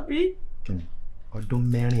least àbí. ọdún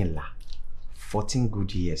 14 14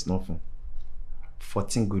 good years náà fún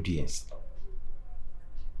 14 good years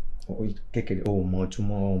kékeré o mọ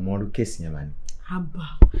túmọ̀ ọmọ orí kéèsì yẹn mà ní. àbá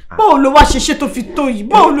báwo ló wá ṣe tó fi tó yìí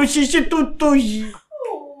báwo ló ṣe tó yìí.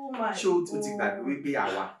 ṣé o ti gbàgbé wípé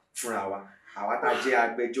àwa fúnra wa àwa tá a jẹ́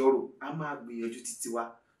agbẹjọ́rò a máa gbìyànjú títí wa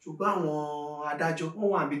ṣùgbọ́n àwọn adájọ́ wọ́n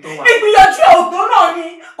wà níbi tó wà. ìgbìyànjú òtó náà ni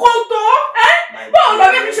kò tó báwo lọ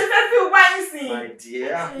bẹ́ẹ̀ mi ṣe fẹ́ fi wá ń sìn.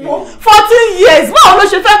 14 years báwo ló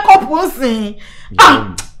ṣe fẹ́ kọ́pù ń sìn.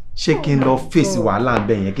 ṣé kí n lọ fèsì wàhálà ń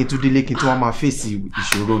bẹ yẹn kí n tún délé kí n tún wá máa fèsì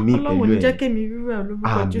ìṣòro mi pẹ̀lú ẹ̀. Ọlọ́run ní jẹ́ kémi rírọ̀ ẹ̀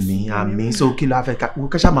lórúkọ Jésù. àmín so kí ló á fẹ́ ká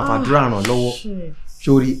ṣáà máa fàdúrà ràn lọ́wọ́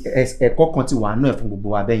sórí ẹ̀kọ́ kan ti wà nú ẹ̀ fún gbogbo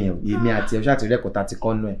wa bẹ́yẹn èmi àti ẹ̀ ṣáà ti rẹ́kọ̀ọ́ ta ti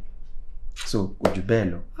kọ́ nú ẹ̀ so kò jù bẹ́ẹ̀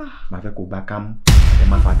lọ máa fẹ́ kó gbá kámú ẹ̀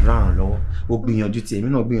máa fàdúrà ràn lọ́wọ́ ó gbìyànjú ti èmi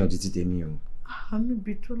náà gbìyànjú ti tèmi o. àánú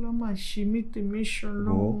ibi tó lọ́ máa ṣe mí tèmi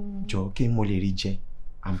ṣọlọ́. jọ kí mo lè rí jẹ.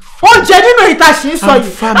 oúnjẹ nínú ìta ṣì ń sọ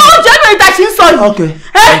yìí oúnjẹ nínú ìta ṣì ń sọ yìí. okay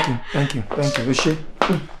thank you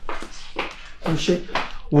o ṣe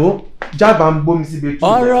wo jábà ń gbómi síbi ètò.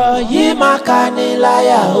 ọ̀rọ̀ yìí máa ka ní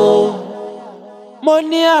láyà o mo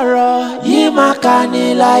ní ọ̀rọ̀ yìí máa ka ní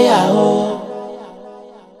láyà o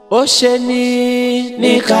ó ṣe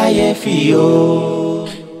ní kàyéfì o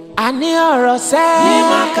àní ọ̀rọ̀ sẹ́ yìí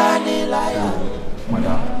máa ka ní láyà o.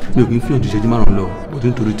 mi ò kì í fi òjìṣẹ́jú márùn-ún lọ bó ti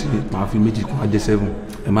ń torí tí màá fi méjì kún ajẹ́ 7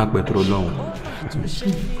 ẹ má pẹ́ tọrọ lọ́hùn.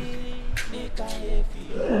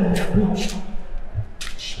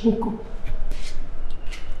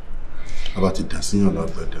 a bá ti dà síyàn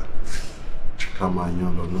lágbàdà ká máa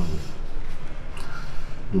yan lọ náà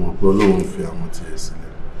ni mo mọ̀ pé Ọlọ́run fi àwọn tiẹ̀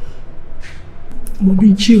sílẹ̀. mo bí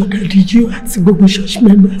jí o dàdí jí o àti gbogbo church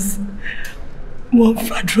members wọ́n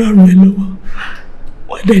fàdúrà ràn ẹ́ lọ́wọ́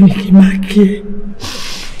wọ́n dẹ̀ ní kí n máa kí ẹ.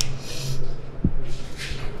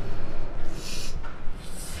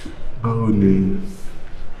 báwo ni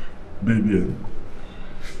bébí ẹ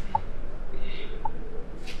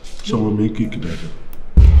ṣọmọ mi kìkì dáadáa.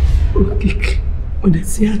 ó kìkì ó dẹ̀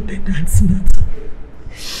sí àtẹ̀dáǹtì náà.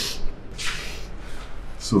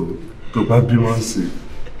 so tó bá bí wọ́n sí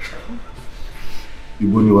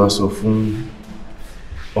ibo ni wàá sọ fún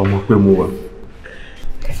ọmọ pé mo wà.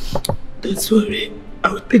 Don't worry, I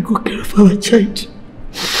will take good care of our child.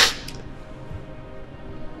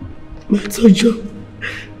 Máa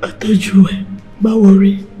tọ́jú ẹ̀, má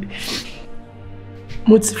worry.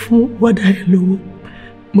 Mo ti fún wọ́dà ẹ̀ lówó.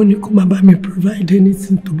 Mo ní kó má bá mi provide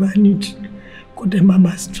anything tó bá need. Kó dẹ̀ má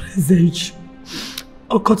má stress ẹ̀ jù.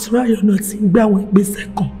 Ọkọ tí Ráyọ̀ náà ti ń gbé àwọn ìgbésẹ̀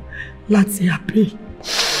kan láti apply.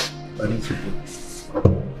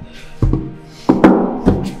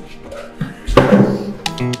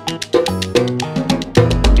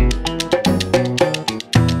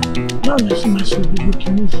 Báwo la ṣe máa ṣe gbogbo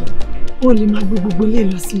kìíní yìí? Ó lè máa gbé gbogbo ilé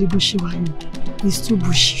lọ sílé bó ṣe wà ní it's too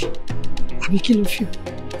bushy. Àbí kí ló fi?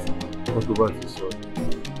 Wọ́n tó bá ti sọ.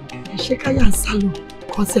 Ẹ ṣe káyà ń sálọ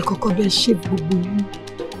kan tí ẹ kọ́kọ́ bẹ́ẹ̀ ṣe gbogbo yín.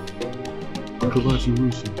 Wọ́n tó bá ti wú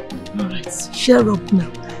ìṣe. Alright, share up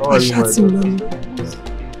now. Àṣà tí ń lọ ní.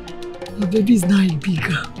 Your baby is now a big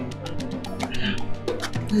girl.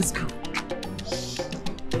 Let's go.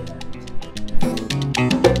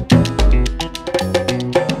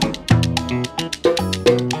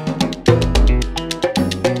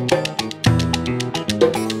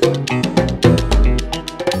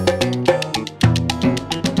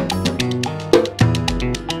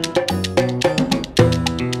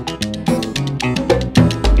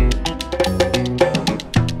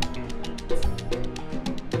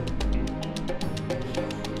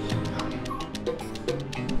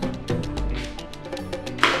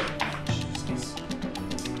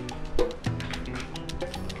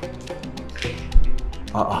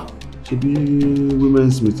 Ṣebí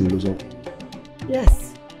women's meeting ló sọ.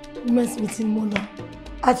 Yes, women's meeting mo lọ.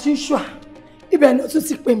 As usual, ibẹ̀ ni ó tún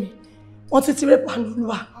ti pè mí. Wọ́n tún ti rẹ́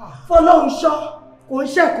Pàǹdùlùwà. Fọlọ́run ṣọ́, kò ń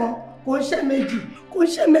ṣe kan, kò ń ṣe méjì, kò ń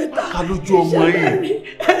ṣe mẹ́ta. Ká lójú ọmọ yìí.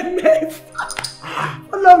 Ẹ̀mẹ́fà.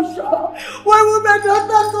 Fọlọ́run ṣọ́, when women don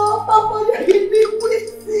talk about for your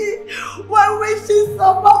iniquity, when wishes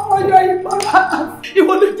suffer for your ignorance.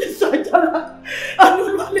 Ìwọ ló ti sọ Àjàrà,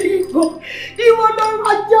 Ànúolúwa lẹ́yìn kan. Ìwọ ló ń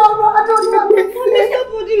Àjàrà, Ànúolúwa lẹ́yìn kan. Stop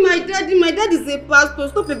holding my daddy. My dad is a pastor.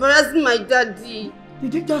 Stop embarrassing my daddy.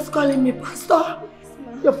 Did you just call him a pastor?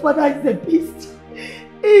 Your father is a beast.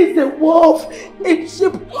 He is a wolf in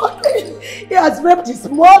sheep clothing. He has raped his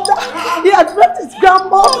mother. He has raped his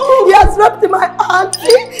grandma. He has raped my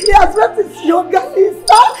auntie. He has raped his younger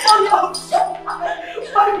sister.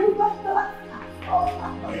 Why you like that?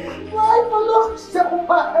 Why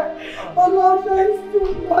Ọlọ́ṣẹ́ is too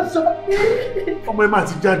much of me. Ọmọ ẹ máa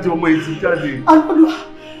ti jáde, ọmọ ẹ ti jáde.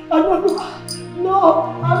 Alolúwa, no,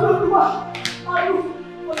 Alolúwa,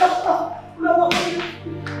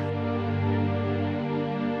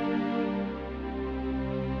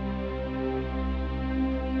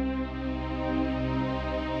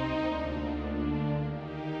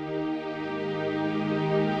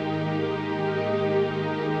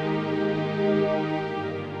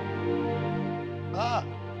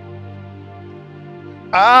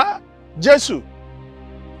 Jésù,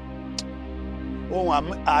 ohun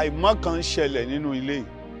àìmọ́ kan ń ṣẹlẹ̀ nínú ilé yìí.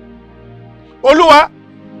 Olúwa,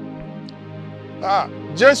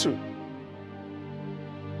 Jésù.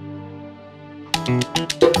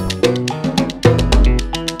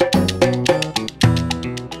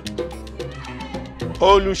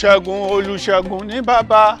 Olùṣẹ́gun, olùṣẹ́gun ní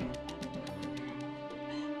bàbá.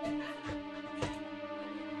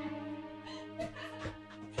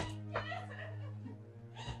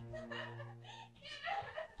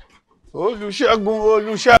 Olùṣẹ́gun,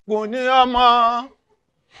 olùṣẹ́gun ní ọmọ.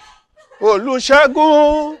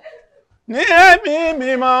 Olùṣẹ́gun ní ẹ̀mí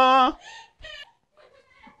mímọ́.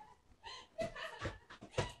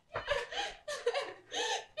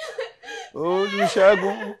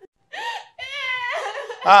 Olùṣẹ́gun.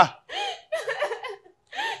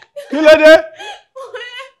 Kí ló dé?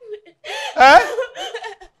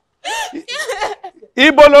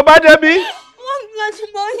 Ibo ló bá débi? Wọ́n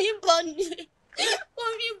gbọ́dọ̀ yìnbọn ni.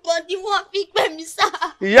 Orí bọ̀dí wọ́n fi pè mí sá.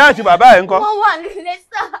 Ìyá àti bàbá ẹ̀ ń kọ́? Wọ́n wà nílé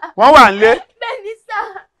sá. Wọ́n wà nílé? Bẹ́ẹ̀ ni sá.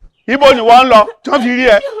 Ibo ni wọ́n ń lọ tí wọ́n fi rí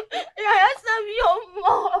ẹ? Yàrá sá mi ò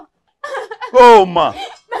mọ̀. Ó mọ̀.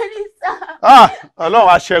 Bẹ́ẹ̀ ni sá. Ọlọ́run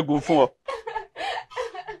á ṣẹ́gun fún ọ.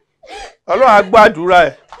 Ọlọ́run á gbàdúrà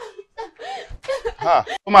ẹ̀.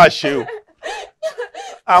 Ó máa ṣe o.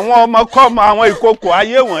 Àwọn ọmọkọ́mọ àwọn ìkòkò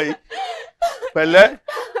ayé wọ̀nyí. Pẹ̀lẹ́.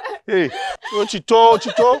 Ó ti tó, ó ti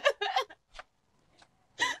tó.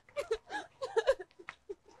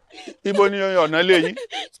 Ibo ni ọ̀nà ilé yín?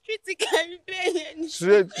 Street kẹrin bẹ́ẹ̀ ni.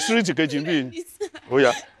 Street kejì ń bí ni. Ó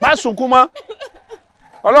yá. Má sunkún mọ́.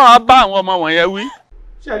 Ọlọ́run á bá àwọn ọmọ wọ̀nyẹn wí.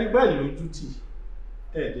 Ṣé ẹ rí bẹ́ẹ̀ lójú tì?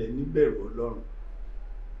 Ẹ̀ẹ́dẹ̀ níbẹ̀rù Ọlọ́run.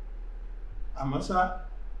 Àmọ́ ṣá,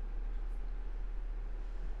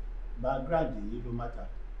 background yìí ló máta.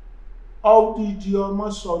 Odidi ọmọ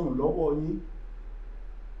sọnù lọ́wọ́ yín.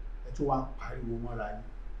 Ẹ tún wá pariwo mọ́ra yín.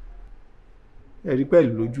 Ẹ rí bẹ́ẹ̀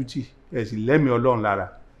lójú tì. Ẹ sì lẹ́mìí Ọlọ́run lára.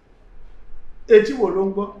 Etí wo ló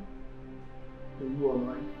ń gbọ́? Olú ọmọ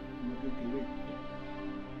yín, ọmọ kékeré.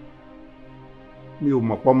 Mi ò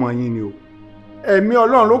mọ̀ pọ́mọ yín ni o. Ẹ̀mí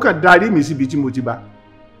Ọlọ́run ló kàn darí mi síbi tí mo ti bá.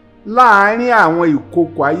 Láàárín àwọn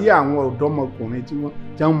ìkòkò ayé àwọn ọ̀dọ́mọkùnrin tí wọ́n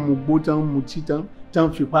ń mugbó, tí wọ́n ń mutí, tí wọ́n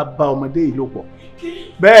ń fipá bá ọmọdé yìí lò pọ̀.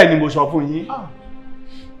 Bẹ́ẹ̀ ni mo sọ fún yín.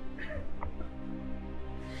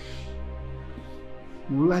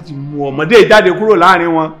 Mo láti mú ọmọdé jáde kúrò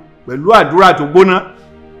láàárín wọn pẹ̀lú àdúrà tó gbóná.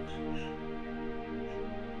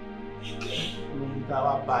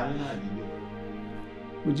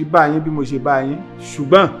 Mo ti bá yín bí mo ṣe bá yín,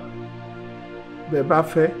 ṣùgbọ́n bẹ́ẹ̀ bá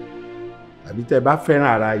fẹ́ tàbí tẹ́ bá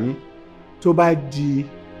fẹ́ràn ara yín tó bá di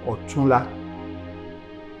ọ̀túnla,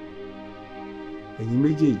 ẹ̀yin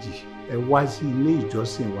méjèèjì ẹ wá sí ilé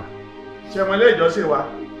ìjọsìn wa. Ṣé mọ ilé ìjọsìn wa?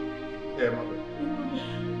 Ẹ mọ̀ bẹ́ẹ̀.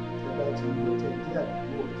 Ẹ bá ti lọ tẹ̀ dí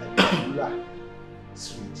àdúgbò Àjàrà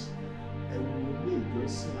street, ẹ wo ilé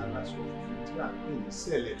ìjọsìn aláṣọ funfun tí a pè ní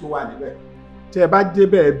sẹ̀lẹ̀ tó wà níbẹ̀. Tẹ́ ẹ bá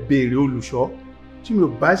débẹ̀ ẹ béèrè olùṣọ́. Tí mi ò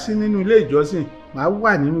bá sí nínú ilé ìjọsìn, màá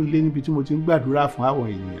wà nínú ilé níbi tí mo ti ń gbàdúrà fún àwọn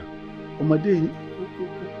ènìyàn. Ọmọdé yìí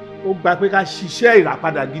ó gba pé ká ṣiṣẹ́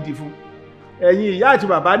ìràpadà gidi fún. Ẹ̀yin ìyá àti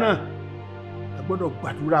bàbá náà a gbọ́dọ̀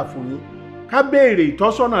gbàdúrà fún yín. Ká béèrè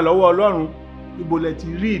ìtọ́sọ́nà lọ́wọ́ Ọlọ́run. Ibo lẹ ti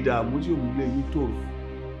rí ìdààmú tí òun lè yín tòrò.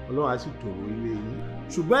 Ọlọ́run á sì tòrò ilé yín.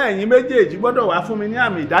 Ṣùgbọ́n ẹ̀yin méjèèjì gbọ́dọ̀ wá fún mi ní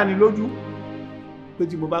àmì ìdánilójú pé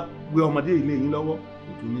tí mo bá gbé ọmọdé ilé yín lọ́wọ́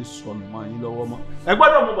kò tún ní sọnù mọ́ yín lọ́wọ́ mọ́. Ẹ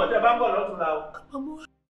gbọ́dọ̀ mú bọ̀ tẹ́ bá ń bọ̀ lọ́tùnla o.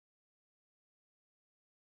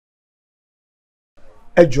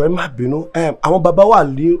 Ẹ jọ̀ọ́ ẹ má bínú, àwọn bàbá wa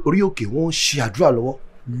ní orí òkè wọ́n ń ṣe àdúrà lọ́wọ́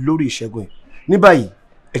lórí ìṣẹ́gun yìí. Ní báyìí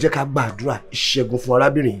ẹ jẹ́ ká gba àdúrà ìṣẹ́gun fún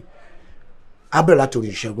arábìnrin yìí. Á bẹ̀rẹ̀ látòrí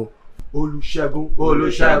ìṣẹ́gun. Olùṣẹ́gun,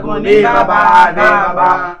 olùṣẹ́gun ní bàbá ní bàbá,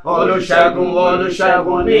 olùṣẹ́gun,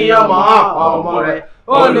 olùṣẹ́gun ní ọmọ ọmọ rẹ̀,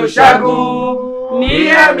 olùṣẹ́gun ní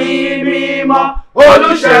ẹ̀mí mímọ́,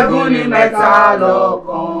 olùṣẹ́gun ní mẹ́ta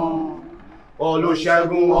lọ́kan.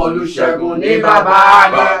 Olùṣègùn Olùṣègùn ní bàbá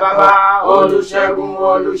Olùṣègùn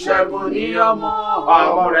Olùṣègùn ní ọmọ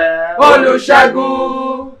rẹ̀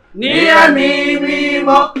Olùṣègùn ní ẹ̀mí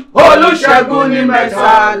mímọ́ Olùṣègùn ní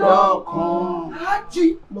mẹ́ta lọ́kan.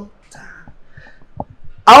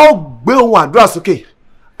 A ó gbé ohùn àdúrà sókè,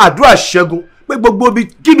 àdúrà ṣẹ́gun pé gbogbo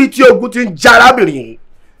kíbi tí ogun ti ń já arábìnrin yìí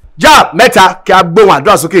já mẹ́ta kí a gbé ohùn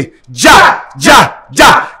àdúrà sókè já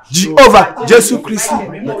Jehovah Jésù Kristi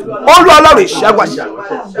Olúwa Ọlọ́run ìṣẹ́gun àṣà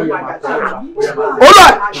Olúwa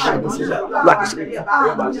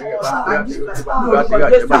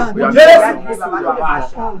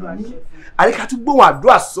àríkà tún gbóhùn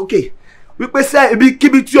àdúrà sókè wípé sẹ́ ibi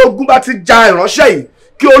kíbi tí ogun bá ti já ìránṣẹ́ yìí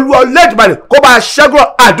kí Olúwa Olódùmarè kó bá ṣẹ́gun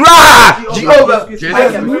àdúrà Jehovah.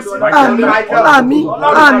 Àmín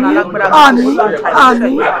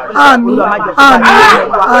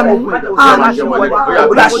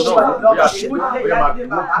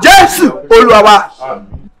Jésù Olúwa wa.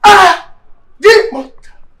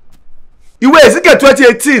 Ìwé Èsíkẹ́lì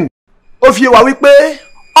 20:18 ó fi wá wípé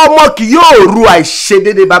ọmọ kì yóò ru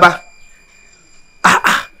àìṣedéédé baba.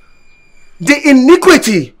 The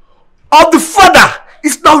iniquity of the father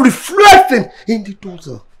is now reflecting in the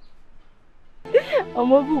daughter.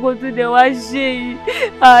 Ọmọ búkọ tó dẹ̀ wá ṣe yìí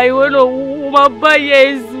àìwọ́ náà wọ́n máa bá yẹ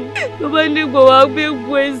èsù tó bá nígbà wá gbé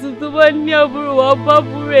gbọ́ èsù tó bá ní àbúrò wá bá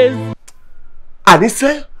búrò èsù.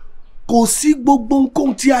 Àníṣe kò sí gbogbo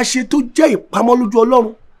nǹkan tí a ṣe tó jẹ́ ìpamọ́ lójú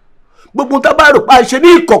Ọlọ́run, gbogbo tá a bá rò pé a ṣe ní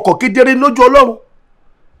ìkọ̀kọ̀ kedere lójú Ọlọ́run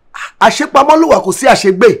àṣepamọ́ ló wà, kò sí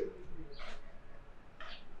àṣegbè.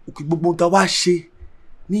 Òkè gbogbo tá a wá ṣe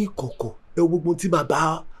ní ìkọ̀kọ̀ ẹ wo gbogbo tí bàbá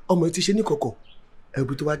ọmọ yìí ti ṣe ní ìkọ̀kọ̀ ẹ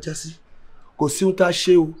wo tó wá já sí, kò sí ohun tá a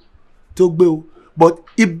ṣe o tó gbé o, but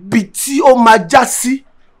ibi tí ó máa já sí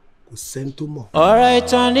kò sẹ́ni tó mọ̀. Ọ̀rọ̀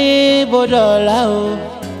ìtàn ní bòdọ̀lá o,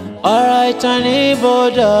 ọ̀rọ̀ ìtàn ní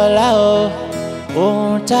bòdọ̀lá o,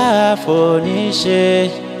 ohun tá a fò ní ṣe,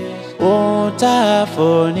 ohun tá a fò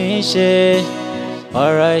ní ṣe,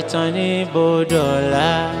 ọ̀rọ̀ ìtàn ní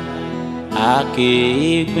bòdọ̀lá. A kì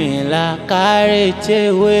í gbìn làkàrè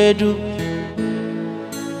tewédú,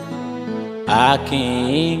 a kì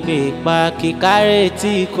í gbìn pákí kárè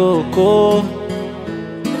tí kòkó.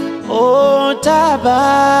 Ohun tá a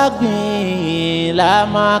bá gbìn la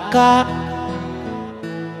máa ká,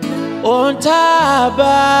 ohun tá a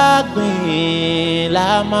bá gbìn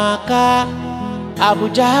la máa ká.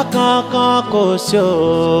 Àbùjá kankan kò sí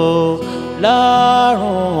o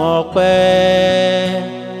lọ́rùn ọ̀pẹ.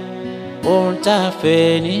 Ohun tá a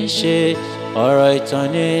fẹ́ ní ṣe, ọ̀rọ̀ ìtàn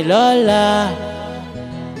ní lọ́la.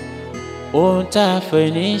 Ohun tá a fẹ́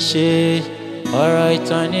ní ṣe, ọ̀rọ̀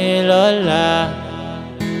ìtàn ní lọ́la.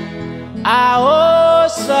 A ó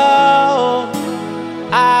sọ o,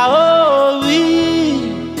 a ó wí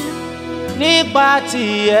nípa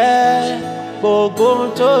tiẹ̀, gbogbo ohun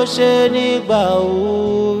tó ṣe nígbà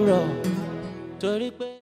òwúrọ̀.